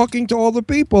stage talking to all the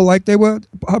people like they were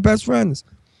her best friends.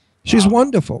 She's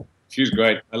wonderful. She's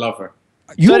great. I love her.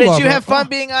 So did you have fun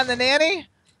being on The Nanny?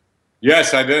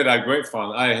 Yes, I did. I had great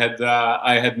fun. I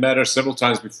had met her several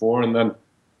times before, and then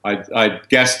I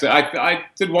guessed. I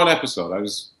did one episode. I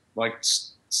was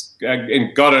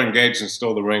got her engaged and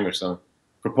stole the ring or something.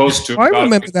 Proposed to her. I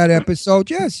remember that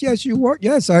episode. Yes, you were.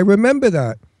 Yes, I remember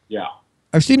that. Yeah.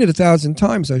 I've seen it 1,000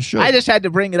 times. I should. I just had to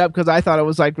bring it up because I thought it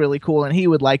was really cool, and he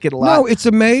would like it a lot. No, it's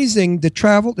amazing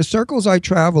the circles I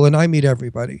travel, and I meet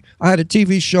everybody. I had a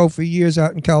TV show for years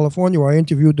out in California where I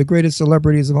interviewed the greatest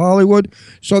celebrities of Hollywood,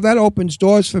 so that opens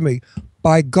doors for me.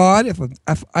 By God, if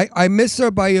I miss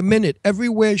her by a minute,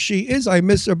 everywhere she is, I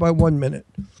miss her by 1 minute.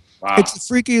 Wow. It's the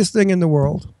freakiest thing in the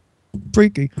world.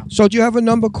 Freaky. So do you have a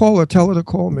number? Call her. Tell her to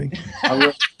call me.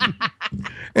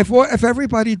 If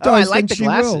everybody does, I like then the she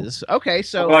glasses. will. Okay,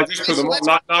 so well, just for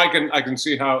now I can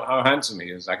see how handsome he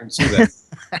is. I can see that.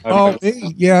 Oh,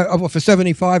 yeah. Well, for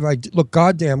 75, I look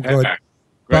goddamn good.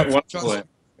 Great. But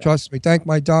trust me. Thank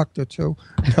my doctor too.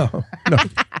 No.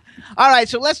 All right,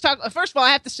 so let's talk. First of all,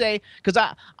 I have to say because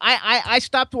I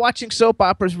stopped watching soap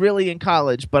operas really in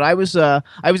college, but I was a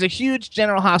huge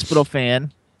General Hospital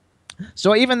fan.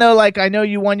 So even though I know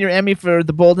you won your Emmy for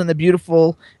The Bold and the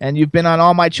Beautiful, and you've been on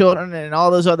All My Children and all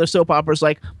those other soap operas,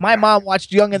 my mom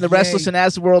watched Young and the Restless and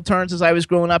As the World Turns as I was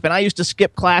growing up, and I used to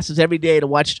skip classes every day to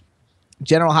watch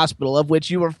General Hospital, of which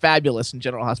you were fabulous in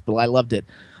General Hospital. I loved it.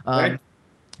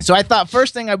 So I thought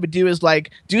first thing I would do is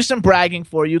do some bragging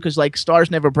for you because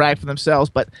stars never brag for themselves,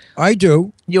 but I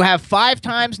do. You have 5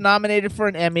 times nominated for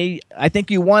an Emmy. I think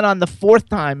you won on the 4th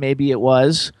time, maybe it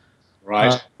was.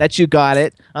 Right. That you got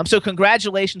it. So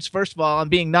congratulations, first of all, on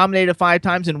being nominated 5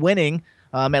 times and winning.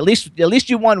 At least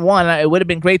you won 1. It would have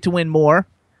been great to win more,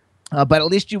 but at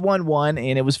least you won 1,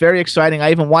 and it was very exciting.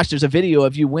 I even watched. There's a video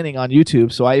of you winning on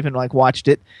YouTube, so I even watched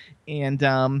it. And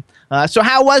so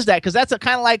how was that? Because that's a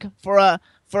kind of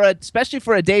especially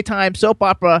for a daytime soap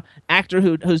opera actor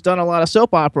who's done a lot of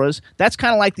soap operas. That's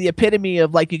kind of the epitome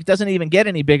of it doesn't even get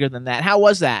any bigger than that. How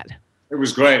was that? It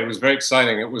was great. It was very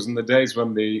exciting. It was in the days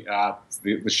when the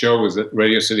show was at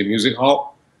Radio City Music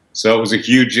Hall. So it was a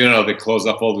huge, they closed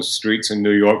up all the streets in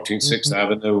New York between 6th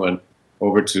Avenue and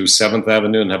over to 7th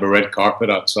Avenue and have a red carpet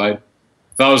outside.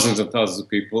 Thousands and thousands of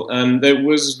people. And it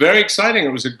was very exciting.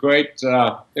 It was a great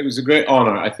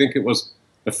honor. I think it was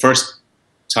the first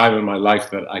time in my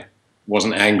life that I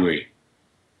wasn't angry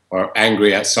or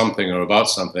angry at something or about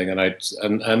something. And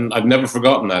I've never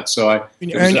forgotten that. So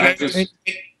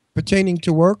pertaining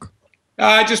to work?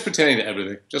 Just pertaining to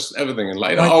everything. Just everything in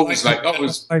life. Always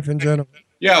life in general.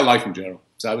 Yeah, life in general.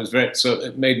 So it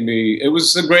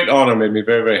was a great honor, made me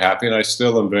very, very happy, and I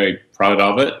still am very proud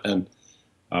of it. And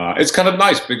it's kind of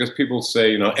nice because people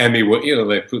say, Emmy,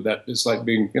 they put that, it's like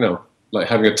being, like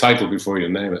having a title before your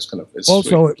name. It's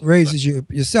also, sweet. It raises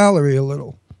your salary a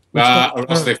little. Or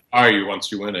else they fire you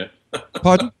once you win it.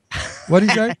 Pardon? What did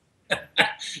you say?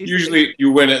 Usually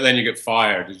you win it, then you get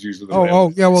fired. Is usually the way.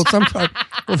 Yeah. Well,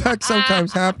 that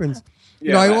sometimes happens.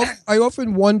 Yeah. I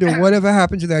often wonder whatever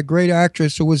happened to that great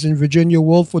actress who was in Virginia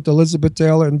Woolf with Elizabeth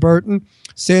Taylor and Burton.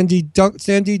 Sandy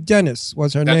Dennis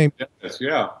was her name. Dennis,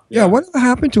 yeah. Yeah. Whatever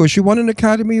happened to her? She won an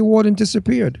Academy Award and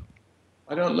disappeared.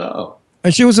 I don't know.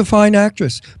 And she was a fine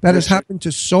actress. That has happened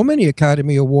to so many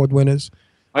Academy Award winners.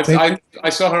 I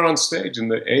saw her on stage in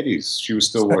the 80s. She was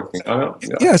still working. I don't,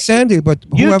 Yeah, Sandy, but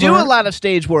You whoever. do a lot of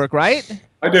stage work, right?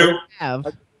 I do. Have.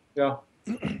 Yeah.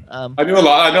 I do a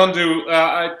lot. I don't do.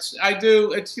 I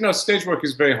do. It's stage work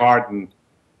is very hard and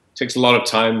takes a lot of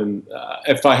time. And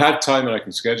if I have time and I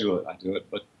can schedule it, I do it.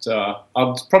 But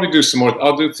I'll probably do some more.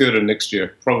 I'll do theater next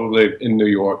year, probably in New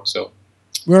York. So.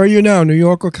 Where are you now, New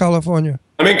York or California?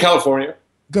 I'm in California.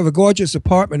 You have a gorgeous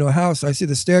apartment or house. I see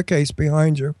the staircase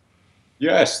behind you.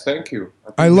 Yes, thank you.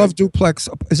 I love duplex.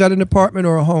 Is that an apartment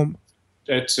or a home?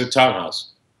 It's a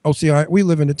townhouse. Oh, see, we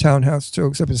live in a townhouse too,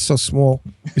 except it's so small.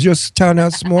 Is your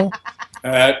townhouse small?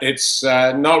 It's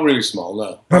not really small,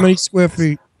 no. How many square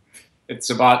feet? It's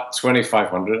about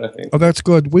 2,500, I think. Oh, that's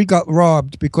good. We got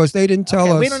robbed because they didn't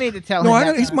tell us. We don't need to tell No,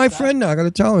 him. he's my friend now. I got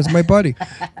to tell him. He's my buddy.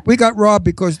 We got robbed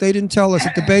because they didn't tell us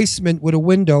that the basement with a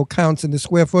window counts in the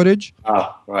square footage.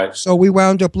 Ah, right. So we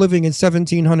wound up living in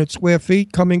 1,700 square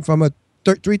feet, coming from a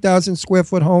 3,000 square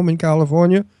foot home in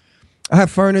California. I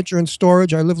have furniture and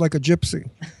storage. I live like a gypsy.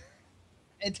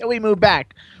 Until we move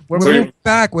back. We're moving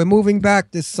back. We're moving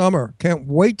back this summer. Can't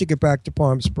wait to get back to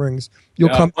Palm Springs. You'll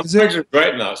come Palm visit? Springs is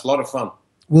great now. It's a lot of fun.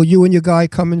 Will you and your guy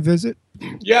come and visit?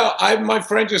 Yeah, I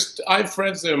have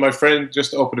friends there. My friend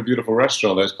just opened a beautiful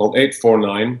restaurant there. It's called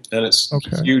 849, and it's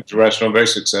a huge restaurant, very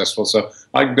successful. So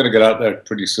I'm going to get out there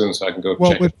pretty soon so I can go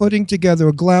Well, check we're it. putting together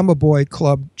a glamour boy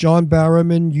club. John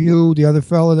Barrowman, you, the other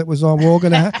fella that was on. We're all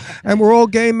going to, and we're all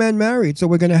gay men married, so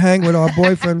we're going to hang with our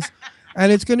boyfriends. And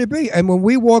it's going to be. And when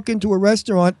we walk into a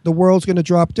restaurant, the world's going to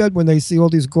drop dead when they see all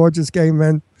these gorgeous gay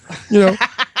men.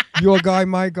 Your guy,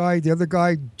 my guy, the other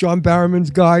guy, John Barrowman's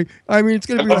guy. I mean, it's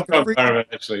going to be like a John freak. Barrowman,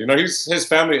 actually. His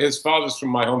family, his father's from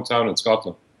my hometown in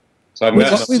Scotland. So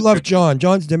We love John.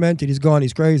 John's demented. He's gone.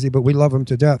 He's crazy, but we love him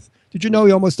to death. Did you know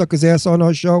he almost stuck his ass on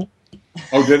our show?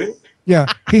 Oh, did he? Yeah.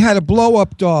 He had a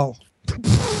blow-up doll.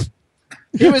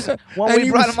 He was when And we he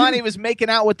brought was- him on. He was making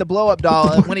out with the blow-up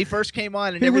doll when he first came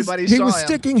on, and everybody he saw was him.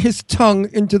 sticking his tongue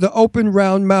into the open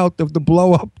round mouth of the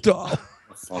blow-up doll.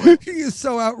 He is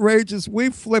so outrageous. We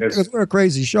flipped because we're a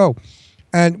crazy show,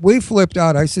 and we flipped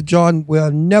out. I said, John, we're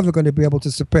never going to be able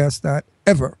to surpass that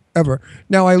ever.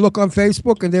 Now I look on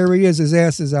Facebook, and there he is. His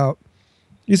ass is out.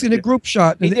 He's in a group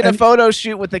shot. He did a photo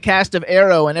shoot with the cast of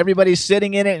Arrow, and everybody's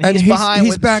sitting in it, and he's behind.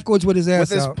 He's backwards with his ass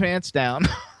with his out. pants down.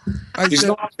 He's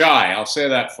not shy. I'll say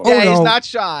that for Yeah, him. he's not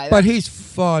shy. But he's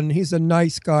fun. He's a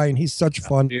nice guy, and he's such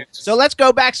fun. So let's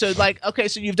go back. So okay,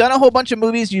 so you've done a whole bunch of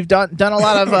movies. You've done a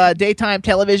lot of daytime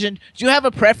television. Do you have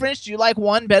a preference? Do you like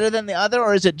one better than the other,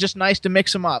 or is it just nice to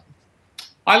mix them up?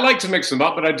 I like to mix them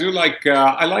up, but I do like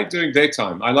I like doing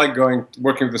daytime. I like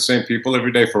working with the same people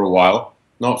every day for a while,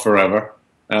 not forever.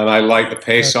 And I like the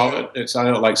pace of it. I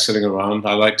don't like sitting around.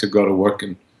 I like to go to work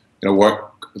and work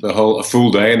a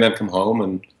full day and then come home.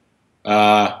 And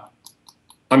I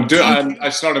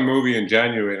start a movie in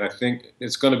January, and I think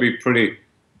it's going to be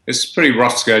it's a pretty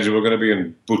rough schedule. We're going to be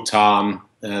in Bhutan,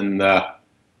 and I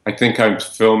think I'm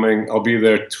filming. I'll be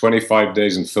there 25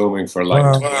 days and filming for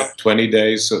like 20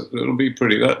 days. So it'll be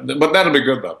but that'll be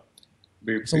good though.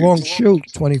 It's a long shoot,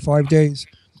 25 days.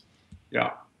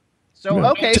 Yeah. So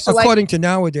okay, so according to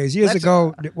nowadays, years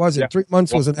ago it wasn't. 3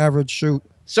 months was an average shoot.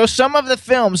 So some of the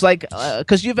films, like,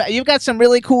 because you've got some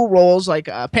really cool roles, like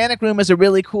Panic Room is a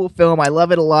really cool film. I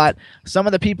love it a lot. Some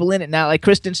of the people in it now, like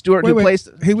Kristen Stewart, who plays.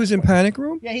 He was in Panic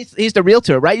Room. Yeah, he's the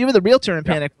realtor, right? You were the realtor in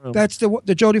Panic Room. That's the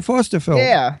Jodie Foster film.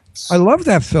 Yeah, I love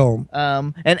that film.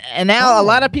 And now a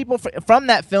lot of people from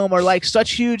that film are like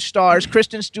such huge stars.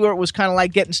 Kristen Stewart was kind of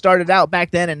like getting started out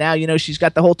back then, and now she's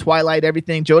got the whole Twilight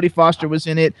everything. Jodie Foster was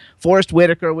in it. Forrest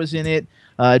Whitaker was in it.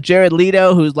 Jared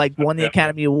Leto, who's like won the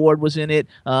Academy Award, was in it.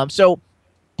 So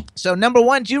number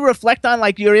one, do you reflect on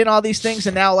like you're in all these things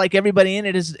and now like everybody in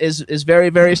it is very,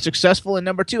 very successful? And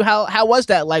number two, how was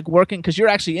that like working? Because you're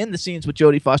actually in the scenes with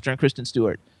Jodie Foster and Kristen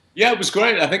Stewart. Yeah, it was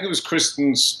great. I think it was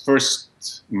Kristen's first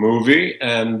movie,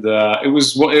 and it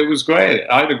was great.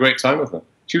 I had a great time with her.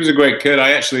 She was a great kid.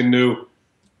 I actually knew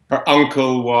her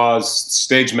uncle was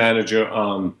stage manager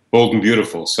on Bold and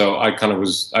Beautiful, so I kind of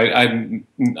was. I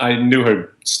knew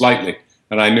her slightly,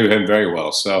 and I knew him very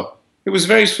well. So it was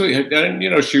very sweet.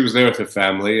 And she was there with her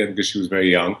family, and because she was very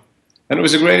young, and it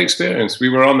was a great experience. We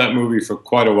were on that movie for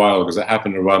quite a while because it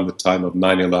happened around the time of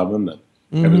 9/11,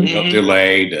 and everything got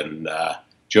delayed, and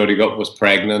Jodie was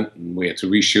pregnant, and we had to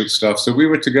reshoot stuff. So we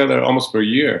were together almost for a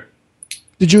year.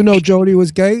 Did you know Jodie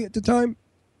was gay at the time?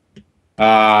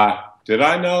 Did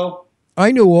I know?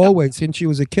 I knew always. Since she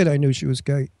was a kid, I knew she was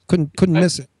gay. Couldn't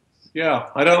miss it. Yeah,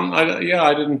 I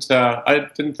didn't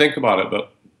think about it,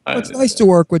 but It's nice to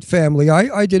work with family.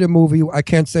 I did a movie. I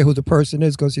can't say who the person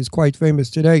is because he's quite famous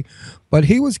today, but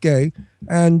he was gay,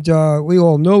 and we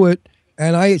all knew it.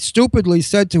 And I stupidly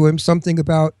said to him something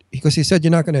about, because he said,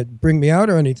 you're not going to bring me out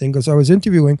or anything because I was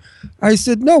interviewing. I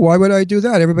said, no, why would I do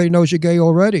that? Everybody knows you're gay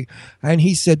already. And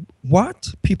he said,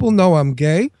 what? People know I'm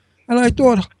gay? And I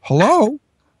thought, hello?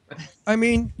 I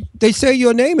mean, they say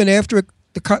your name and after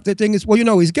the thing is, well, you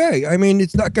know he's gay. I mean,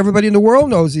 it's not everybody in the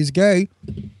world knows he's gay.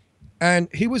 And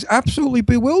he was absolutely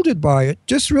bewildered by it.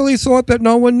 Just really thought that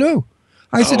no one knew.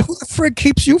 I said, who the frig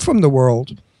keeps you from the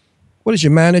world? What does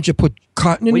your manager put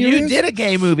cotton in your ears? You did a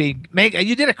gay movie.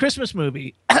 You did a Christmas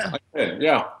movie. I did,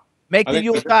 yeah. Make the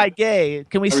Yuletide gay.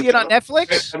 Can we see it on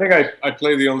Netflix? I think I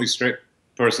play the only straight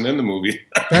person in the movie.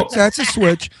 That's a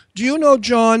switch. Do you know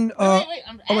John?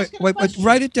 Wait,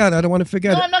 write it down. I don't want to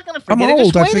forget it. No, I'm not going to forget I'm it.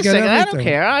 old. Just I wait a forget second. everything. I don't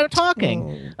care. I'm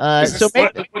talking.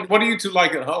 What do you two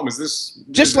like at home? Is this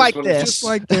Just like this. Just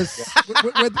like this.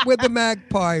 with the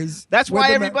magpies. That's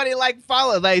why everybody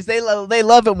follow. They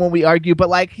love it when we argue,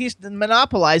 but he's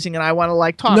monopolizing, and I want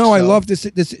to talk. No, I love this.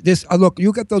 Look,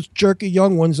 you got those jerky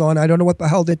young ones on. I don't know what the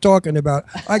hell they're talking about.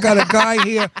 I got a guy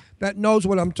here that knows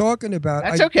what I'm talking about.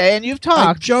 That's okay, and you've talked.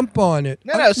 I jump on it.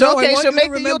 No. So I want you to make the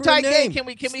remember Yuletide a gay. name. Can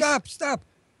we Stop.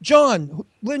 John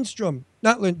Lindstrom.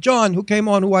 John, who came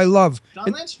on, who I love.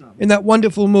 John Lindstrom. In that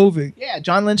wonderful movie. Yeah,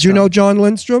 John Lindstrom. Do you know John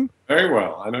Lindstrom? Very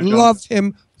well. I know John. Love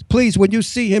him. Please, when you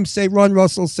see him, say Ron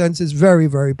Russell sends his very,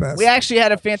 very best. We actually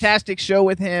had a fantastic show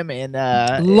with him, and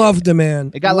love the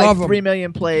man. It got 3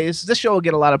 million plays. This show will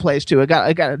get a lot of plays too. It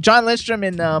got John Lindstrom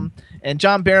and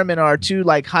John Barrowman are two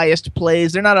highest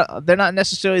plays. They're not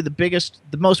necessarily the biggest,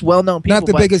 the most well known people. Not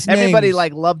the biggest everybody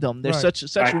names. loved them. They're Right.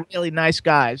 such really nice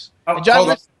guys. Oh, And John hold on.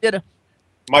 Lindstrom did a.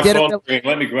 My Get it, phone Bill. screen.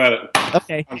 Let me grab it.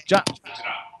 Okay, John.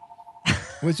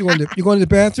 Where's he going to? You going to the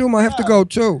bathroom? I have to go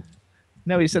too.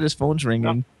 No, he said his phone's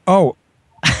ringing. Oh,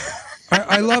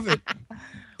 I love it.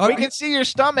 We can see your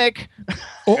stomach.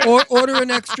 Order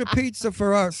an extra pizza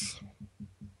for us.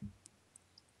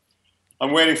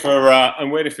 I'm waiting for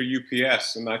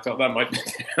UPS, and I thought that might be.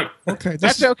 Okay,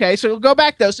 That's okay. So we'll go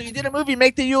back though. So you did a movie,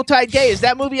 Make the Yuletide Gay. Is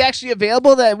that movie actually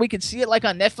available that we could see it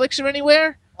on Netflix or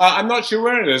anywhere? I'm not sure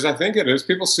where it is. I think it is.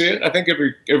 People see it. I think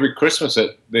every Christmas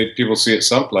people see it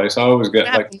someplace. I always get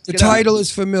The title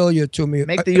is familiar to me.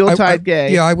 Make the Yuletide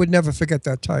Gay. Yeah, I would never forget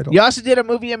that title. You also did a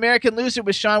movie, American Loser,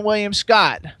 with Sean William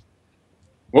Scott.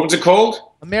 What was it called?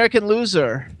 American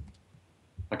Loser.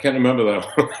 I can't remember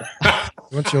that.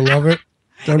 Don't you love it?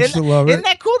 Don't you love Isn't it?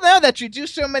 that cool though that you do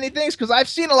so many things? Because I've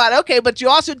seen a lot. Okay, but you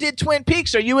also did Twin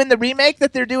Peaks. Are you in the remake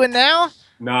that they're doing now?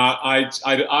 No,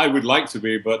 I would like to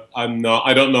be, but I'm not.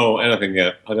 I don't know anything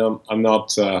yet. I'm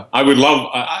not. I would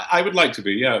like to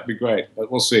be. Yeah, it'd be great,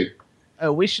 but we'll see.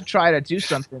 Oh, we should try to do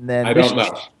something then. I don't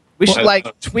know. We should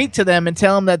tweet to them and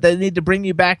tell them that they need to bring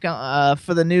you back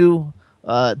for the new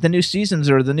seasons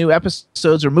or the new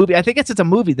episodes or movie. I think it's a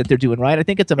movie that they're doing, right? I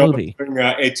think it's a movie.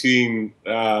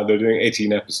 They're doing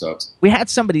 18 episodes. We had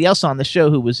somebody else on the show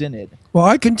who was in it. Well,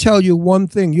 I can tell you one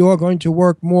thing. You are going to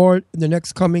work more in the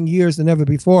next coming years than ever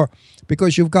before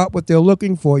because you've got what they're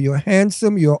looking for. You're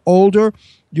handsome. You're older.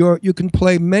 You can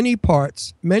play many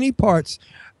parts. Many parts.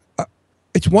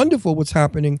 It's wonderful what's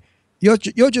happening. You're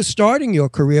just starting your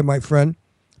career, my friend,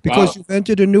 because you've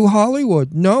entered a new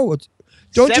Hollywood. No,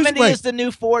 don't 70 just wait. is the new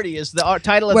 40 is the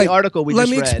title of the article we just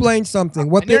read. Let me explain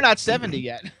something. And you're not 70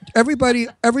 yet.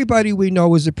 Everybody we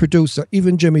know is a producer.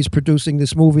 Even Jimmy's producing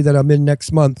this movie that I'm in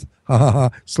next month. Ha ha ha.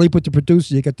 Sleep with the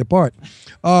producer, you get the part.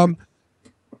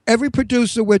 Every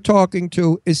producer we're talking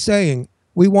to is saying,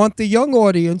 we want the young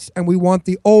audience and we want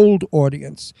the old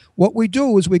audience. What we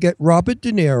do is we get Robert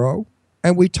De Niro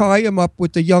and we tie him up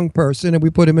with the young person and we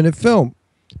put him in a film.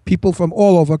 People from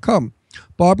all over come.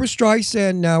 Barbara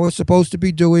Streisand now is supposed to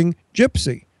be doing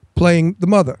Gypsy, playing the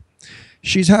mother.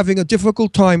 She's having a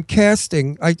difficult time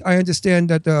casting. I understand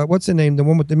that, what's her name, the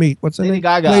one with the meat? What's her name? Lady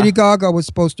Gaga. Lady Gaga was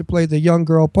supposed to play the young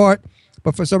girl part,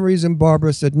 but for some reason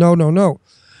Barbara said, no.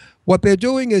 What they're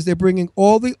doing is they're bringing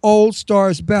all the old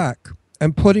stars back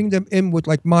and putting them in with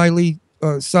Miley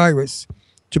Cyrus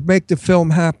to make the film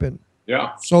happen.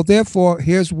 Yeah. So therefore,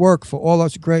 here's work for all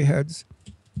us gray heads.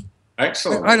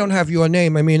 Excellent. I don't have your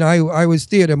name. I mean, I was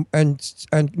theater and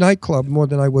nightclub more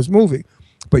than I was movie.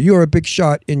 But you're a big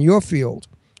shot in your field.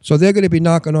 So they're going to be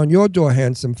knocking on your door,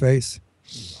 handsome face.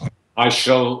 I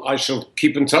shall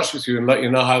keep in touch with you and let you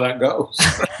know how that goes.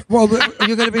 Well,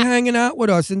 you're going to be hanging out with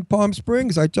us in Palm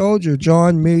Springs. I told you,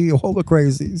 John, me, all the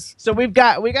crazies. So we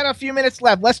got a few minutes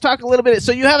left. Let's talk a little bit.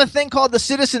 So you have a thing called the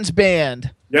Citizens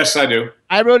Band. Yes, I do.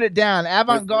 I wrote it down.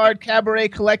 Avant-garde cabaret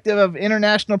collective of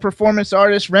international performance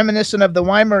artists reminiscent of the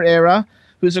Weimar era,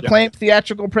 whose acclaimed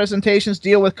theatrical presentations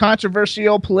deal with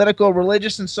controversial, political,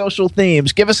 religious, and social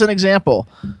themes. Give us an example.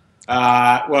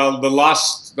 Well, the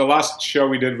last show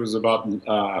we did was about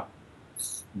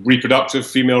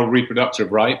female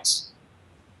reproductive rights.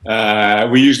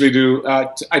 We usually do.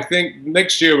 I think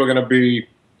next year we're going to be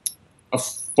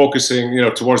focusing,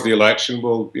 towards the election.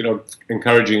 We'll,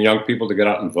 encouraging young people to get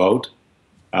out and vote.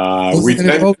 Who's going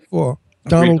to vote for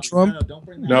Donald Trump?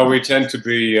 No, we tend to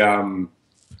be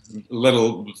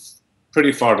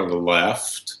pretty far to the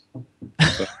left.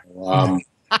 So,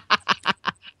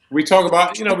 we talk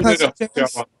about, we did a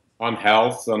show on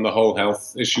health, on the whole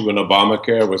health issue in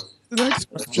Obamacare was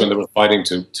when they were fighting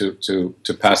to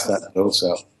pass that bill.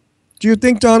 So, do you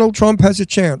think Donald Trump has a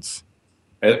chance?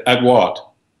 At what?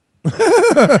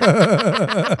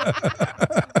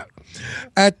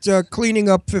 At cleaning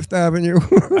up Fifth Avenue.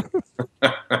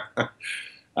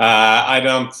 I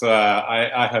don't.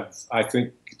 I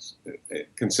think,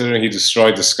 considering he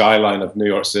destroyed the skyline of New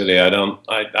York City, I don't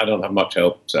have much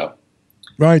hope. So.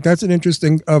 Right, that's an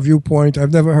interesting viewpoint.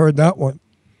 I've never heard that one.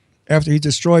 After he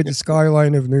destroyed the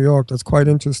skyline of New York, that's quite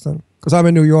interesting. Because I'm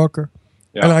a New Yorker,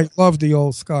 and I love the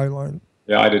old skyline.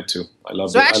 Yeah, I did too. I love.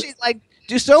 So actually,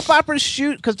 do soap operas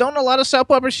shoot? Because don't a lot of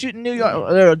soap operas shoot in New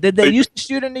York? Did they used to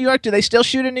shoot in New York? Do they still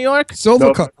shoot in New York?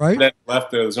 Silvercut, right? Left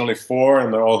there. There's only 4,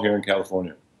 and they're all here in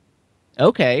California.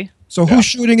 Okay. So who's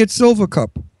shooting at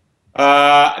Silvercup?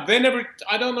 They never.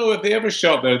 I don't know if they ever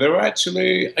shot there. They were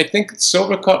actually. I think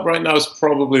Silvercup right now is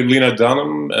probably Lena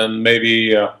Dunham and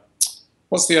maybe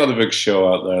what's the other big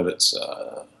show out there that's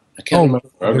I can't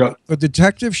remember. The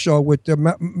detective show with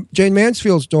Jane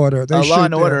Mansfield's daughter. They Law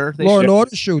and Order. Law and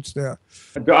Order shoots there.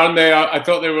 Aren't they? I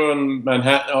thought they were in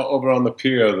Manhattan, over on the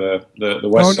pier, the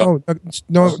west side.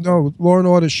 No. Law and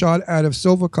Order shot out of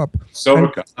Silvercup.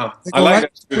 Silvercup. I like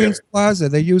it. Queens Plaza.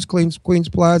 They use Queens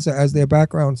Plaza as their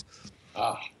backgrounds,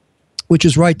 which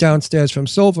is right downstairs from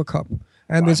Silvercup.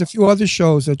 And there's a few other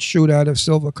shows that shoot out of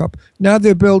Silvercup. Now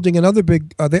they're building another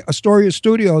big. Astoria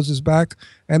Studios is back,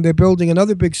 and they're building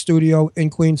another big studio in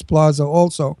Queens Plaza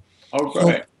also. Oh,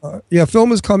 great. So,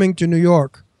 film is coming to New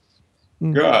York.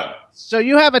 Good. So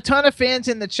you have a ton of fans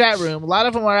in the chat room. A lot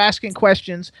of them are asking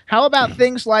questions. How about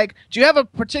things like, do you have a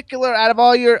particular out of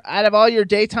all your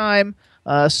daytime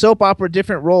soap opera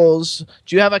different roles?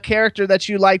 Do you have a character that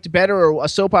you liked better, or a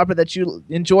soap opera that you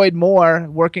enjoyed more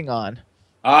working on?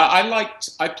 I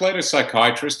played a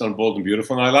psychiatrist on Bold and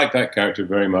Beautiful, and I liked that character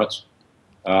very much.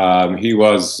 He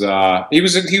was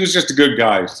just a good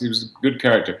guy. He was a good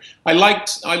character. I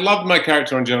loved my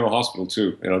character on General Hospital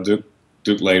too.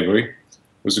 Duke Lavery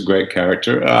was a great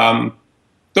character.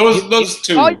 Those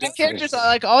two. All your characters,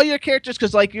 all your characters,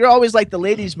 because you're always the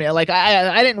ladies' man.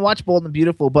 I didn't watch Bold and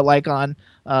Beautiful, but on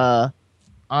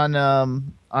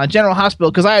General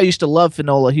Hospital, because I used to love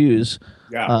Finola Hughes.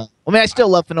 Yeah. I still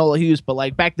love Finola Hughes, but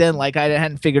back then, I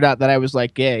hadn't figured out that I was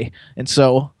gay, and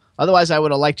so otherwise I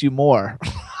would have liked you more.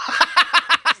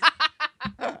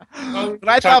 But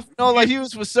I thought Finola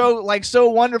Hughes was so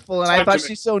wonderful, and I thought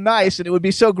she's so nice, and it would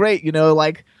be so great, to know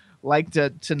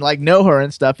her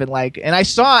and stuff, and I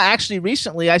saw actually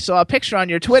recently I saw a picture on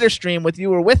your Twitter stream with you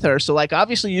were with her, so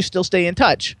obviously you still stay in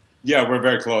touch. Yeah, we're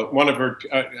very close. One of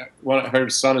her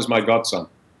son is my godson.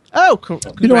 Oh,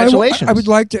 congratulations! I would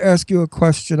like to ask you a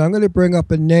question. I'm going to bring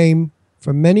up a name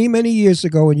from many, many years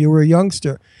ago when you were a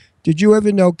youngster. Did you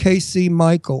ever know K.C.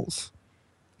 Michaels?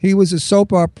 He was a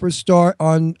soap opera star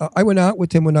on. I went out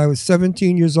with him when I was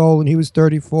 17 years old, and he was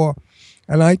 34.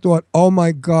 And I thought, oh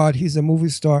my God, he's a movie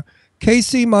star.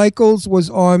 K.C. Michaels was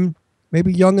on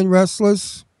maybe Young and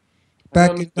Restless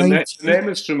back in the name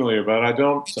is familiar, but I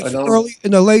don't. Early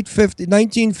in the late 50s,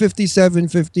 1957,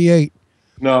 58.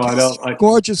 No, I don't.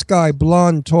 Gorgeous guy,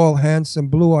 blonde, tall, handsome,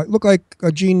 blue eye. Look like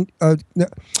Jeanette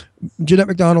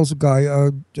McDonald's guy,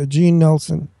 Gene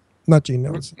Nelson. Not Gene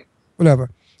Nelson.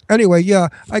 Whatever. Anyway, yeah,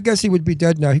 I guess he would be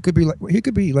dead now. He could be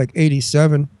like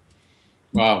 87.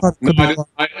 Wow. No,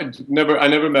 I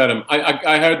never met him.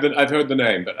 I've heard the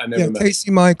name, but I never met him.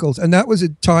 K.C. Michaels. And that was a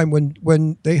time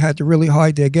when they had to really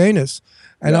hide their gayness.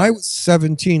 And I was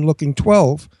 17 looking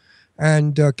 12,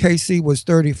 and K.C. was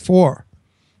 34.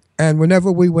 And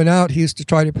whenever we went out, he used to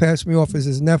try to pass me off as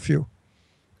his nephew.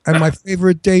 And my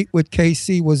favorite date with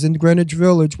K.C. was in Greenwich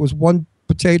Village, was 1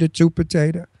 potato, 2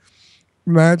 potato.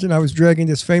 Imagine I was dragging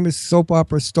this famous soap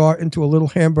opera star into a little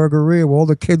hamburgeria where all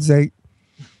the kids ate.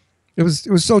 It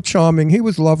was so charming. He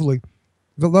was lovely.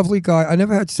 The lovely guy. I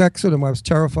never had sex with him. I was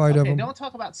terrified of him. Don't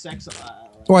talk about sex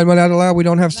Why am I not allowed? We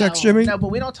don't have sex, Jimmy? No, but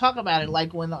we don't talk about it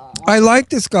like when. I like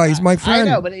this guy. He's my friend.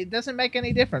 I know, but it doesn't make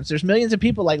any difference. There's millions of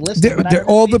people like listening. They're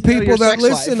all the people that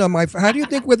listen on my. How do you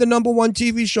think we're the #1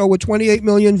 TV show with 28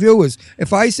 million viewers?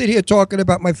 If I sit here talking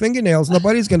about my fingernails,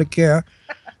 nobody's going to care.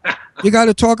 You got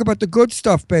to talk about the good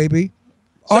stuff, baby.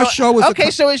 Our show is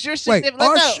okay. So is your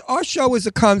our show is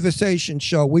a conversation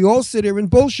show. We all sit here and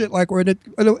bullshit like we're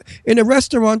in a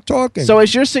restaurant talking. So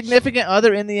is your significant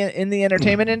other in the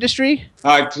entertainment industry?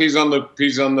 He's on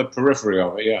the periphery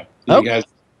of it. Yeah. He has.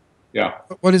 Yeah.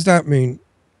 What does that mean?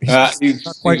 He's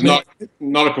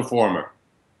not a performer.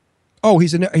 Oh,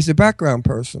 he's a background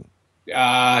person.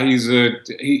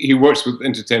 He works with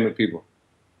entertainment people.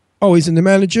 Oh, he's in the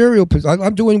managerial position.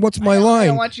 I'm doing What's My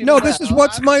Line. No, this is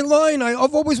What's My Line.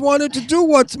 I've always wanted to do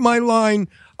What's My Line.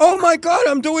 Oh my God,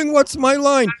 I'm doing What's My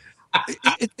Line.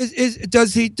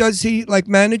 Does he like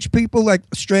manage people, like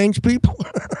strange people?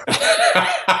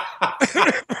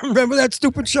 Remember that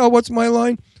stupid show, What's My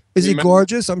Line? Is he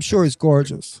gorgeous? I'm sure he's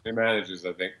gorgeous. He manages,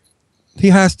 I think. He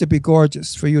has to be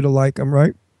gorgeous for you to like him,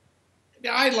 right?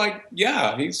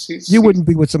 Yeah, he's You wouldn't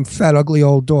be with some fat, ugly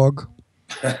old dog.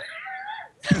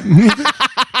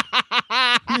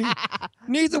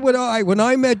 Neither would I. When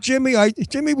I met Jimmy,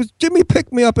 Jimmy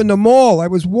picked me up in the mall. I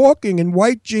was walking in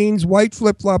white jeans, white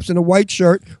flip-flops, and a white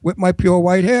shirt with my pure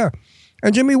white hair.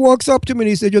 And Jimmy walks up to me and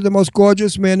he said, "You're the most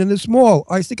gorgeous man in this mall."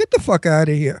 I said, "Get the fuck out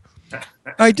of here."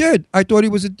 I did. I thought he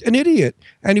was an idiot.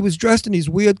 And he was dressed in these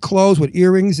weird clothes with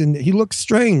earrings, and he looked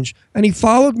strange. And he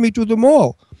followed me through the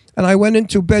mall. And I went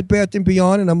into Bed Bath &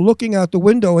 Beyond, and I'm looking out the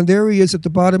window, and there he is at the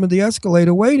bottom of the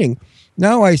escalator waiting.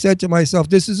 Now I said to myself,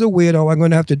 this is a weirdo. I'm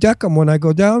going to have to deck him when I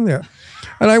go down there.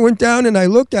 And I went down, and I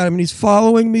looked at him, and he's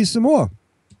following me some more.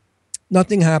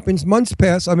 Nothing happens. Months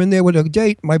pass. I'm in there with a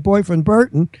date, my boyfriend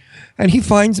Burton, and he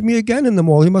finds me again in the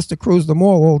mall. He must have cruised the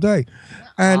mall all day.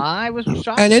 And I was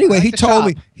shocked. And anyway, he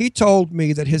told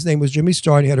me that his name was Jimmy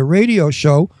Starr, and he had a radio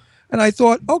show. And I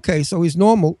thought, okay, so he's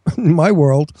normal in my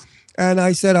world. And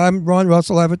I said, I'm Ron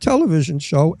Russell. I have a television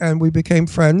show. And we became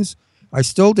friends. I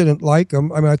still didn't like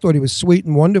him. I mean, I thought he was sweet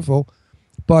and wonderful.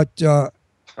 But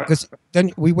because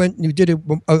then we went and we did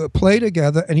a play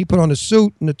together, and he put on a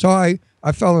suit and a tie.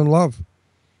 I fell in love.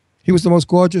 He was the most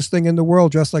gorgeous thing in the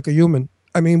world, dressed like a human.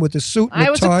 I mean, with the suit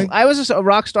and the tie. I was a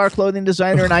rock star clothing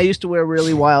designer, and I used to wear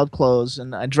really wild clothes.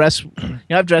 And I dress,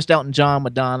 I've dressed Elton John,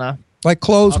 Madonna. Like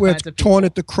clothes where it's torn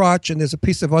at the crotch and there's a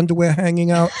piece of underwear hanging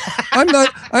out.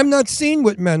 I'm not seen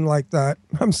with men like that.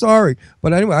 I'm sorry.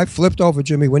 But anyway, I flipped over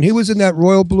Jimmy. When he was in that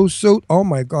royal blue suit, oh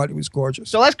my God, he was gorgeous.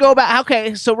 So let's go back.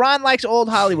 Okay, so Ron likes old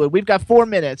Hollywood. We've got 4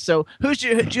 minutes. So do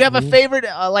you have a favorite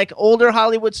like older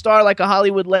Hollywood star, like a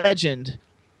Hollywood legend?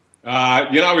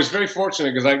 I was very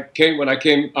fortunate because when I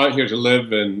came out here to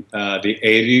live in the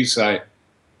 80s,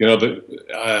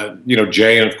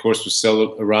 Jane, of course, was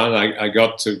still around. I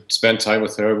got to spend time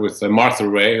with her, with Martha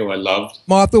Ray, who I loved.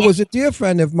 Martha was a dear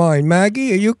friend of mine.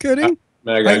 Maggie, are you kidding?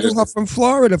 Maggie, I knew her from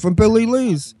Florida, from Billy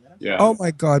Lee's. Yeah. Oh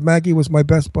my God, Maggie was my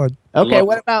best bud. Okay,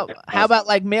 how about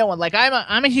like male one? Like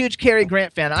I'm a huge Cary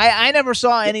Grant fan. I never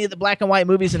saw any of the black and white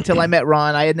movies until I met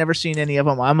Ron. I had never seen any of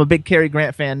them. I'm a big Cary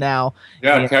Grant fan now.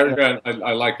 Yeah, Cary Grant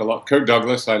I like a lot. Kirk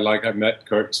Douglas I've met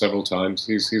Kirk several times.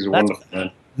 He's a wonderful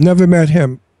man. Never met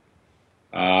him.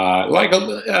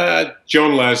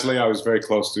 Joan Leslie, I was very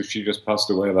close to. She just passed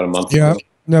away about a month ago. Yeah,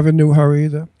 never knew her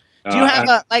either. Do you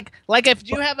have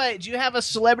do you have a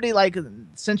celebrity, like,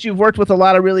 since you've worked with a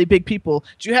lot of really big people,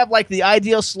 do you have like the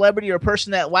ideal celebrity or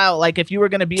person that, wow, like if you were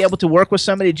going to be able to work with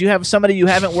somebody, do you have somebody you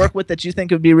haven't worked with that you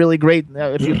think would be really great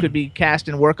if you could be cast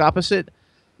and work opposite?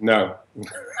 No.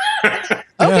 Okay,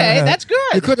 that's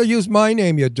good. You could have used my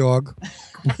name, you dog.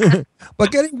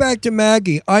 But getting back to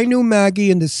Maggie, I knew Maggie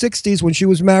in the 60s when she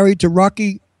was married to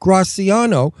Rocky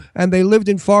Graciano, and they lived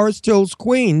in Forest Hills,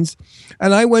 Queens.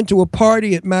 And I went to a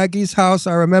party at Maggie's house,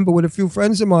 I remember, with a few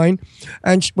friends of mine.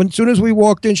 And as soon as we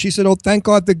walked in, she said, "Oh, thank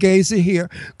God the gays are here.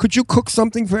 Could you cook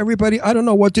something for everybody?" I don't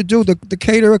know what to do. The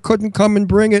caterer couldn't come and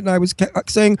bring it. And I was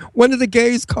saying, "When are the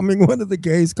gays coming? When are the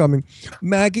gays coming?"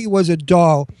 Maggie was a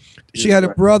doll. She had a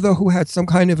brother who had some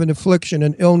kind of an affliction,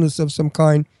 an illness of some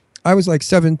kind. I was like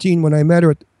 17 when I met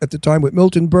her at the time with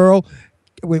Milton Berle.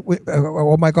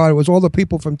 Oh my God! It was all the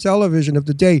people from television of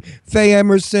the day. Faye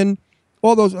Emerson,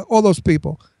 all those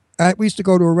people. We used to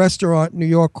go to a restaurant in New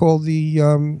York called the.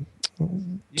 You got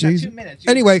 2 minutes.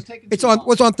 Anyway, it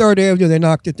was on 3rd Avenue. They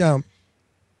knocked it down.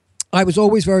 I was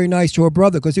always very nice to her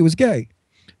brother because he was gay,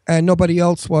 and nobody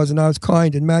else was, and I was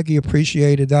kind, and Maggie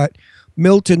appreciated that.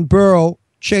 Milton Berle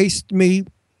chased me.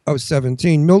 I was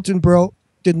 17. Milton Berle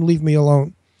didn't leave me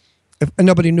alone. And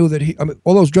nobody knew that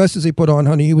all those dresses he put on,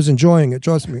 honey, he was enjoying it,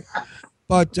 trust me.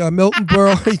 But Milton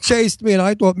Berle, he chased me, and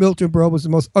I thought Milton Berle was the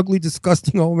most ugly,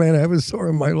 disgusting old man I ever saw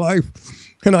in my life.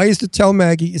 And I used to tell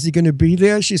Maggie, is he going to be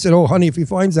there? She said, oh, honey, if he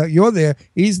finds out you're there,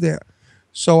 he's there.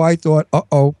 So I thought,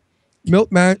 uh-oh.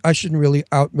 I shouldn't really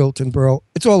out Milton Berle.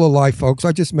 It's all a lie, folks.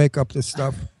 I just make up this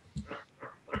stuff.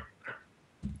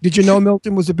 Did you know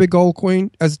Milton was a big old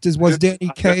queen? As was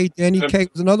Danny Kaye. Danny Kaye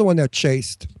was another one that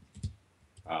chased.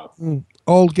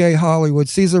 Old gay Hollywood.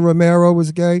 Cesar Romero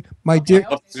was gay. My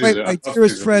dearest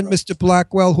friend, Mr.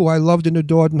 Blackwell, who I loved and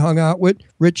adored and hung out with,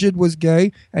 Richard was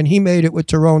gay, and he made it with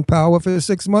Tyrone Power for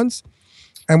 6 months.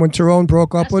 And when Tyrone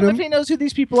broke up with him, if he knows who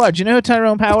these people are. Do you know who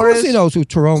Tyrone Power is? Of course he knows who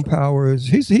Tyrone Power is.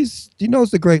 He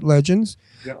knows the great legends.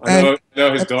 Yeah, I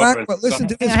know his daughter. Listen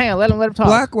to this. Hang on, let him talk.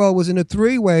 Blackwell was in a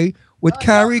three-way with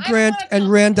Cary Grant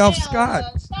and Randolph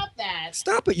Scott. Stop that.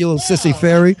 Stop it, you little sissy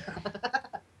fairy.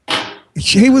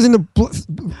 He was in the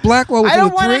Blackwell was in a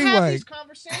three-way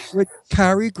with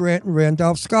Cary Grant and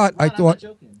Randolph Scott. I thought,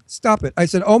 stop it. I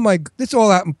said, oh my, this all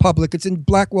out in public. It's in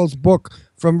Blackwell's book,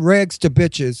 From Rags to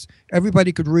Bitches.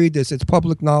 Everybody could read this. It's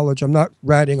public knowledge. I'm not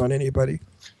ratting on anybody.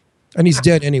 And he's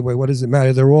dead anyway. What does it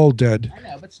matter? They're all dead. I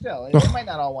know, but still, they might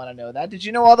not all want to know that. Did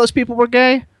you know all those people were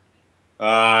gay?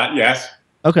 Yes.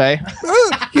 Okay.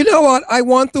 You know what? I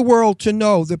want the world to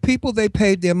know the people they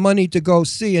paid their money to go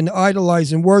see and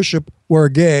idolize and worship were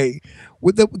gay.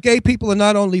 With the gay people are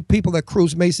not only people that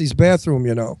cruise Macy's bathroom,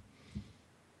 you know.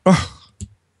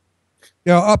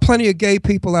 There are plenty of gay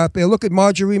people out there. Look at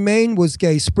Marjorie Main was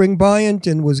gay. Spring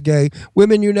Byington was gay.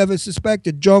 Women you never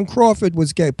suspected. Joan Crawford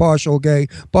was gay, partial gay.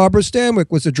 Barbara Stanwyck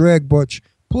was a drag butch.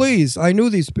 Please, I knew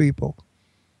these people.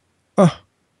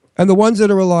 And the ones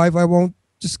that are alive, I won't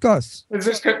discuss. Is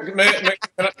this, can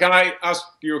I ask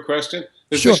you a question?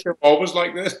 Is Sure. this show always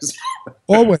like this?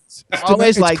 Always. Always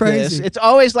It's like crazy. this. It's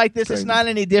always like this. Crazy. It's not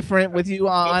any different with you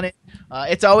on it.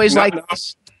 It's always like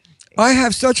this. I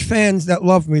have such fans that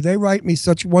love me. They write me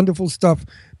such wonderful stuff.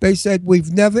 They said,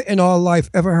 we've never in our life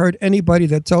ever heard anybody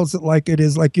that tells it like it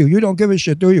is like you. You don't give a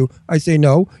shit, do you? I say,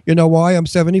 no. You know why? I'm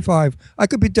 75. I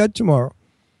could be dead tomorrow.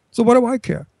 So what do I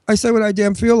care? I say what I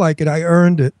damn feel like it. I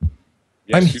earned it.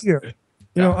 I'm here.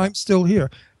 You know, I'm still here.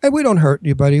 And we don't hurt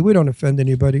anybody. We don't offend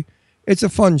anybody. It's a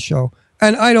fun show.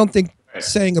 And I don't think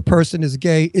saying a person is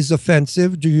gay is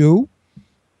offensive. Do you?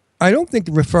 I don't think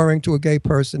referring to a gay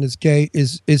person as gay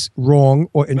is wrong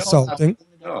or insulting.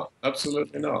 No,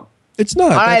 absolutely not. It's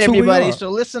not. All right, That's who we everybody. are. So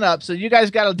listen up. So you guys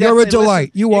got to. You're a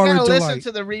delight. You are a gotta delight. listen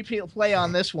to the repeat play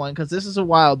on this one because this is a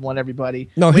wild one, everybody.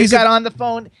 No, we've he's got on the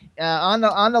phone, on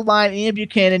the line, Ian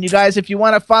Buchanan. You guys, if you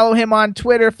want to follow him on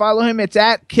Twitter, follow him. It's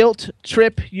at Kilt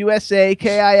Trip USA,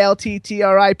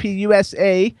 KILTTRIP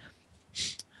USA.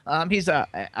 He's a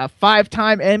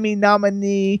 5-time Emmy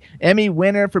nominee, Emmy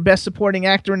winner for Best Supporting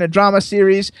Actor in a Drama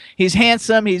Series. He's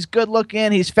handsome, he's good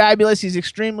looking, he's fabulous, he's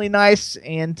extremely nice,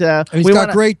 and he's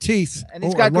got great teeth. And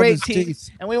he's got great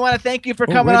teeth. And we want to thank you for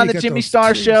coming on the Jimmy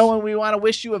Star Show, and we want to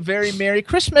wish you a very Merry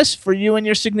Christmas for you and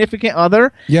your significant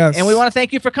other. Yes. And we want to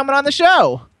thank you for coming on the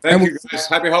show. Thank you, guys.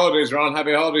 Happy holidays, Ron.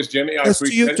 Happy holidays, Jimmy. I Yes, to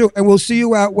appreciate you it. too. And we'll see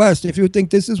you out west. If you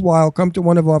think this is wild, come to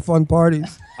one of our fun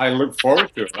parties. I look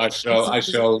forward to it. I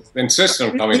shall insist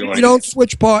on coming to one. We don't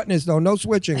switch partners, though. No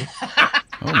switching.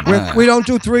 We don't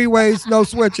do 3 ways. No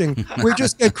switching. We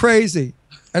just get crazy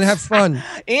and have fun.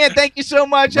 Ian, thank you so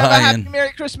much. Have a happy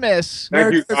Merry Christmas.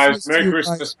 Thank you, guys. Merry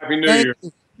Christmas. Happy New Year.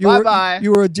 Bye-bye.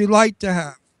 You were a delight to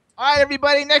have. All right,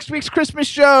 everybody, next week's Christmas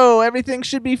show. Everything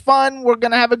should be fun. We're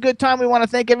going to have a good time. We want to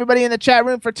thank everybody in the chat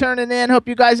room for turning in. Hope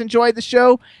you guys enjoyed the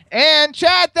show. And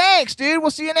Chad, thanks, dude.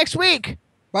 We'll see you next week.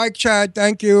 Bye, Chad.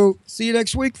 Thank you. See you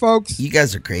next week, folks. You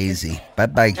guys are crazy.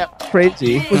 Bye-bye.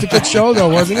 Crazy. It was a good show, though,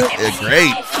 wasn't it?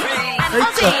 Great.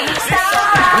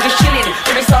 I'm just chilling,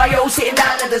 Jimmy Star, yo, sitting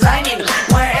down and designing.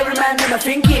 Why every man in a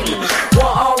thinking,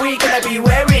 what are we gonna be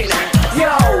wearing? Yo,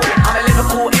 I'm a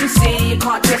Liverpool MC, you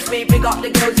can't test me. Big up the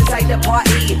girls inside the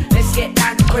party. Let's get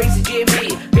down to crazy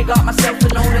Jimmy. Big up myself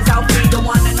and known as Alfie, the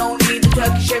one and only, the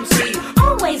Turkish MC.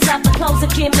 Always love the clothes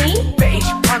of Jimmy. Bitch,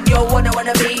 I'm yo, what I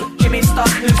wanna be. Jimmy Star,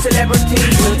 new celebrity.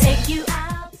 We'll take you out.